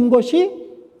가르쳐 준 것이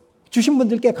주신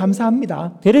분들께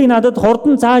감사합니다. тэрийг надад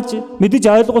хурдан зааж мэдэж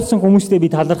ойлгуулсан хүмүүстээ би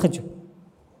талархаж байна.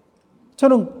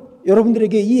 저는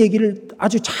여러분들에게 이 얘기를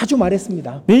아주 자주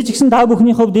말했습니다. Би ч гэсэн та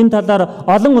бүхний хувьд энэ талаар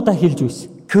олон удаа хэлж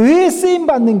байсан. 교회에 쓰임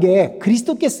받는 게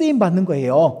그리스도께 쓰임 받는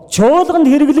거예요. чуулганд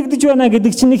хэрэглэгдэж байна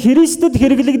гэдэг чинь Христэд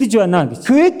хэрэглэгдэж байна гэж.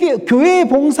 교회에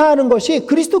봉사하는 것이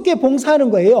그리스도께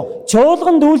봉사하는 거예요.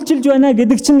 чуулганд үйлчилж байна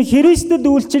гэдэг чинь Христэд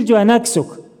үйлчилж байна гэсэн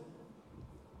үг.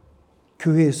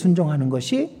 교회에 순종하는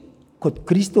것이 곧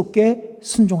그리스도께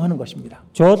순종하는 것입니다.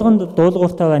 чуулганд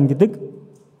дуулууртай байна гэдэг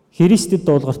Христэд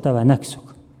дуулууртай байна гэсэн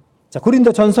үг. 자,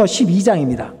 고린도전서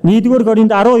 12장입니다. 1-р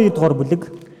Коринт 12 дугаар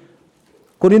бүлэг.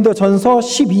 고린도전서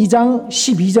 12장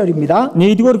 12절입니다.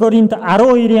 1-р Коринт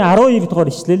 12-ийн 12 дугаар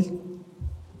ишлэл.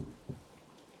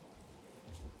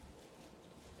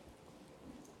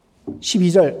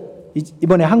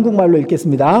 이번에 한국말로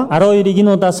읽겠습니다. 12-ийг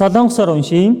энэ удаа солонгосоор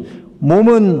уншийе.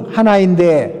 몸은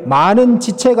하나인데 많은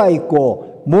지체가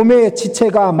있고 몸의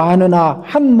지체가 많으나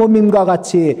한 몸임과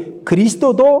같이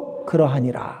그리스도도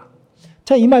그러하니라.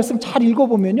 자, 이 말씀 잘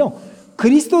읽어보면요,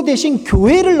 그리스도 대신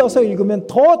교회를 넣어서 읽으면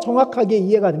더 정확하게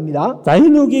이해가 됩니다. За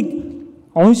энэ үгийг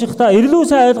уншихдаа эрэлүү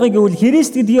сайн ойлгоё гэвэл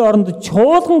Христ гэдгийн оронд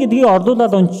чуулган гэдгийг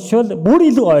орлуулаад уншвал бүр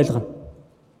илүү ойлгоно.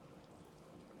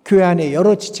 교회 안에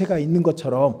여러 지체가 있는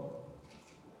것처럼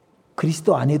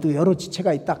그리스도 안에도 여러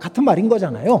지체가 있다, 같은 말인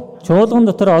거잖아요. чуулган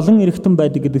дотор олон эрэгтэн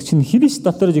байдаг гэдэг чинь Христ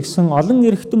дотор жигсэн олон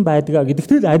эрэгтэн байдаг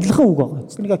гэдэгтэй адилхан үг байна.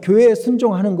 그러니까 교회에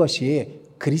순종하는 것이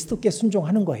그리스도께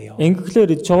순종하는 거예요.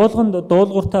 Ингэхлээр чуулганд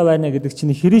дуулууртай байна гэдэг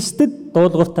чинь Христэд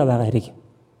дуулууртай байгаа хэрэг.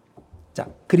 자,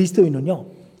 그리스도인은요,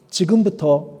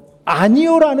 지금부터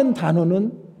아니요라는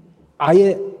단어는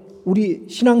아예 우리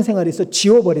신앙생활에서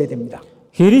지워버려야 됩니다.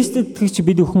 Христэд итгэж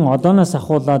бид бүхэн одооноос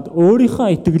ахуулаад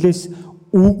өөрийнхөө итгэлээс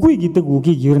үгүй гэдэг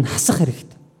үгийг ер нь хасах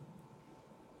хэрэгтэй.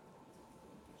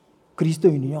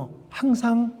 그리스도인은요,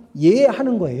 항상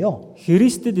예하는 거예요.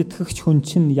 Христэд итгэгч хүн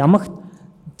чинь ямагт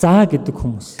заа гэдэг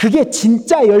хүмүүс. 그게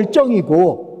진짜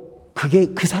열정이고 그게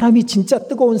그 사람이 진짜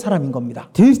뜨거운 사람인 겁니다.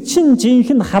 Тэр чин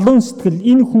жинхэнэ халуун сэтгэл,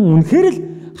 энэ хүн үнэхээр л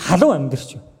халуун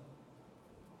амьдрч байна.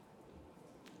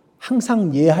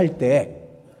 항상 예할 때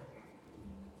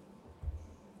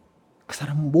그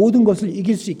사람은 모든 것을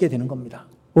이길 수 있게 되는 겁니다.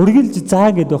 Үргэлж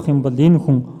заа гэдэг байх юм бол энэ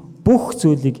хүн бүх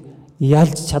зүйлийг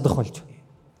ялж чадах болж байна.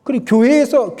 그리고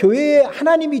교회에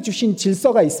하나님이 주신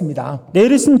질서가 있습니다.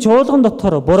 Дээрээс нь чуулган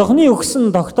дотор Бурхны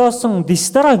өгсөн тогтоосон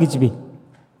дистара гэж бий.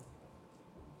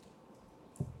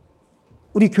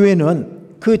 우리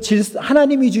교회는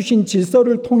하나님이 주신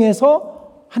질서를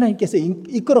통해서 하나님께서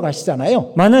이끌어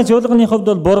가시잖아요. Манай чуулганы хувьд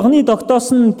бол Бурхны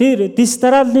тогтоосон тэр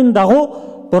дистаралын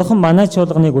дагуу Бурхан манай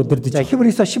чуулганыг удирдах. 자,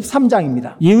 히브리서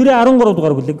 13장입니다. Еврей 13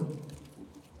 дугаар бүлэг.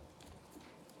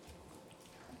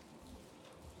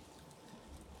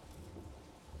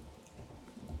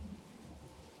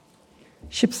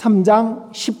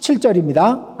 13장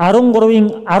 17절입니다.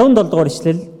 13-ийн 17 дугаар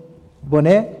ишлэл.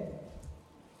 이번에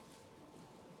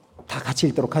다 같이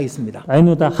읽도록 하겠습니다.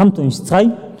 Энэ удаа хамт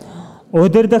уншицгаая.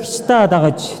 Удирдагчдаа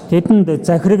дагаж тэдэнд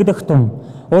захирагдах тун.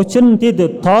 Учир нь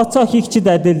тэд тооцоо хийгчд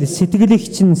адил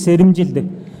сэтгэлэгч нь сэрэмжилдэг.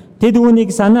 Тэд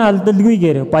үүнийг санаа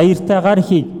алдалгүйгээр баяртайгаар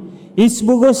хий. Эс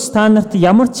бөгөөс та нарт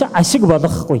ямар ч ашиг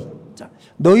болохгүй.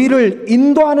 너희를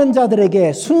인도하는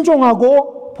자들에게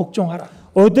순종하고 복종하라.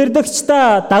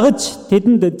 удирдагчдаа дагаж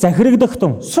тэдэнд захирагдах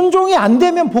тун. 순종이 안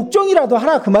되면 복종이라도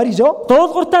하라 그 말이죠.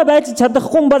 Дуулууртай байж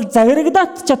чадахгүй бол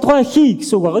захирагдаад чадхаа хий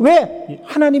гэсэн үг байна. 왜?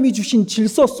 하나님이 주신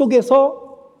질서 속에서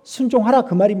순종하라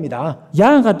그 말입니다.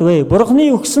 Яагаад вэ?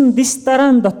 Бурхны өгсөн дис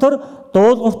дараан дотор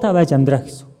дуулууртай байж амьдрах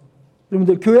гэсэн.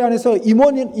 여러분들 교회 안에서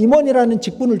임원이라는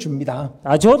직분을 줍니다.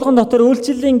 Жуулган дотор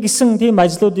үйлчлэлийн гэсэн тийм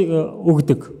ажлуудыг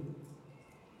өгдөг.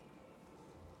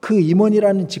 그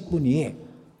임원이라는 직분이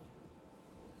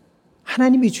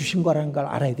하나님이 주신 거라는 걸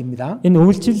알아야 됩니다. Энэ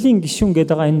үйлчлэлийн гишүүн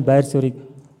гэдэг энэ байр суурийг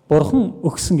Бурхан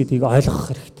өгсөн гэдгийг ойлгох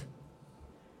хэрэгтэй.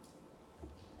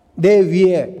 내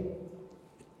위에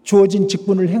주어진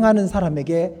직분을 행하는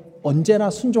사람에게 언제나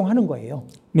순종하는 거예요.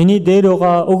 Миний дээр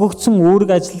байгаа өгөгдсөн үүрэг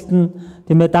ажилд нь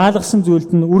тийм ээ даалгасан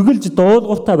зүйлд нь үргэлж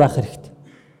дуулууртай байх хэрэгтэй.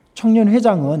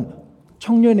 청년회장은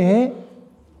청년회의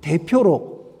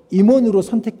대표로 임원으로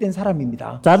선택된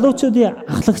사람입니다. Залуучуудын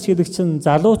ахлагч гэдэг чинь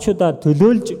залуучуудаа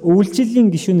төлөөлж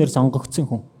үйлчлэлийн гишүүнээр сонгогдсон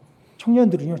хүн.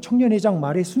 청년들은요, 청년회장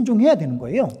말에 순종해야 되는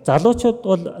거예요. Залуучууд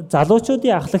бол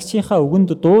залуучуудын ахлагчийнхаа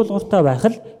үгэнд дуулууртай байх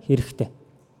л хэрэгтэй.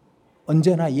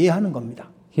 언제나 예하는 겁니다.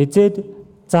 Хизээд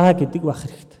заа гэдэг байх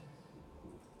хэрэгтэй.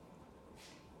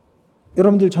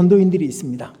 여러분들 전도인들이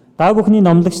있습니다. Та бүхний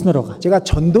номлогч нар байгаа. 제가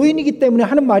전도인이기 때문에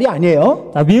하는 말이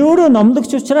아니에요. Би өөрөө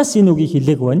номлогч учраас энэ үгийг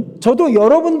хэлээгүй байна. 저도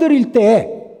여러분들일 때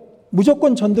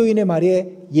무조건 전도인의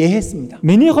말에 예했습니다.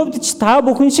 Миний хувьд ч та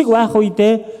бүхэн шиг байх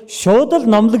үедээ шууд л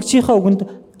номлогчийнхаа үгэнд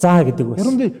заа гэдэг байсан.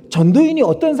 여러분들 전도인이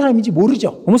어떤 사람인지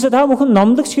모르죠. Хүмүүс та бүхэн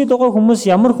номлогч гэдэг хүмүүс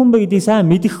ямар хүн бэ гэдгийг сайн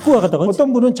мэдэхгүй байгаад байгаа.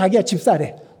 어떤 분은 자기가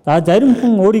집사래. Зарим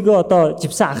хүн өөрийгөө одоо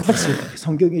집사 ахлагч гэдэг.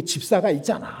 성경에 집사가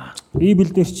있잖아.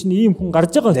 Библиэлд чинь ийм хүн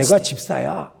гарч байгаа. 내가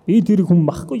집사야. Би тэр хүн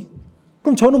байхгүй.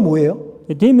 그럼 저는 뭐예요?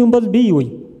 Тийм юм бол би юу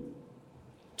вэ?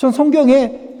 전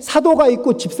성경에 사도가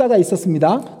있고 집사가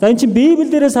있었습니다. За энэ чинь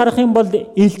Библиэлээс харах юм бол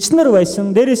элч нар байсан.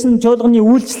 Дээрээс нь чуулганы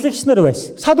үйлчлэгч нар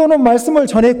байсан. 사도는 말씀을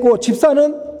전했고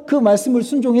집사는 그 말씀을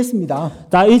순종했습니다.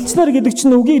 За элч нар гэдэг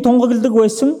чинь үгийг тунхагладаг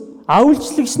байсан.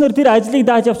 Үйлчлэгч нар тэр ажлыг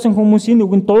дааж авсан хүмүүс энэ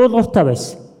үгэнд дуулууртай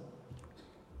байсан.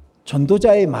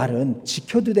 전도자의 말은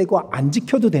지켜도 되고 안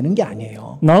지켜도 되는 게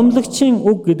아니에요. Номлогчийн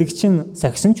үг гэдэг чинь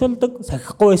сахисан ч болдог,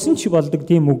 сахихгүй байсан ч болдог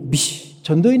тийм үг биш.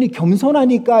 전도인이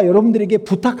겸손하니까 여러분들에게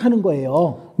부탁하는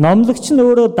거예요. Номлогч нь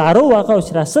өөрөө даруй байгаа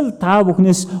учраас л та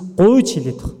бүхнээс гуйж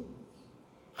хэлээд байна.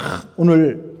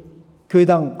 오늘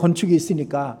교회당 건축이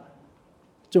있으니까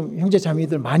좀 형제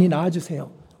자매들 많이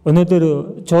나와주세요.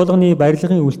 Өнөөдөр чуулганы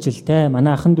барилгын үйлчлэлтэй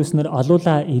манай ахын дүүс нар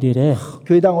олуулаа ирээрээ.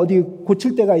 교회당 어디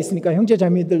고칠 데가 있으니까 형제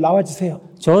자매들 나와주세요.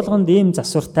 Чуулганд ийм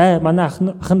засвартай манай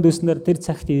ахын дүүс нар тэр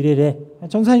цагт ирээрээ.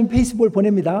 전사님 페이스북을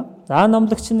보냅니다. За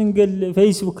номлогч нь ингээл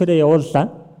фэйсбүүкээрээ явууллаа.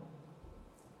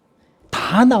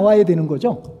 다 나와야 되는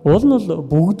거죠. Уул нь бол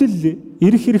бүгд л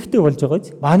ирэх хэрэгтэй болж байгаа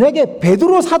ч. 만약에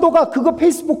베드로 사도가 그거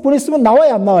페이스북 보냈으면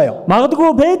나와요, 안 나와요?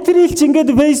 Магадгүй Петрилч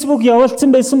ингээд фэйсбүүк явуулсан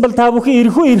байсан бол та бүхэн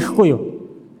ирэх үү ирэхгүй юу?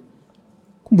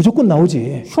 무조건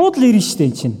나오지. Шууд л ирнэ шүү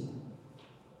дээ чинь.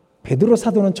 베드로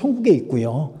사도는 천국에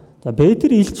있고요. За Петр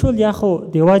илч бол яг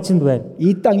уу деважинд байна.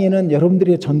 이 땅에는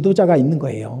여러분들의 전도자가 있는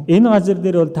거예요. Энэ газар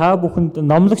дээр бол та бүхэнд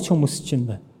номлогч хүмүүс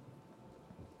чинь байна.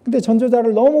 근데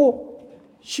전도자를 너무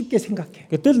쉽게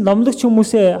생각해. Гэтэл номлогч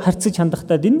хүмүүсээ харьцаж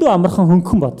хандахдаа дэндүү амархан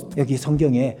хөнгөн боддог. 여기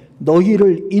성경에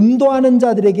너희를 인도하는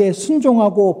자들에게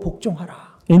순종하고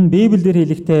복종하라. Энэ Библиэр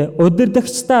хэлэхдээ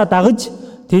удирдагчдаа дагаж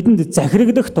тэдэнд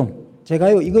захирагдах тун.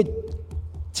 제가요 이거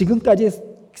지금까지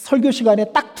설교 시간에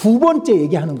딱 두 번째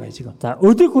얘기하는 거예요 지금. За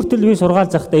өдөр хүртэл би сургаал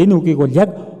захдаа энэ үгийг бол яг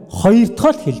хоёр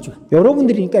дахь л хэлж байна.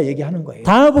 여러분들이니까 얘기하는 거예요.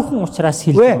 Та бүхэн учраас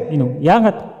хэлж байна. Энэ үг.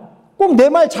 Яагаад 꼭 내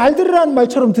말 잘 들으라는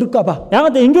말처럼 들을까 봐.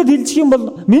 яагаад ингэж хэлчих юм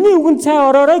бол миний үгэнд сайн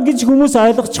ороорой гэж хүмүүс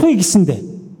ойлгочихгүй гэсэндэ.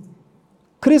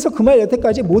 그래서 그 말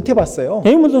여태까지 못 해봤어요.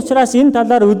 Тийм л учраас энэ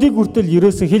талаар өдийг хүртэл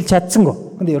ерөөсө хэлж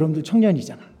чадсангүй. 근데 여러분들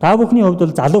청년이잖아. Та бүхний хувьд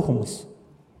бол залуу хүмүүс.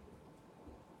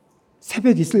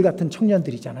 새벽 이슬 같은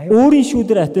청년들이잖아요. Өөрийн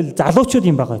шүүдэр атил залуучууд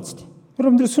юм байгаа ч.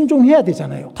 여러분들 순종해야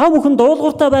되잖아요. Та бүхэн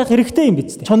дуулууртай байх хэрэгтэй юм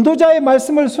биз дээ. 전도자의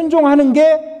말씀을 순종하는 게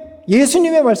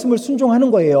예수님의 말씀을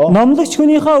순종하는 거예요. Номлогч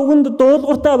хүнийхээ үгэнд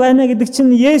дуулууртай байна гэдэг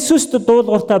чинь Есүст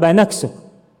дуулууртай байна гэсэн.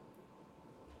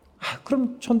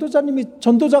 그럼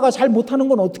전도자가 잘 못하는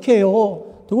건 어떻게 해요?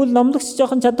 Тэгвэл номлогч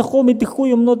жоохон чадахгүй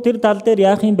мэдэхгүй юмнууд тэр тал дээр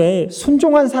яах юм бэ?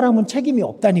 순종한 사람은 책임이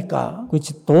없다니까. Гэхдээ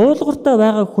чи дуулууртай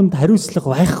байгаа хүнд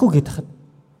хариуцлага байхгүй гэдэг.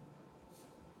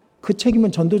 그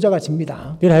책임은 전도자가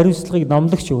집니다. Тэр хариуцлагыг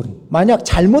номлогч өөрнө. 만약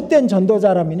잘못된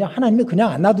전도자라면 하나님이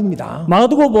그냥 안 놔둡니다.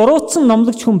 Магадгүй буруутсан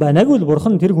номлогч хүн байнаагүй л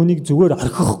бурхан тэр хүнийг зүгээр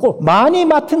орхихгүй. 많이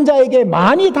맡은 자에게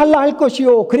많이 달라 할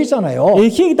것이요. 그랬잖아요.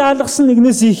 Эхийг даалгасан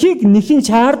нэгнээс эхийг нэхин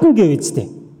чаардна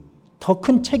гэвэжтэй. 더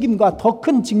큰 책임과 더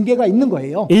큰 징계가 있는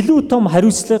거예요. Илүү том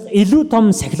хариуцлага, илүү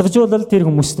том сахилгажуулал тэр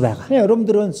хүмүүст байгаа. 그냥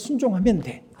여러분들은 순종하면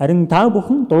돼. Харин та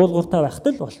бүхэн дуулууртай байхад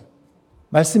л бол.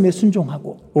 말씀에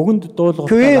순종하고, Үгэнд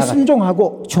дуулууртай 교회에 байгаа.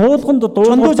 순종하고, Чуулганд дуулууртай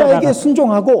전도자에게 байгаа.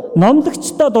 순종하고,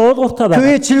 Номлогчтой дуулууртай байгаа.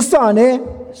 교회 질서 안에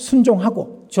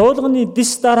순종하고. Чуулганы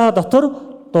дэс дараа дотор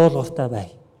дуулууртай бай.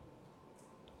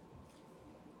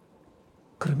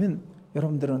 그러면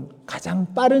여러분들은 가장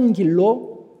빠른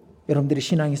길로 여러분들의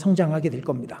신앙이 성장하게 될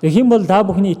겁니다. Тэгэх юм бол та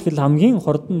бүхний итгэл хамгийн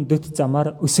хурдан дэвт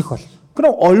замаар өсөх бол.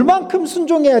 그럼 얼만큼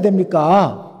순종해야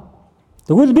됩니까?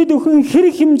 Тэгвэл бид бүхэн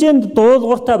хэрэг хэмжээнд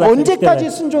дуулууртай байх 언제까지 хэрэгтэй.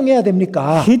 순종해야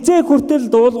됩니까? Хизээ хүртэл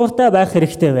дуулууртай байх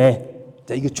хэрэгтэй вэ?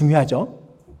 자, 이거 중요하죠.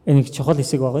 Энэ их чухал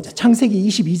хэсэг байгаа. 창세기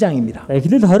 22장입니다.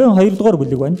 Эхлэл 22 дугаар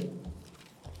бүлэг байна.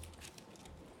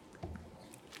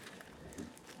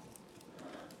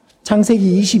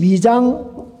 창세기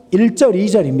 22장 1절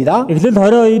 2절입니다. Эхлэл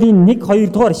 22-ийн 1,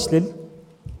 2 дугаар ишлэл.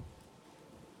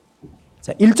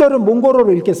 자, 1절은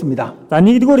몽골어로 읽겠습니다. За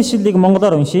 1-р ишлэлийг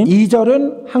монголоор уншийе.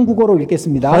 2절은 한국어로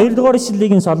읽겠습니다. 2-р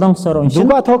ишлэлийг нь солонгосоор уншийе.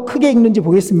 누가 더 크게 읽는지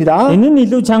보겠습니다. Энэ нь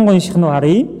илүү чанга унших нь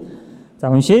харъя. За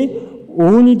уншийе.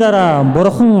 Үүний дараа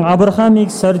Бурхан Авраамыг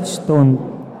сорж дуун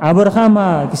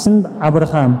Авраамаа гэсэнд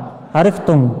Авраам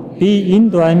харагтун би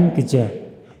энд байна гэжээ.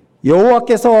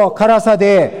 여호와께서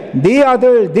가라사대 네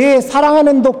아들 네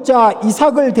사랑하는 독자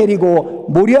이삭을 데리고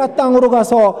모리아 땅으로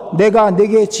가서 내가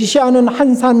네게 지시하는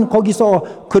한 산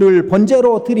거기서 그를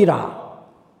번제로 드리라.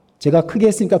 제가 크게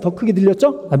했으니까 더 크게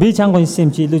들렸죠? Би чанга уншсан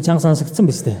юм чи илүү чанга сонсогдсон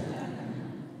биз дээ.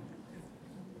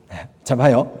 자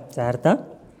봐요. За хараа.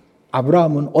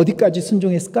 아브라함은 어디까지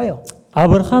순종했을까요?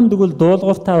 Авраам тэгвэл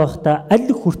дуулууртай байхдаа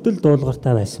аль хүртэл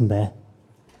дуулууртай байсан бэ?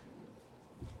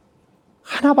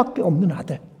 하나밖에 없는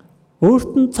아들.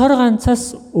 Өөрт нь цор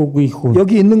ганцаас үгүй хүн.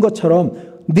 여기 있는 것처럼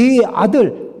네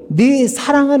아들, 네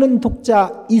사랑하는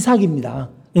독자 이삭입니다.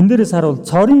 Энэ дээрээс харуул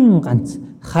цорын ганц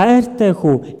хайртай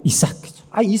хүү Исаак гэж.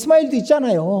 아 이스마엘도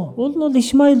있잖아요. Уул нь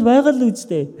Ишмаил байгаа л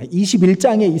үстэй.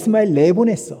 21장에 이스마엘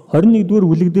내보냈어. 21-р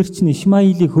бүлэг дээр чинь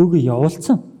Ишмаилийг хөөгөө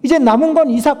явуулсан. 이제 남은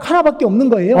건 이삭 하나밖에 없는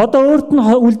거예요. Одоо өөрт нь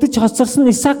үлдэж хоцорсон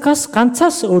Исаакаас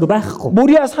ганцаас өөр байхгүй.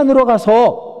 모리아 산으로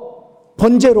가서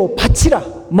번제로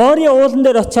바치라. Мори уулан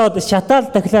дээр очиод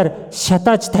шатаал дахлаар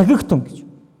шатааж тагигтун гэж.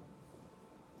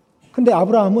 근데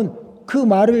아브라함은 그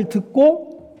말을 듣고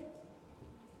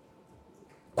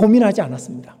고민하지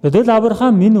않았습니다. Тэгэл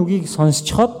Авраам энэ үгийг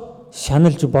сонсчход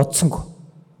шаналж бодсонгүй.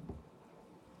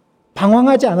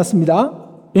 방황하지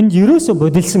않았습니다. Энд ерөөсө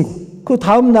бодилсонгүй. 그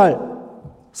다음 날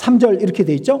 3절 이렇게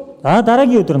돼 있죠?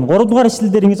 Дараагийн өдөр нь 3 дугаар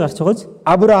ишлэл дээр ингэж гарч байгааз.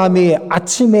 아브라함이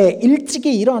아침에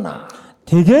일찍이 일어나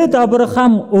Тэгээд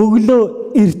Авраам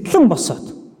өглөө эртлэн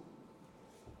босоод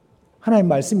하나님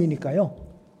말씀이니까요.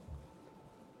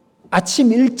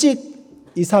 아침 일찍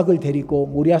이삭을 데리고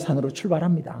모리아 산으로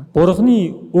출발합니다.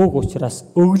 Бурхны үг учраас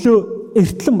өглөө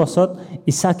эртлэн босоод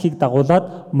Исаакийг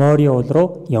дагуулад Мори уул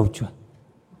руу явж байна.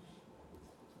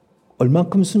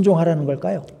 얼만큼 순종하라는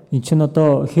걸까요? Энд чинь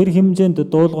одоо хэр хэмжээнд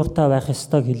дуулууртай байх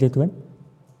ёстойг хэлээд байна.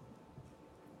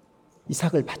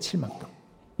 이삭을 바칠 만큼.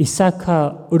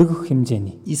 Исаака өргөх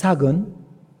хэмжээний. 이삭은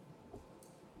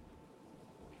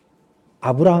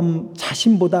아브라함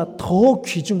자신보다 더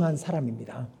귀중한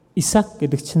사람입니다. Исаак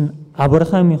гэдэг чинь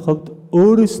Авраамийн хувьд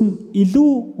өөрөөс нь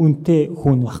илүү үнэтэй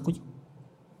хүн байхгүй.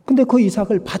 근데 그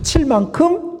이삭을 바칠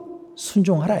만큼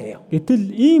순종하라예요.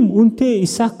 Гэтэл ийм үнэтэй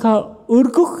Исаака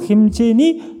өргөх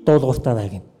хэмжээний дуулууртай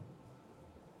байна.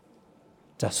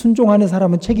 자, 순종하는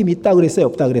사람은 책임이 있다 그랬어요,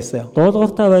 없다 그랬어요?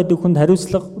 Дуулууртай байдаг хүнд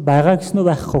хариуцлага байгаа гэсэн үү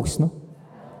байхгүй гэсэн үү?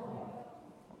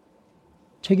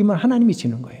 책임은 하나님이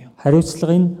지는 거예요.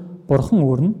 Хариуцлагыг Бурхан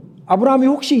өөрнө. 아브라함이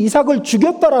혹시 이삭을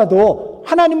죽였더라도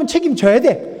하나님은 책임져야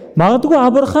돼. Магадгүй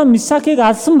Авраам Исаакийг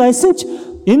алсан байсан ч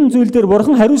энэ зүйл дээр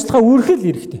Бурхан хариуцлага үүрэх л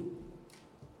хэрэгтэй.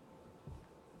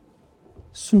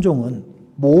 순종은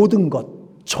모든 것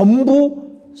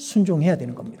전부 순종해야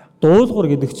되는 겁니다. Дуулуур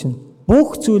гэдэг чинь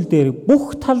бүх зүйл дээр,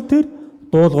 бүх тал дээр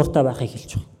дуулууртай байхыг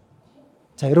хэлж байна.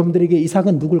 자, 여러분들에게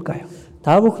이삭은 누굴까요?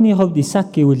 Та бүхний хувьд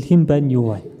Исаак гэвэл хэн байна,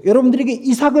 юу байна? 여러분들에게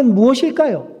이삭은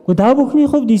무엇일까요? Та бүхний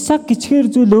хувьд Исаак гिचгээр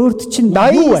зүйл өөрт чинь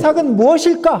나의 юу байна? 이삭은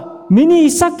무엇일까? Миний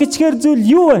Исаак гिचгээр зүйл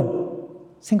юу байна?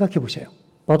 생각해 보세요.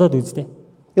 Бодоод үзтээ.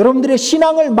 여러분들의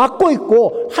신앙을 막고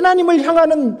있고 하나님을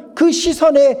향하는 그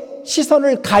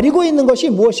시선을 가리고 있는 것이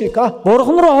무엇일까?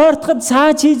 Бурхан руу ойртоход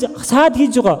саад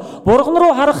хийж байгаа. Бурхан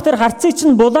руу харах тэр харцыг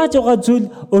чинь булааж байгаа зүйл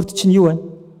өөрт чинь юу байна?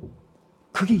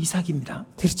 그게 이삭입니다.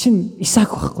 Тэр чинь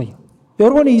Исаак байхгүй юу?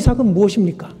 여러분의 이삭은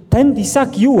무엇입니까? Танд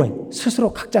Исаак юу байна?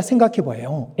 스스로 각자 생각해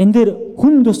봐요. Энэ дээр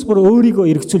хүн тусгаар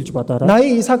өөрийгөө эргцүүлж бодоорой.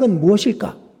 나의 이삭은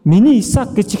무엇일까? Миний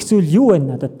Исаак гэж их зүйл юу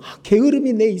байна надад?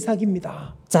 게으름이 내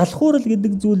이삭입니다. Залхуурал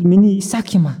гэдэг зүйл миний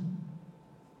Исаак юм аа.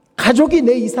 가족이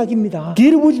내 이삭입니다.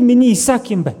 Гэр бүл миний Исаак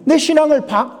юм байна. 내 신앙을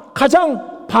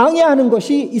가장 방해하는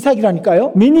것이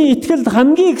이삭이라니까요. Миний итгэлд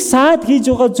хамгийн их саад хийж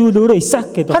байгаа зүйл өөрөө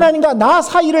Исаак гэдэг. 하나님과 나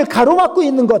사이를 가로막고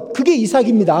있는 것, 그게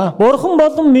이삭입니다. Бурхан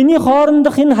болон миний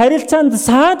хоорондох энэ харилцаанд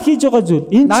саад хийж байгаа зүйл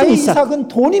энэ чинь 나의 Исаак. 이삭은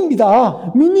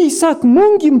돈입니다. Миний Исаак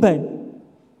мөнгө юм байна.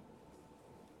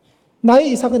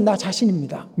 나의 이삭은 나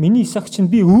자신입니다. Миний Исаак чинь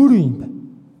би өөрөө юм байна.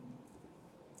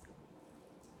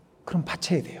 그럼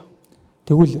바쳐야 돼요.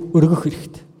 Тэгвэл өргөх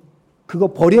хэрэгтэй. 그거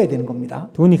버려야 되는 겁니다.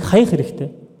 Түүнийг хаях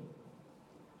хэрэгтэй.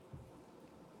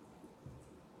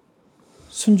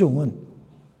 순종은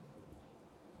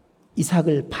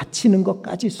이삭을 바치는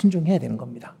것까지 순종해야 되는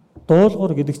겁니다.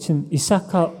 Дуулуур гэдэг чинь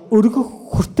Исаака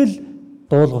өргөх хүртэл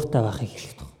дуулууртай байхыг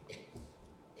хэлдэг.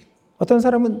 어떤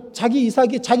사람은 자기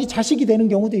이삭이 자기 자식이 되는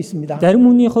경우도 있습니다. Зарим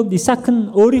хүний хувьд Исаак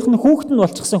нь өөрийнх нь хүүхэд нь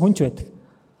болчихсон хүн ч байдаг.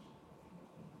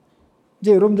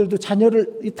 이제 여러분들도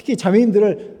자녀를 특히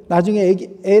자매님들을 나중에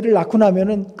애를 낳고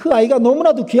나면은 그 아이가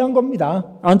너무나도 귀한 겁니다.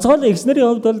 Онцгой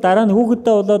эгснэрийн хувьд бол дараа нь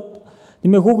хүүхэдтэй болоод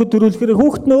нэмээ хүүхэд төрүүлэхээр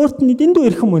хүүхэд нь өөрт нь дэндүү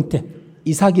ирэх юм үнтэй.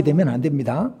 이삭이 되면 안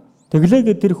됩니다.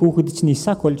 Тэглээгээ тэр хүүхэд чинь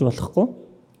Исаак болж болохгүй.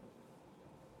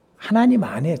 하나님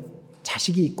안에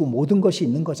자식이 있고 모든 것이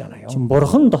있는 거잖아요. 지금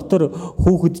бурхан дотор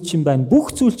хүүхэд чинь байна.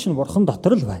 Бүх зүйл чинь бурхан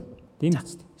дотор л байна. Тийм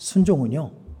үү? 순종은요.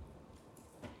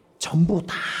 전부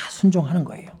다 순종하는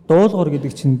거예요. Дуулуур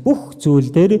гэдэг чинь бүх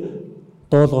зүйл дээр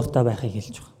дуулууртай байхыг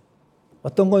хэлж байгаа.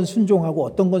 어떤 건 순종하고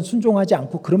어떤 건 순종하지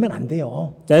않고 그러면 안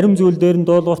돼요. Зарим зүйл дээр нь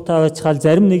дуулууртай байцгаал,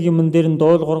 зарим нэг юм дээр нь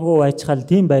дуулуургүй байцгаал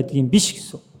тийм байдгийн биш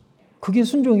гэсэн. 그게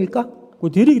순종일까? Гэхдээ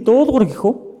тэрийг дуулуур гэх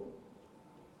үү?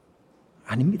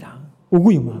 아닙니다.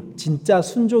 Үгүй юм аа. 진짜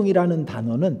순종이라는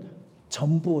단어는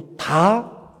전부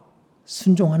다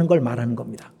순종하는 걸 말하는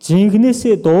겁니다.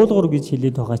 Жинхнээсээ дуулуур гэж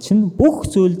хэлээд байгаа чинь бүх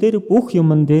зүйл дээр, бүх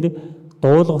юмн дээр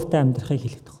дуулууртай амьдрахыг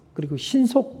хэлээд байгаа. 그리고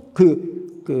신속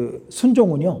그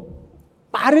순종은요.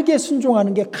 빠르게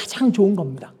순종하는 게 가장 좋은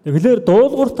겁니다. Тэгэхээр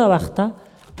дуулууртай байхдаа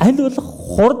аль болох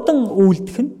хурдан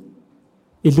үйлдэх нь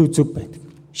илүү зөв байдаг.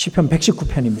 시편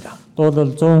 119편입니다.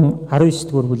 Дуулал 119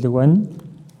 дугаар бүлэг байна.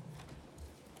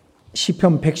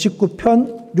 시편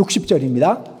 119편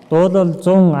 60절입니다. Дуулал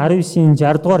 119-ийн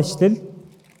 60 дугаар ишлэл.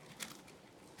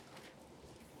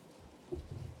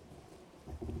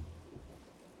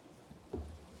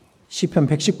 시편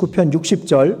 119편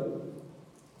 60절.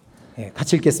 네,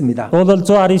 같이 읽겠습니다. Дуулал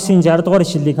 119-ийн 60 дугаар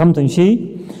ишлэлийг хамт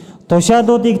уншийе.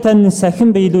 Тушаалуудыг тань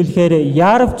сахин биелүүлэхээр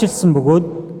яарвчилсан бөгөөд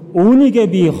үүнийгээ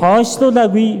би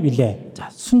хойшлуулаагүй билээ. 자,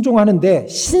 순종하는데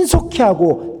신속히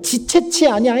하고 지체치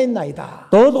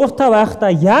아니하였나이다. Дуулууртай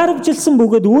байхдаа яарвчилсан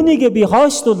бөгөөд үүнийгээ би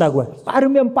хойшлуулаагүй.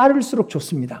 빠르면 빠를수록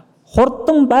좋습니다.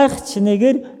 Хурдан байх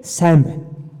чинээгээр сайн байна.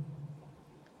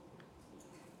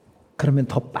 그러면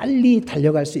더 빨리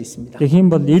달려갈 수 있습니다. Тэгэх юм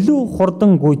бол илүү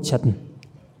хурдан гүйж чадна.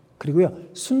 그리고요,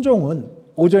 순종은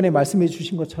오전에 말씀해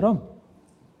주신 것처럼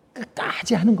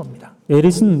끝까지 하는 겁니다.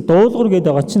 Дээрэс нь дуулуур гэдэг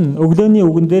байгаа чинь өглөөний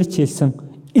үгэн дээр ч хэлсэн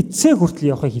эцсээ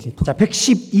хүртэл явахыг хэлээд байна. 자,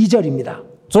 112절입니다.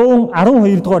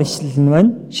 112 дугаар ишлэл нь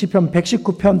байна. 시편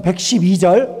 119편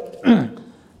 112절.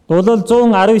 Дуулал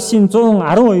 119-ийн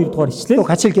 112 дугаар ишлэл. 또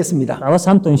같이 읽겠습니다. Аваас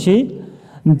хамт уншийе.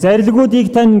 Зарилгуудыг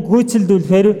тань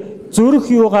гүйцэлдүүлэхээр зүрх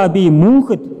юугаа би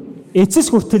мөнхөд эцэс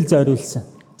хүртэл зориулсан.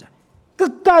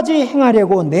 끝까지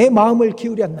행하려고 내 마음을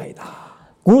기울였나이다.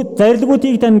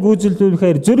 Зарилгуудыг тань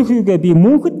гүйцэлдүүлэхээр зүрх юугаа би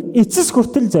мөнхөд эцэс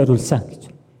хүртэл зориулсан гэж.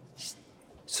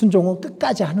 순종은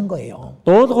끝까지 하는 거예요.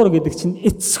 Дуулуур гэдэг чинь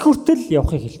эцэс хүртэл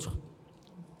явахыг хэлж байна.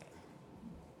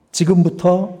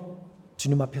 지금부터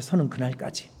주님 앞에 서는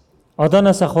그날까지.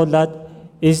 Одооноос ахуулаад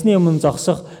эзний өмнө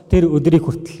зогсох тэр өдрийг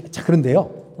хүртэл. 자,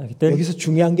 그런데요. Гэтэл 여기서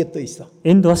중요한 게 또 있어.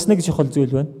 энд бас нэг чухал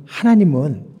зүйл байна.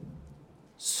 하나님은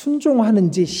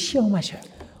순종하는지 시험하셔요.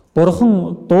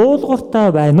 Бурхан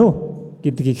дуулууртай байна уу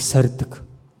гэдгийг сордог.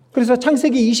 그래서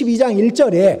창세기 22장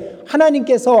 1절에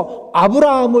하나님께서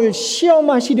아브라함을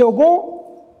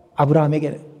시험하시려고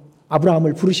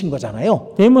아브라함을 부르신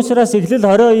거잖아요. Тийм учраас Эхлэл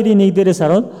 22-ийн 1-дээрээс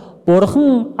харуул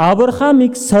Бурхан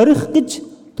Авраамыг сорих гэж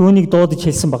түүнийг дуудаж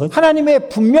хэлсэн байна. 하나님의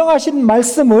분명하신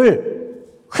말씀을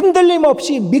흔들림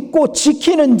없이 믿고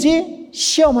지키는지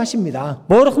시험하십니다.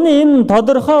 Бурханы энэ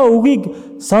тодорхой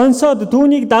үгийг сонсоод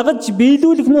түүнийг дагаж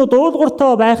биелүүлэх нь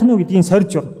дуулууртай байх нь гэдгийг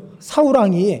сорж байна. 사울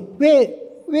왕이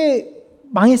왜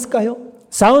망했을까요?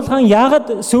 Саул хаан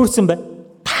яагаад сүрсэн бэ?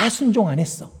 다 순종 안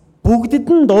했어. Бүгдэд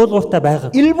нь дуулууртай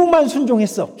байгаа. 일부만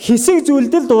순종했어. Хэсэг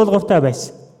зүйлдэл дуулууртай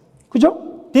байсан. 그죠?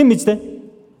 Тийм биз дээ.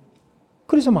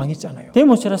 그래서 망했잖아요.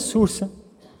 Тийм учраас сүрсэн.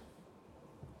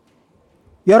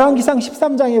 열왕기상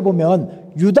 13장에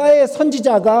보면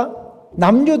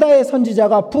남유다의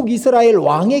선지자가 북이스라엘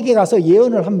왕에게 가서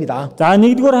예언을 합니다. За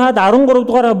 1-р хаад 13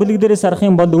 дугаар бүлэг дээрээс харах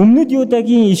юм бол өмнөд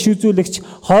Юудагийн иш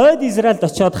үзүүлэгч хойд Израильд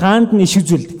очиод хаанд нь иш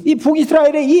үзүүлдэг. 이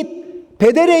북이스라엘의 이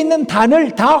베델에 있는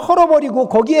단을 다 헐어버리고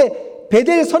거기에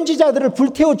베델 선지자들을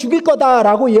불태워 죽일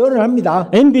거다라고 예언을 합니다.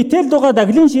 Энэ Бетел дугаа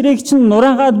даглын ширээгч нь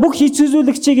нураагаад бүх иш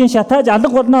үзүүлэгчийг шатааж алга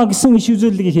болно гэсэн иш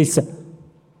үзүүлэлгийг хэлсэн.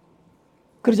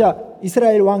 그러자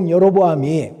이스라엘 왕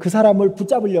여로보암이 그 사람을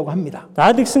붙잡으려고 합니다.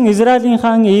 За тэгсэн Израилийн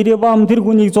хаан Еребаам тэр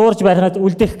хүнийг зуурж барихад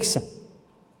үлдээх гэсэн.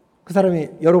 그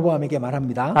사람이 여로보암에게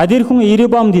말합니다. Тэр хүн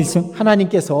Еребаамд хэлсэн.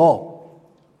 하나님께서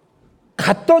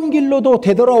갔던 길로도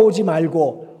되돌아오지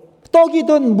말고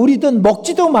떡이든 물이든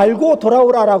먹지도 말고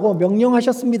돌아오라라고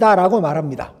명령하셨습니다라고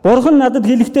말합니다. Бурхан надад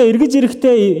хэлэхдээ эргэж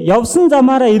ирэхдээ явсан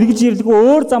замаараа эргэж ирлгүй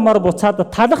өөр замаар буцаад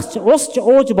талахч усч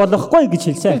ууж болохгүй гэж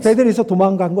хэлсэн. 베델에서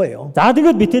도망간 거예요. За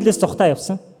тэгээд Бетелээс зогтаа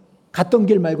явсан. 갔던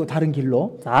길 말고 다른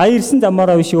길로. За ирсэн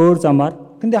замаараа биш өөр замаар.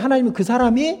 근데 하나님은 그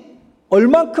사람이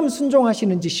얼만큼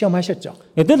순종하시는지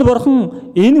시험하셨죠. Гэтэл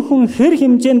Бурхан энэ хүн хэр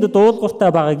хэмжээнд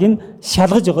дуулууртай байгааг нь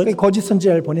шалгаж байгаа. 거짓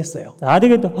선지자를 보냈어요. За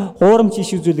тэгээд хуурамч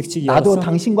иш үзүүлэгчийг 나도 явуулсан.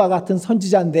 당신과 같은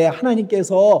선지자인데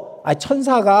하나님께서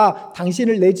천사가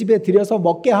당신을 내 집에 들여서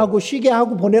먹게 하고 쉬게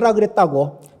하고 보내라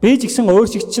그랬다고. Би ч гэсэн өөр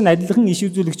шиг чинь адилхан иш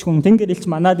үзүүлэгч хүн тэнгэр элч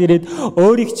манад ирээд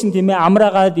өөрийг чинь тийм ээ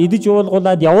амраагаад идэж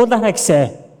уулгуулад явуулаарай гэсэн.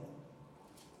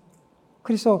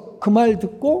 그래서 그 말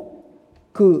듣고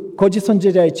그 거짓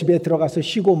선지자의 집에 들어가서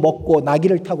쉬고 먹고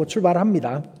나귀를 타고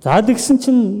출발합니다. За тэгсэн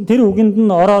чинь тэр үгэнд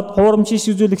нь ороод хуурамч иш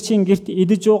үзүүлэгчийн гэрт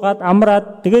идэж уугаад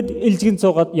амраад тэгээд элжигэн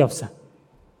цуугаад явсан.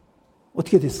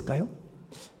 어떻게 됐을까요?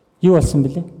 Юу болсон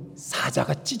бэлээ?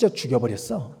 사자가 찢어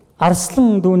죽여버렸어.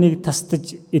 Арслан дүүнийг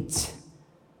тасдаж идсэн.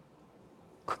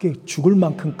 그게 죽을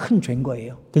만큼 큰 죄인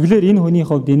거예요. Тэгэлэр энэ хүний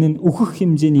хувьд энэ нь үхэх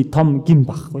хэмжээний том гин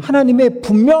баггүй. 하나님의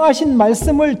분명하신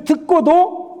말씀을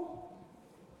듣고도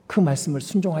그 말씀을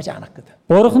순종하지 않았거든.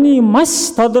 Бурханы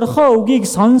маш тодорхой үгийг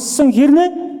сонссон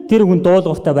хэрнээ тэр хүн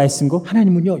дуулууртай байсангүй.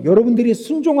 하나님은요, 여러분들이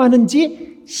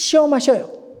순종하는지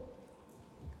시험하셔요.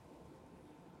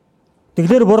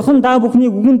 Тэгэхээр Бурхан та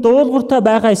бүхнийг үгэн дуулууртай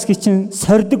байгаа эсхийг чинь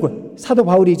сордог бай. 사도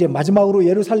바울이 이제 마지막으로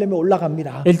예루살렘에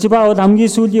올라갑니다. Элж Баул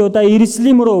хамгийн сүүлийн удаа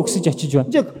Иерусалим руу өгсөж очиж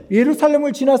байна. 이제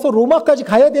예루살렘을 지나서 로마까지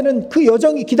가야 되는 그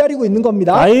여정이 기다리고 있는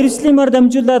겁니다. Иерусалимаар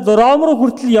дамжуулаад Ром руу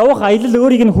хүртэл явах аялал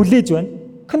өөрийг нь хүлээж байна.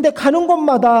 근데 가는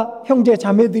곳마다 형제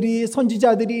자매들이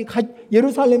선지자들이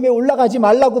예루살렘에 올라가지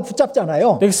말라고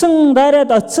붙잡잖아요. Тэгсэн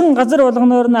дайраад очсон газар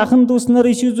болгоноор нь ахан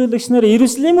дүүснэр иш үзүүлэгчнэр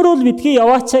Иерусалим руу л битгий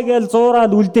яваачаа гэж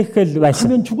зуураад үлдээх гээл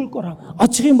байсан. 가면 죽을 거라고.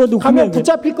 Очих юм бол 가면 үхмээ.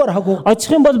 붙잡힐 거라고.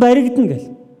 Очих юм бол баригдана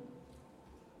гээл.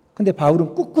 근데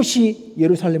바울은 꿋꿋이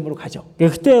예루살렘으로 가죠.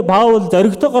 Гэхдээ Баул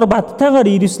зоригтойгоор баттайгаар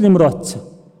Иерусалим руу очсон.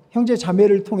 형제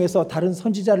자매를 통해서 다른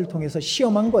선지자를 통해서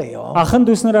시험한 거예요. Ахан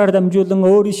дүүснэрээр дамжуулан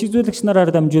өөр иш үзүүлэгч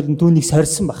нараар дамжуулан түүнийг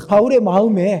сорьсон баг. 바울의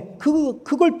마음에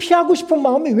그걸 피하고 싶은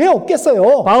마음이 왜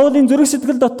없겠어요? Баулын зүрх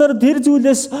сэтгэл дотор тэр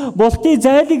зүйлээс бултыг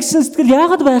зайлах гэсэн сэтгэл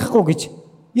яагаад байхгүй гэж.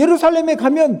 예루살렘에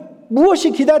가면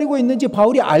무엇이 기다리고 있는지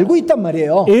바울이 알고 있단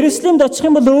말이에요. Иерусалимд очих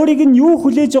юм бол өөрийг нь юу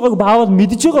хүлээж байгааг Баул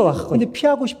мэдж байгаа байхгүй. 근데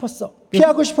피하고 싶었어.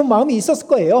 피하고 싶은 마음이 있었을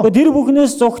거예요. Тэр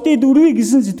бүхнээс зогтыг дүрвий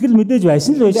гэсэн сэтгэл мэдээж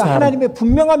байсан л байж 근데 таа. 하나님의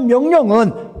분명한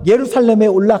명령은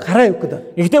예루살렘에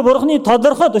올라가라였거든. Гэхдээ Бурханы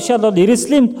тодорхой тушаал бол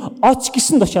Иерусалимд оч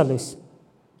гэсэн тушаал байсан.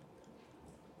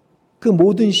 그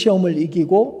모든 시험을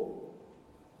이기고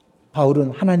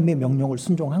바울은 하나님의 명령을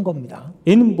순종한 겁니다.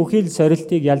 Энэ бүхэл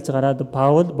сорилтыг ялж гараад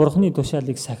Паул Бурханы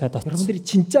тушаалыг сахиад очсон. 여러분들이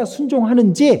진짜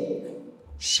순종하는지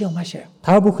시험하셔요.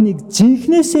 Та бүхнийг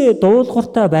жинхнээсээ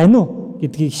дуулууртай байна уу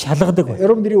гэдгийг шалгадаг бай.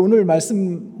 여러분들이 오늘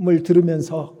말씀을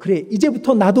들으면서 그래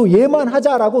이제부터 나도 얘만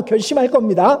하자라고 결심할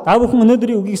겁니다. Та бүхэн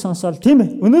өнөөдрийн үгийг сонсоод тийм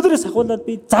ээ. Өнөөдрөөс ахуулаад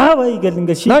би заавал гэл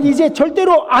ингээд 난 이제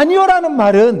절대로 아니요라는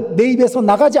말은 내 입에서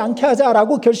나가지 않게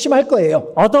하자라고 결심할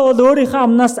거예요. Одоо бол өөрийнхөө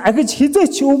амнаас агж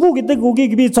хизээч үгүй гэдэг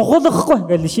үгийг би зохиолохгүй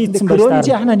гэж шийдсэн 그런지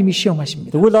байна. 하나님이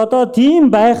시험하십니다. Тэгвэл одоо тийм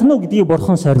байх нь гэдгийг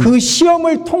Бурхан сорно. 그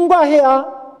시험을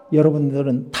통과해야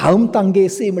여러분들은 다음 단계의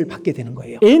쓰임을 받게 되는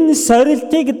거예요. Энэ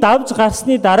сорилтыг давж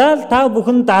гарсны дараа л та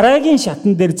бүхэн дараагийн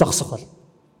шатн дээр зогсох бол.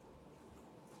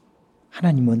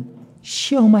 하나님은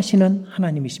시험하시는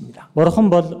하나님이십니다. Бурхан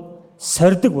бол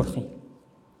сордог Бурхан.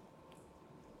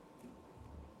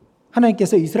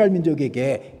 하나님께서 이스라엘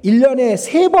민족에게 1년에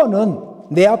 3번은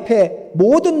내 앞에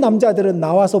모든 남자들은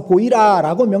나와서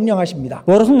보이라라고 명령하십니다.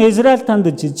 Бурхан Израиль танд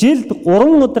жилд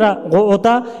 3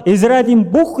 удаа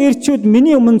Израилийн бүх эрчүүд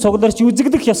миний өмнө цугларч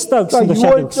үзэгдэх ёстой гэсэн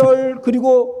тушаалыг өгсөн. 6월절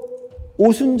그리고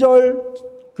오순절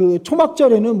그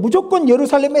초막절에는 무조건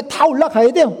예루살렘에 다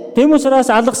올라가야 돼요. Тийм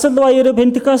учраас алгасал баяр,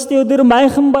 Пентекостийн өдөр,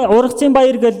 Майхан баяр, Ургацын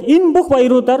баяр гэл энэ бүх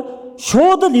баяруудаар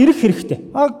шууд л ирэх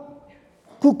хэрэгтэй.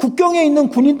 그 국경에 있는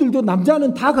군인들도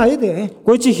남자는 다 가야 돼.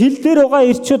 Гэхдээ чи хил дээр байгаа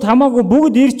эрчүүд хамаагүй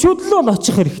бүгд эрчүүд л бол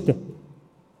очих хэрэгтэй.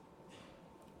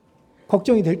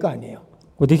 걱정이 될 거 아니에요.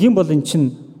 Тэгэх юм бол эн чин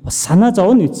бас санаа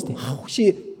зовно үстэй.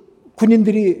 혹시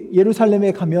군인들이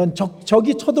예루살렘에 가면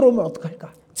적이 쳐들어오면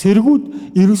어떡할까?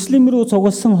 Цэргүүд Иерусалим руу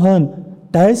цугласан хойно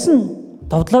дайсан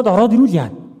давдлаад ороод ирүүл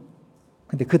яана.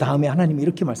 근데 그 다음에 하나님이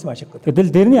이렇게 말씀하셨거든요.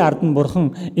 Гэтэл дэрний ард нь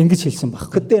бурхан ингэж хэлсэн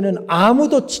баг. 그때는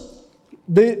아무도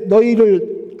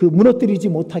너희를 그 무너뜨리지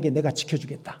못하게 내가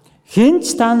지켜주겠다.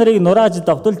 Хинч та нарыг нурааж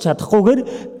довтолж чадахгүйгээр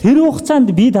тэр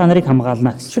хугацаанд би та нарыг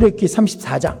хамгаална гэсэн. 출애굽기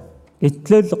 34장.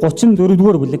 Итлэл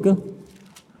 34-р бүлэг.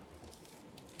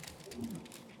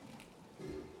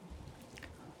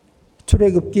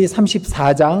 출애굽기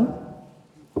 34장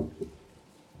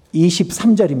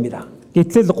 23절입니다.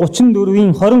 Итлэл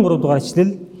 34-ийн 23-р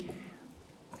ишлэл.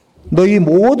 너희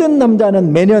모든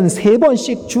남자는 매년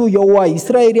 3번씩 주 여호와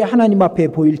이스라엘의 하나님 앞에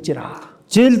보일지라.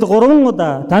 Жилд 3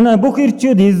 удаа танай бүх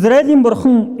ирчүүд Израилийн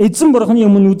бурхан эзэн бурханы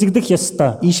өмнө үзэгдэх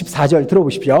ёстой. 24절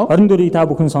들어보십시오. 24-ийг та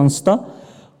бүхэн сонстоо.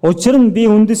 Учир нь би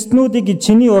үндэстнүүдийг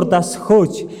чиний урдаас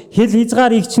хөөж хил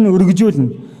хязгаарыг чинь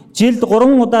өргөжүүлнэ. Жилд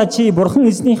 3 удаа чи бурхан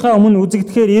эзнийхээ өмнө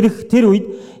үзэгдэхээр ирэх тэр үед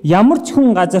ямар ч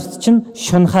хүн газарт чинь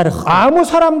шунхаарах. 아무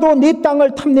사람도 네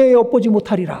땅을 탐내어 엿보지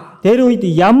못하리라. Тэр үед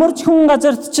ямар ч хүн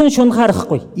газарт чинь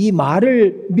шунхаарахгүй. 이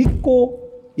말을 믿고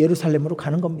예루살렘으로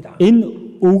가는 겁니다.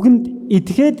 Энэ үгэнд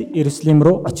итгээд Иерусалим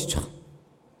руу очиж байгаа.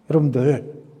 여러분들,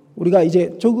 우리가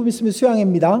이제 조금 있으면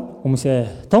수양회입니다.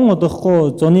 Хүмүүсээ тон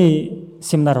удахгүй зуны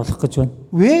семинар болох гэж байна.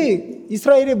 왜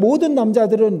이스라엘의 모든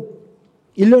남자들은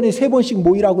 1년에 3번씩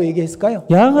모이라고 얘기했을까요?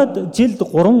 Яагаад жилд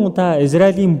 3 удаа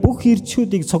Израилийн бүх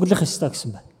ирчүүдийг цуглах ёстой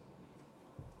гэсэн бэ?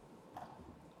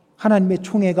 하나님의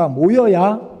총회가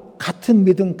모여야 같은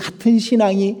믿음, 같은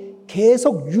신앙이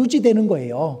계속 유지되는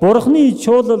거예요. Бурхны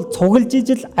чуулал цуглаж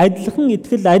ижил адилхан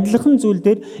итгэл, адилхан зүйл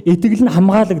дээр итгэл нь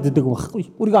хамгаалагддаг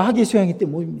байхгүй. 우리가 하계 수양회 때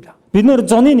모입니다. Бид нөр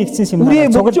зуны нэгдсэн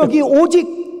우리의 семинар 목적이 오직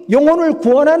영혼을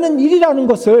구원하는 일이라는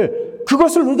것을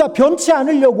그것을 우리가 변치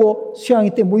않으려고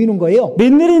수양회 때 모이는 거예요.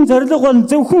 Бидний зорилго бол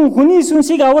зөвхөн хүний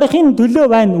сүнсийг аврахын төлөө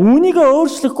байна. Үүнийг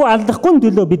өөрчлөхгүй алдахгүй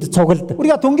төлөө бид цугладаг.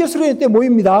 우리가 동계수련회 때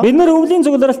모입니다. Бид нэр өвлийн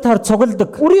цугларалтаар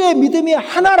цугладаг. 우리의 믿음이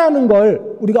하나라는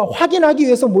걸 우리가 확인하기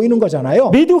위해서 모이는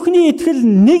거잖아요. Бид бүхний итгэл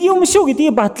нэг юм шүү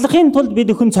гэдгийг батлахын тулд бид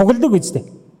бүхэн цугладаг үстэй.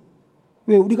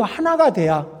 왜 우리가 하나가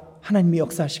돼야 하나님이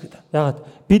역사하시거든. Яагаад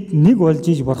бид нэг болж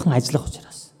иж бурхан ажиллах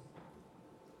учраас.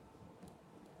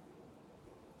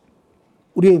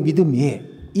 우리의 믿음이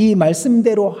이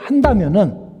말씀대로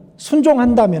한다면은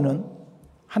순종한다면은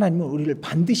하나님은 우리를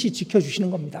반드시 지켜주시는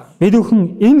겁니다. Бид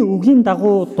бүхэн энэ үгийн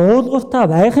дагуу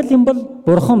дуулууртаа байх юм бол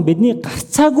бурхан бидний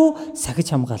гарцаагүй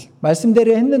сахиж хамгаал.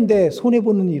 말씀대로 했는데 손해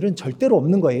보는 일은 절대로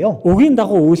없는 거예요. Үгийн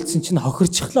дагуу үйлцсэн чинь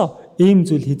хохирчихлоо. Ийм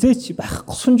зүйл хизээч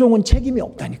байхгүй. 순종은 책임이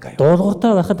없다니까요.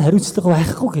 Дуулууртаа байхад хариуцлага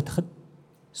байхгүй гэдэгт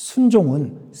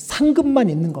순종은 상급만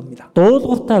있는 겁니다.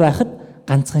 дуулууртаа байхад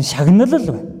ганцхан шагнал л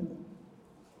байна.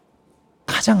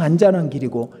 가장 안전한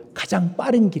길이고 가장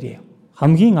빠른 길이에요.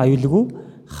 Хамгийн аюулгүй,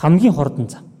 хамгийн хурдан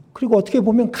зам. 그리고 어떻게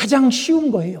보면 가장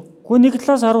쉬운 거예요. Гэхдээ нэг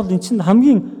талаас харуул эн чинь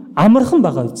хамгийн амархан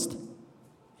байгаа үст.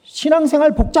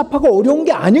 신앙생활 복잡하고 어려운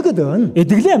게 아니거든.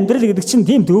 Эдгэлийн амьдрал гэдэг чинь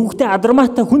тийм төвөгтэй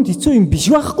адармаатай хүнд хэцүү юм биш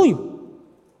байхгүй юу?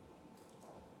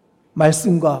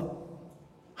 말씀과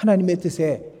하나님의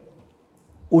뜻에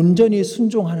온전히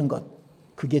순종하는 것,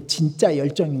 그게 진짜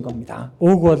열정인 겁니다.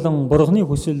 Уг болон бурхны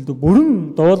хүсэлд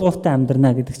бүрэн дуулууртай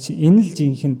амьдрна гэдэг чинь энэ л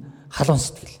жинхэнэ халуун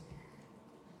сэтгэл.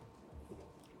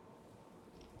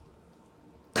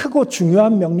 크고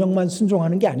중요한 명령만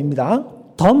순종하는 게 아닙니다.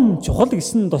 Том чухал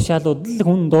гэсэн тушаалууд л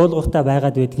хүн дуулууртай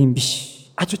байгаад байдаг юм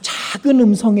биш. 아주 작은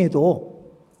음성에도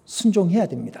순종해야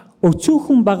됩니다.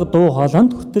 Өчүүхэн баг дуу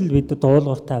хоолойнд хүртэл бид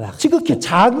дуулууртай байх. 지극히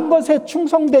작은 것에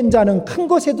충성된 자는 큰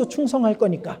것에도 충성할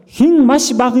거니까. Хин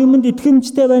маш бага юмд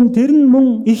итгэмжтэй байна. Тэр нь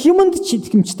мөн их юмд ч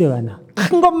итгэмжтэй байна.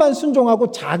 큰 것만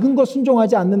순종하고 작은 것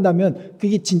순종하지 않는다면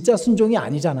그게 진짜 순종이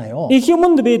아니잖아요. Их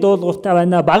юмд би дуулууртай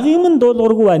байна. Бага юмд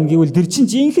дуулуургүй байна гэвэл тэр чинь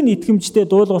жинхэнэ итгэмжтэй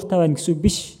дуулууртай байна гэсэн үг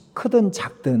биш. 크든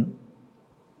작든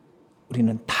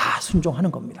우리는 다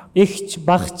순종하는 겁니다. Ихч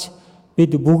багч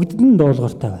бид бүгдэд нь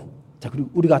дуулууртай байна. 자, 그리고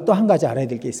우리가 또 한 가지 알아야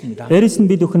될 게 있습니다. Дээрээс нь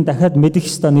бид бүхэн дахиад мэдэх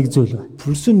ёстой нэг зүйл байна.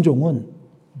 불순종은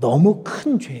너무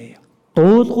큰 죄예요.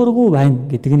 Дуулуургүй байна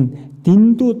гэдэг нь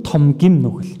дэндүү том гим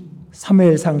нүгэл.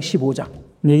 사무엘상 15장.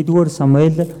 1-р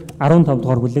Самуэль 15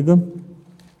 дугаар бүлэг.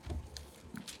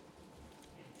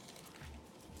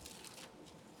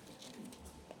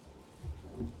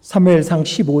 사무엘상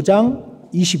 15장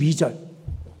 22절.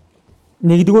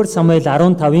 1-р Самуэль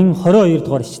 15-ын 22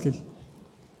 дугаар ишлэл.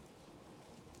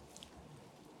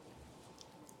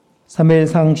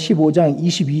 사무엘상 15장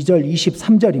 22절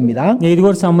 23절입니다.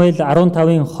 1-р Самуэль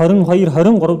 15-ын 22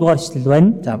 23 дугаар ишлэл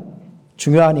байна. 자,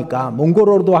 중요하니까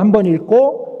몽골어로도 한번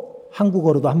읽고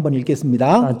한국어로도 한번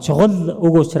읽겠습니다. Чухал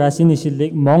үг учраас энэ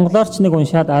ишлэлийг монголоор ч нэг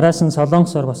уншаад араас нь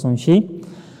солонгосоор бас уншийе.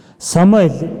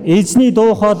 Самуэль эзний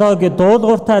дуу хоолойг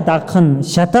дуулууртай дагах нь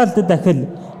шатаалд дахил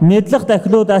нэдлэх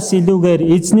дахлуудаас илүүгээр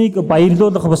эзнийг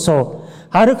баярлуулах босуу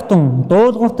Харагтун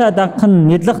дуулууртаа дагах нь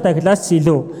мэдлэг дахлаас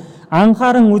илүү,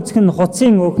 анхааран үзэх нь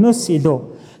хуцын өөхнөөс илүү,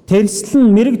 тэрслэн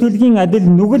мэрэг төлгийн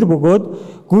адил нүгэл бөгөөд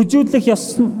гүйжүүлэх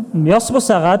ёс бус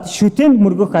агаад шүтээнд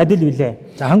мөргөх адил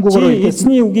билээ. За 한국어로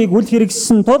эзний үгийг үл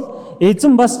хэрэгссэн тул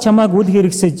эзэн бас чамааг үл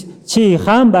хэрэгсэж чи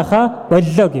хаан байхаа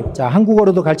боллоо гэв. 자,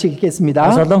 한국어로도 같이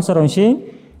읽겠습니다. солонгосоор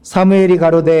уншия. 사무엘이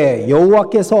가로되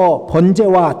여호와께서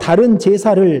번제와 다른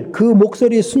제사를 그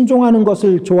목소리 순종하는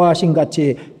것을 좋아하신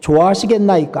같이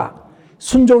좋아하시겠나이까?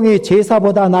 순종이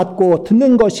제사보다 낫고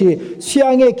듣는 것이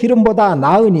수양의 기름보다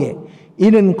나으니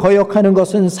이는 거역하는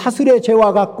것은 사슬의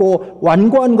죄와 같고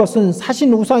완고한 것은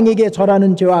사신 우상에게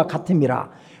절하는 죄와 같음이라.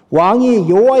 왕이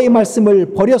여호와의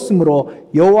말씀을 버렸으므로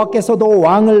여호와께서도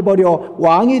왕을 버려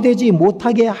왕이 되지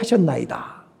못하게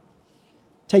하셨나이다.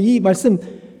 자, 이 말씀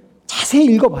자세히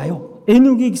읽어봐요. Энэ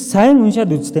үгийг сайн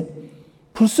уншаад үзтээ.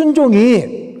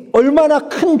 불순종이 얼마나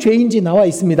큰 죄인지 나와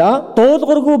있습니다.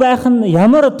 Дуулуургүй байх нь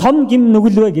ямар том гим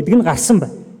нүгэл вэ гэдг нь гарсан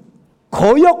байна.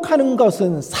 거역하는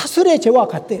것은 사슬의 죄와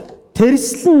같대요.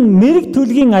 Тэрслэн мэрэг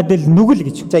төлгийн адил нүгэл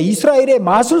гэж. 자, 이스라엘에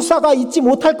마술사가 있지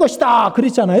못할 것이다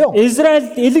그랬잖아요.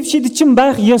 Израильд элэг шидчин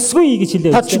байх ёсгүй гэж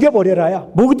хэлээ. 다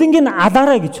죽여버려라야. Бүгднийг нь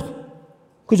алаарай гэж.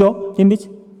 그죠? Тийм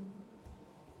биз?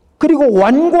 그리고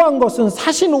완고한 것은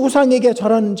사신 우상에게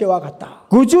절하는 죄와 같다.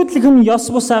 Гүжүүдлэх нь ёс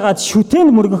бус агаад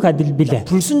шүтээнд мөргөх адил билээ.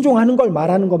 불순종하는 걸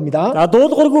말하는 겁니다. За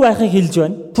дуулуургүй байхыг хэлж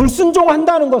байна.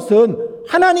 불순종한다는 것은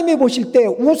하나님이 보실 때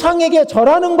우상에게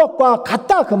절하는 것과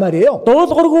같다 그 말이에요.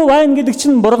 Дуулуургүй байна гэдэг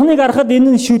чинь бурхныг харахад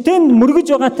энэ нь шүтээнд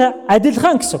мөргөж байгаатай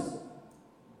адилхан гэсэн.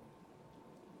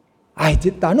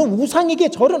 나는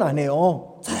우상에게 절은 안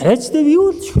해요. Царайчдээ би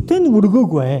бол шүтээнд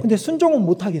мөргөөгүй. 근데 순종은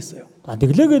못 하겠어요.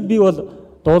 Тэглээгээд би бол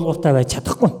дуулууртай байж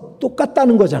чадахгүй.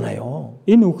 똑같다는 거잖아요.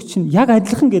 Энэ үг чинь яг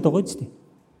адилхан гэдэг байгаа ч тийм.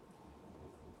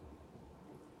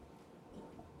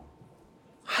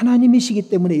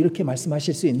 하나님이시기 때문에 이렇게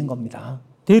말씀하실 수 있는 겁니다.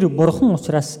 Тэр бурхан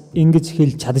учраас ингэж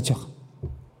хэлж чадаж байгаа.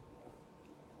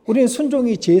 우리는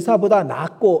순종이 제사보다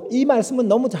낫고 이 말씀은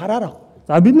너무 잘 알아.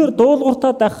 За бид нэр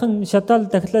дуулууртаа дахин шатаал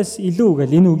дахлаас илүү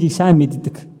гэл энэ үгийг сайн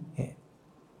мэддэг.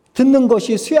 듣는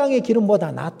것이 수양의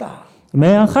기름보다 낫다.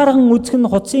 Мэ анхааран үзэх нь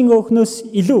хуцын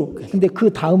өөхнөөс илүү. 근데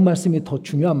그 다음 말씀이 더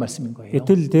중요한 말씀인 거예요.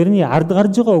 Гэтэл тэрний ард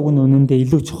гарч байгаа үг нь үнэндээ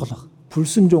илүү чухал баг.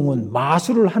 불순종은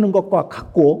마술을 하는 것과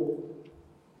같고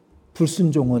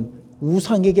불순종은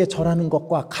우상에게 절하는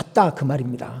것과 같다 그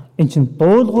말입니다. Энэ чинь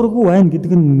дуулуургүй байна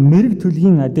гэдэг нь мэрэг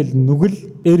төлгийн адил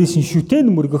нүгэл дээрээс нь шүтээнд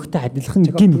мөргөхтэй адилхан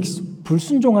гим гэсэн.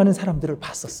 불순종하는 사람들을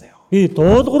봤었어요. Би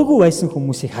дуулуургүй байсан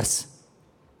хүмүүсийг харсан.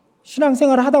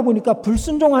 신앙생활을 하다 보니까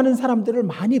불순종하는 사람들을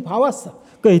많이 봐왔어.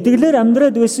 Гэхдээ итгэлээр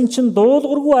амьдраад байсан чинь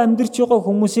дуулуургүй амьдрч байгаа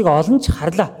хүмүүсийг олон ч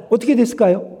харлаа. 어떻게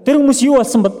됐을까요? Тэр хүмүүс юу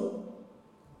болсон бэ?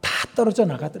 다 떨어져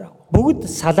나가더라고. Бүгд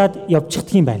салаад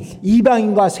явчихдаг юм байна л.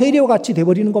 이방인과 세려같이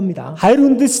돼버리는 겁니다. Хайр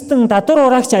үндэстэн татвар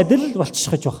ураагч адил болчихж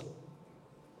байгаа.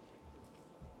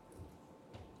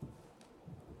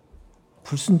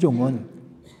 불순종은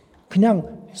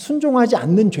그냥 순종하지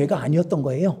않는 죄가 아니었던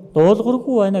거예요.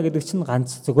 Дуулуургүй байна гэдэг чинь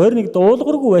ганц зөвөр нэг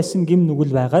дуулуургүй байсан гим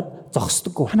нүгэл байгаад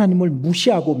зогсдоггүй. 하나님을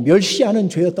무시하고 멸시하는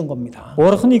죄였던 겁니다.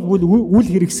 Бурхныг үл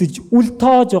хэрэгсэж үл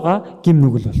тоож байгаа гим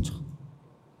нүгэл болж байгаа.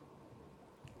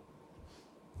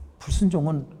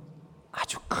 불순종은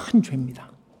아주 큰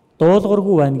죄입니다.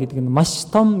 Дуулуургүй байна гэдэг нь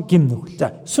маш том гим нүгэл.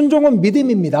 자, 순종은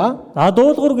믿음입니다.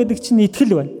 Дуулуур гэдэг чинь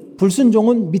итгэл байна.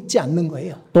 불순종은 믿지 않는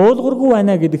거예요. Дуулуургүй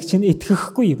байна гэдэг чинь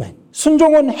итгэхгүй байна.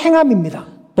 순종은 행함입니다.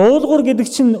 Дуулуур гэдэг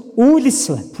чинь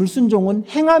үйлс байна. 불순종은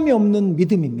행함이 없는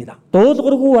믿음입니다.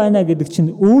 Дуулуургүй байна гэдэг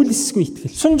чинь үйлсгүй итгэл.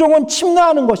 순종은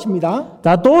침노하는 것입니다.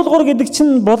 За дуулуур гэдэг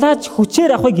чинь булааж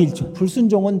хүчээр авахыг хэлж байна.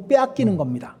 불순종은 빼앗기는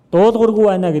겁니다. Дуулуургүй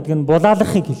байна гэдэг нь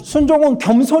булаалгахыг хэлж. 순종은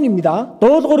겸손입니다.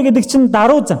 Дуулуур гэдэг чинь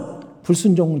даруузан.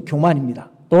 불순종은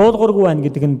교만입니다. Дуулуургүй байна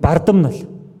гэдэг нь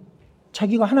бардамнал.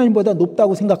 자기가 하나님보다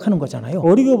높다고 생각하는 거잖아요.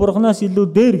 Өөрийгөө бурхнаас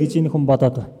илүү дээр гэж энэ хүн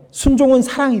бодоод байна. 순종은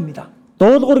사랑입니다.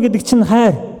 Дуулуур гэдэг чинь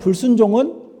хайр.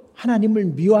 불순종은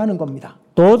하나님을 미워하는 겁니다.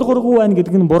 Дуулуургүй байна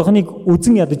гэдэг нь бурхныг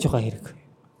үзэн ядаж байгаа хэрэг.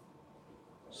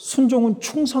 순종은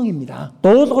충성입니다.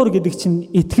 Дуулуур гэдэг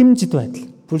чинь итгэмжид байдал.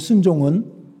 불순종은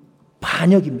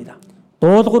반역입니다.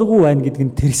 Дуулуургүй байна гэдэг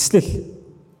нь тэрслэл.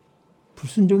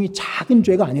 불순종이 작은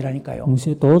죄가 아니라니까요.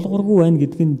 Хүмүүсээ дуулуургүй байна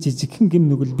гэдэг нь жижигхэн гим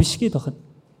нүгэл биш гээд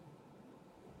байна.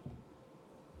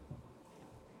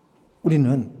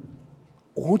 우리는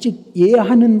오직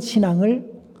예하는 신앙을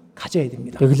가져야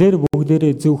됩니다. Тэглэр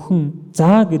бүгдээрээ зөвхөн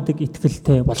заа гэдэг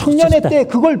итгэлтэй болох 청년의 хэрэгтэй. 때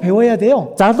그걸 배워야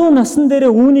돼요. Залуу насн дээрээ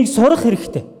үүнийг сурах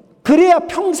хэрэгтэй. 그래야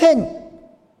평생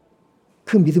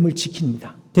그 믿음을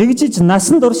지킵니다. Тэгжиж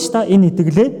насанд уршдаа энэ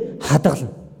итгэлээ хадгална.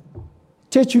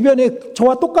 제 주변에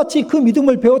저와 똑같이 그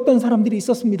믿음을 배웠던 사람들이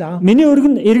있었습니다. Миний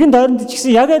эргэн тойронд ч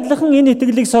гэсэн яг адилхан энэ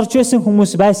итгэлийг сурч байсан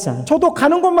хүмүүс байсан. 저도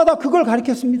가는 곳마다 그걸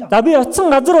가르쳤습니다. За би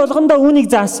очсон газар болгондоо үүнийг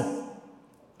заасан.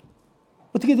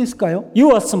 어떻게 됐을까요?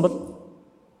 Юу болсон бол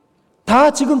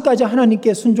다 지금까지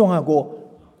하나님께 순종하고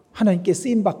하나님께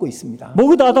쓰임 받고 있습니다.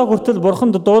 бүгд одоо хүртэл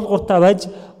бурханд дуулууртаа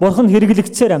байж бурханд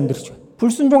хэрэглэгцээр амьдарч байна.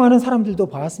 불순종하는 사람들도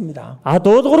봤습니다.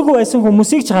 Дуулуургүй байсан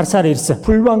хүмүүсийг ч харсаар ирсэн.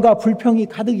 불만과 불평이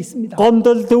가득 있습니다.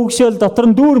 Гомдол, төвөгшөөл дотор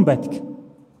нь дүүрэн байдаг.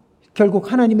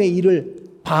 결국 하나님의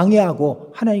일을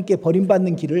방해하고 하나님께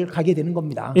버림받는 길을 가게 되는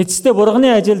겁니다. Эцэстээ бурганы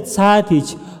ажилд саад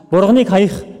хийж, бурганыг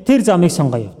хаях тэр замыг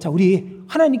сонгоё. 자, 우리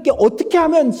하나님께 어떻게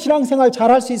하면 신앙생활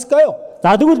잘할 수 있을까요?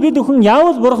 За тэгвэл бид бүхэн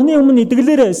яавал бурханы өмнө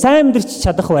итгэлээр сайн амьдарч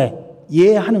чадах вэ?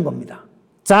 예하는 겁니다.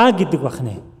 За гэдэг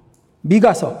бахна.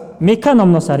 미가서 Мика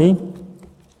номноос харъя.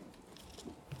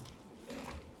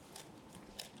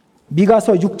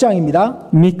 미가서 6장입니다.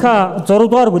 Мика 6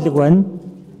 дугаар бүлэг байна.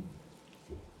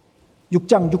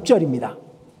 6장 6절입니다.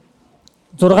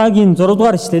 6-гийн 6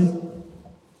 дугаар ишлэл.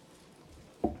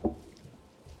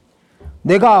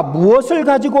 내가 무엇을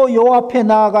가지고 여호와 앞에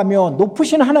나아가며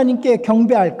높으신 하나님께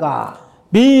경배할까?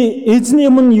 Би эзний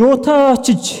өмнө юутай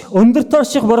очиж өндөр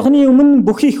торших бурханы өмнө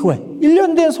бүх их вэ?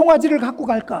 1년 된 송아지를 갖고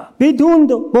갈까? Би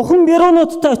түүнд бүхэн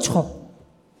бюронуудтай очих уу?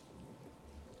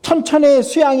 천천의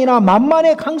수양이나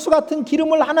만만의 강수 같은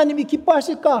기름을 하나님이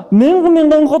기뻐하실까?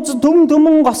 Мянган гоц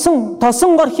төмөн госон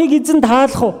тосон горхийг эзэн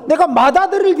таалах уу? 내가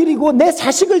맏아들을 드리고 내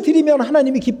자식을 드리면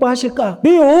하나님이 기뻐하실까?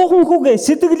 Би ууган хүүгээ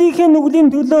сэтгэлийнхээ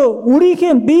нүглийн төлөө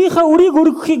үрийнхээ биеийнхээ үрийг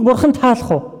өргөхийг бурхан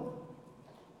таалах уу?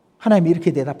 하나님이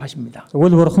이렇게 대답하십니다.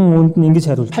 Тэгвэл бурхан үүнд нь ингэж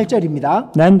хариулж.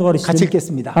 8절입니다. 8 дугаар 같이 ишлэл.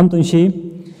 읽겠습니다. Хамт уншийе.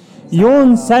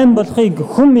 Юун сайн болохыг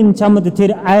хүм минь чамд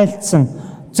тэр айлцсан.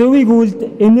 Зөвийг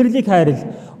үлд инэрлийг хайрл.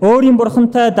 Өөрийн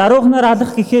бурхантай даруухнаар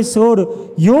алах гэхээс өөр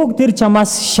юуг тэр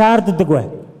чамаас шаарддаг вэ?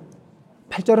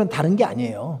 8절은 다른 게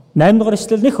아니에요. 8 дугаар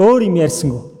ишлэл нэх өөр юм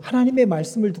ярьсангүй. 하나님의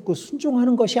말씀을 듣고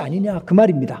순종하는 것이 아니냐 그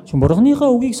말입니다. Бурханыхаа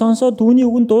үгийг сонсоод түүний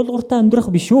үгэнд дуулууртай амьдрах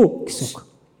биш үү гэсэн үг.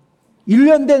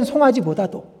 1년 된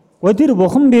송아지보다도 Тэр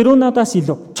бүхэн бирунадаас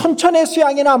илүү. 천천의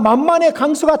수양이나 만만의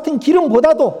강수 같은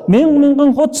기름보다도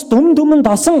Мянган хуц төмөн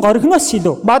тосон горхноос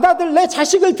илүү. 맏아들 내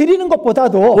자식을 드리는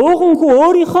것보다도 Ууган хүү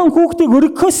өөрийнхөө хүүхдийг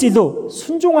өргөхөөс илүү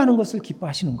순종하는 것을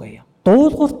기뻐하시는 거예요.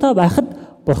 дуулууртай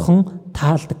байхад бурхан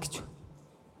таалдаг гэж.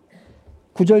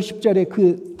 9절 10절에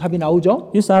그 답이 나오죠.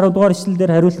 9-10 дугаар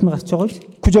ишлэлээр хариулт нь гарч байгаа.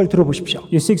 9절 들어보십시오.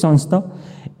 9-ыг сонстоо.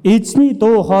 Эзний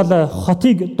дуу хоолой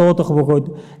хотыг дуудах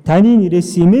бөгөөд таны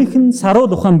нэрээс имээхэн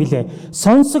саруул ухаан билээ.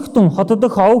 Сонсогтун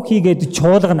хотдох овг хийгээд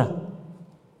чуулгана.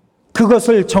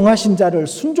 그것을 정하신 자를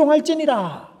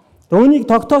순종할지니라. Үүнийг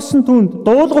тогтоосон түнд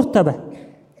дуулууртай бай.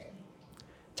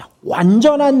 자,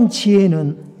 완전한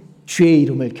지혜는 주의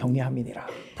이름을 경외함이니라.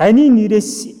 Таны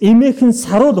нэрээс имээхэн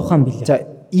саруул ухаан билээ. 자,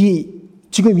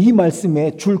 지금 이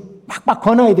말씀에 줄 팍팍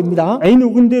거놔야 됩니다. Энэ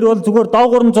үгэн дээр бол зүгээр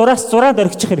доогуур нь зураас зураад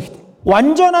орчих хэрэгтэй.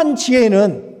 완전한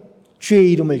지혜는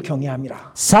주의 이름을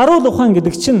경외함이라. Саруул ухаан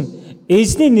гэдэг чинь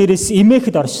эзний нэрээс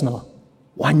имээхэд оршно.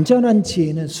 완전한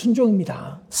지혜는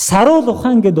순종입니다. Саруул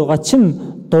ухаан гэдэг байгаа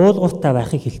чинь дуулууртай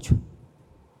байхыг хэлж байна.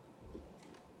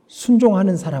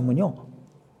 순종하는 사람은요,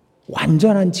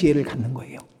 완전한 지혜를 갖는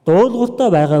거예요. Дуулууртай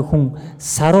байгаа хүн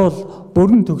саруул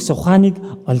бүрэн төгс ухааныг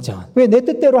олж авна. 왜 내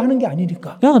뜻대로 하는 게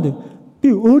아니니까? Яг би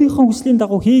өөрийнхөө хүслийн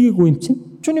дагуу хийгээгүй юм чинь.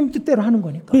 주님 뜻대로 하는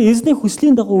거니까. Би эзний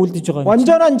хүслийн дагуу үлдэж байгаа юм.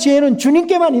 완전한 지혜는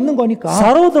주님께만 있는 거니까.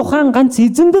 Саруул ухаан ганц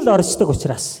эзэнд л оршдог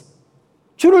учраас.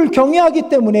 주를 경외하기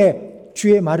때문에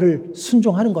주의 말을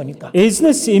순종하는 거니까.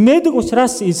 Эзнээс имээдэг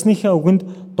учраас эзнийхээ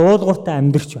үгэнд дуулууртай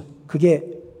амьдрч байна. 그게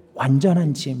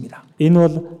완전한 지혜입니다. Энэ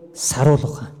бол саруул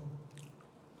ухаан.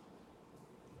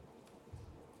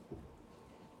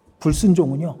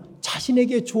 불순종은요,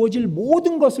 자신에게 주어질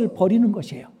모든 것을 버리는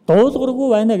것이에요. Дуулуургүй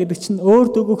байна гэдэг чинь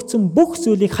өөрт өгөгдсөн бүх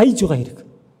зүйлийг хайж байгаа хэрэг.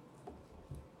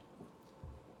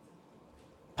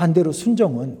 반대로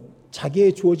순종은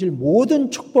자기의 주어질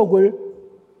모든 축복을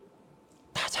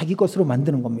다 자기 것으로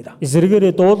만드는 겁니다.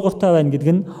 Эсвэргээрээ дуулууртай байна гэдэг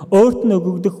нь өөрт нь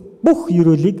өгөгдөх бүх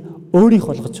ёроолыг өөрийнх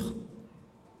болгож байгаа.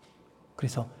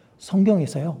 그래서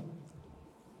성경에서요,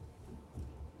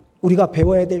 우리가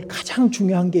배워야 될 가장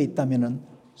중요한 게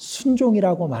있다면은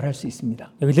순종이라고 말할 수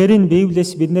있습니다. Эглэрийн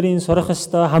Библиэс бидний сурах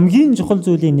ёстой хамгийн чухал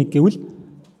зүйлийн нэг гэвэл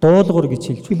дуулуур гэж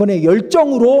хэлж байна. 이번에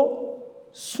열정으로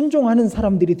순종하는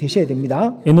사람들이 되셔야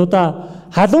됩니다. Энэ удаа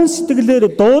халуун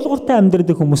сэтгэлээр дуулууртай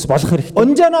амьдрэх хүмүүс болох хэрэгтэй.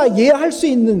 언제나 예할 수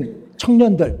있는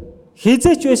청년들,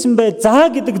 Хизээч байсан бай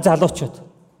заа гэдэг залуучууд.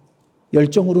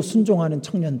 열정으로 순종하는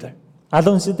청년들,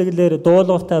 Халуун сэтгэлээр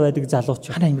дуулууртай байдаг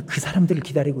залуучууд. 하나님은 그 사람들을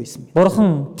기다리고 있습니다.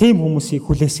 Бурхан тийм хүмүүсийг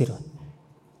хүлээсээр байна.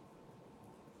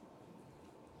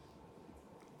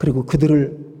 그리고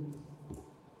그들을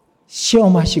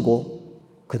시험하시고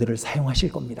그들을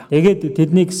사용하실 겁니다. Тэгээд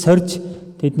тэднийг сорж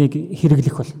тэднийг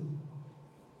хэрэглэх бол.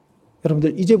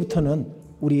 여러분들 이제부터는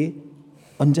우리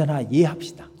언제나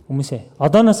이해합시다. Хүмүүсээ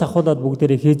одооноос ахуулаад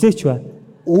бүгдээрээ хизээч бай.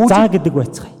 За гэдэг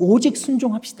байцгаая. 오직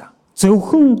순종합시다.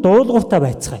 Зөвхөн дуулууртаа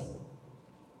байцгаая.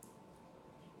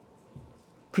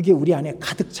 그게 우리 안에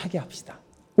가득 차게 합시다.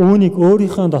 Үүнийг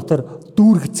өөрийнхөө дотор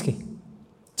дүүргэцгээе.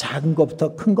 작은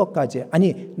것부터 큰 것까지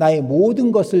아니 나의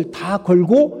모든 것을 다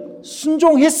걸고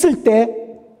순종했을 때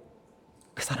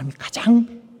그 사람이 가장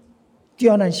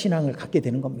뛰어난 신앙을 갖게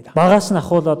되는 겁니다. Багаас нь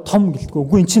ахуулаад том гэлтгүй.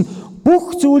 Үгүй эн чинь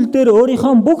бүх зүйл дээр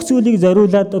өөрийнхөө бүх зүйлийг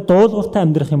зориулаад дуулууртаа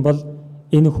амьдрах юм бол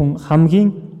энэ хүн хамгийн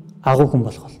агуу хүн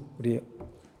болох бол. 우리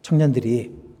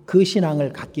청년들이 그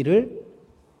신앙을 갖기를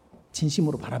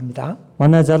진심으로 바랍니다.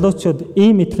 Манай залуучууд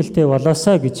ийм итгэлтэй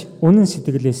болоосаа гэж үнэн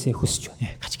сэтгэлээсээ хүсэж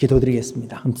байна. 같이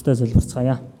기도드리겠습니다. Хамтдаа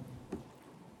залбирцгаая.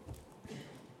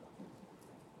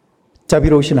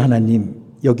 자비로우신 하나님,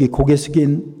 여기 고개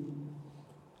숙인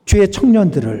주의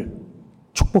청년들을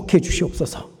축복해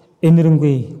주시옵소서.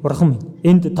 Энэрэнгүй бурхан минь,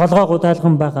 энд толгой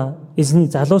гудайлган байгаа эзний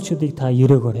залуучуудыг та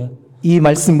өрөөгөөрэй. 이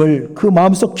말씀을 그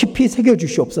마음속 깊이 새겨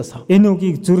주시옵소서. Энэ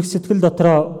үгийг зүрх сэтгэл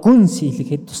дотроо гүн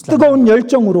сийлэхэд туслаа. 뜨거운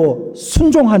열정으로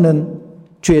순종하는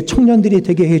주의 청년들이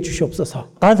되게 해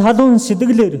주시옵소서. Гал халуун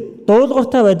сэтгэлээр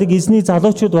дуулууртай байдаг эзний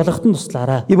залуучууд болгоход нь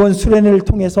туслаарай. 이번 수련회를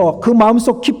통해서 그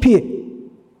마음속 깊이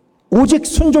오직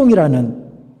순종이라는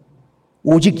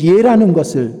오직 예라는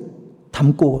것을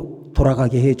담고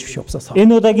돌아가게 해 주시옵소서.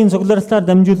 Энэ удаагийн цугларалтаар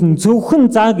дамжуулан зөвхөн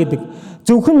заа гэдэг,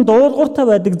 зөвхөн дуулууртай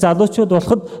байдаг залуучууд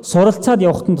болоход суралцаад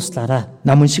явахад нь туслаарай.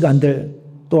 남은 시간들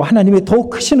또 하나님의 더욱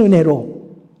크신 은혜로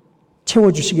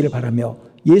채워 주시기를 바라며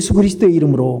예수 그리스도의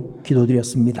이름으로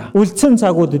기도드렸습니다. Үлдсэн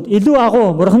цагуудад илүү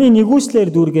агуу бурхны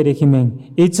нэгүслэр дүүргээрэй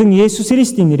хэмээн эзэн Есүс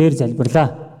Христийн нэрээр залбирлаа.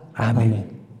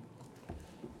 아멘.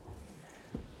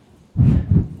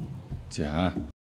 자.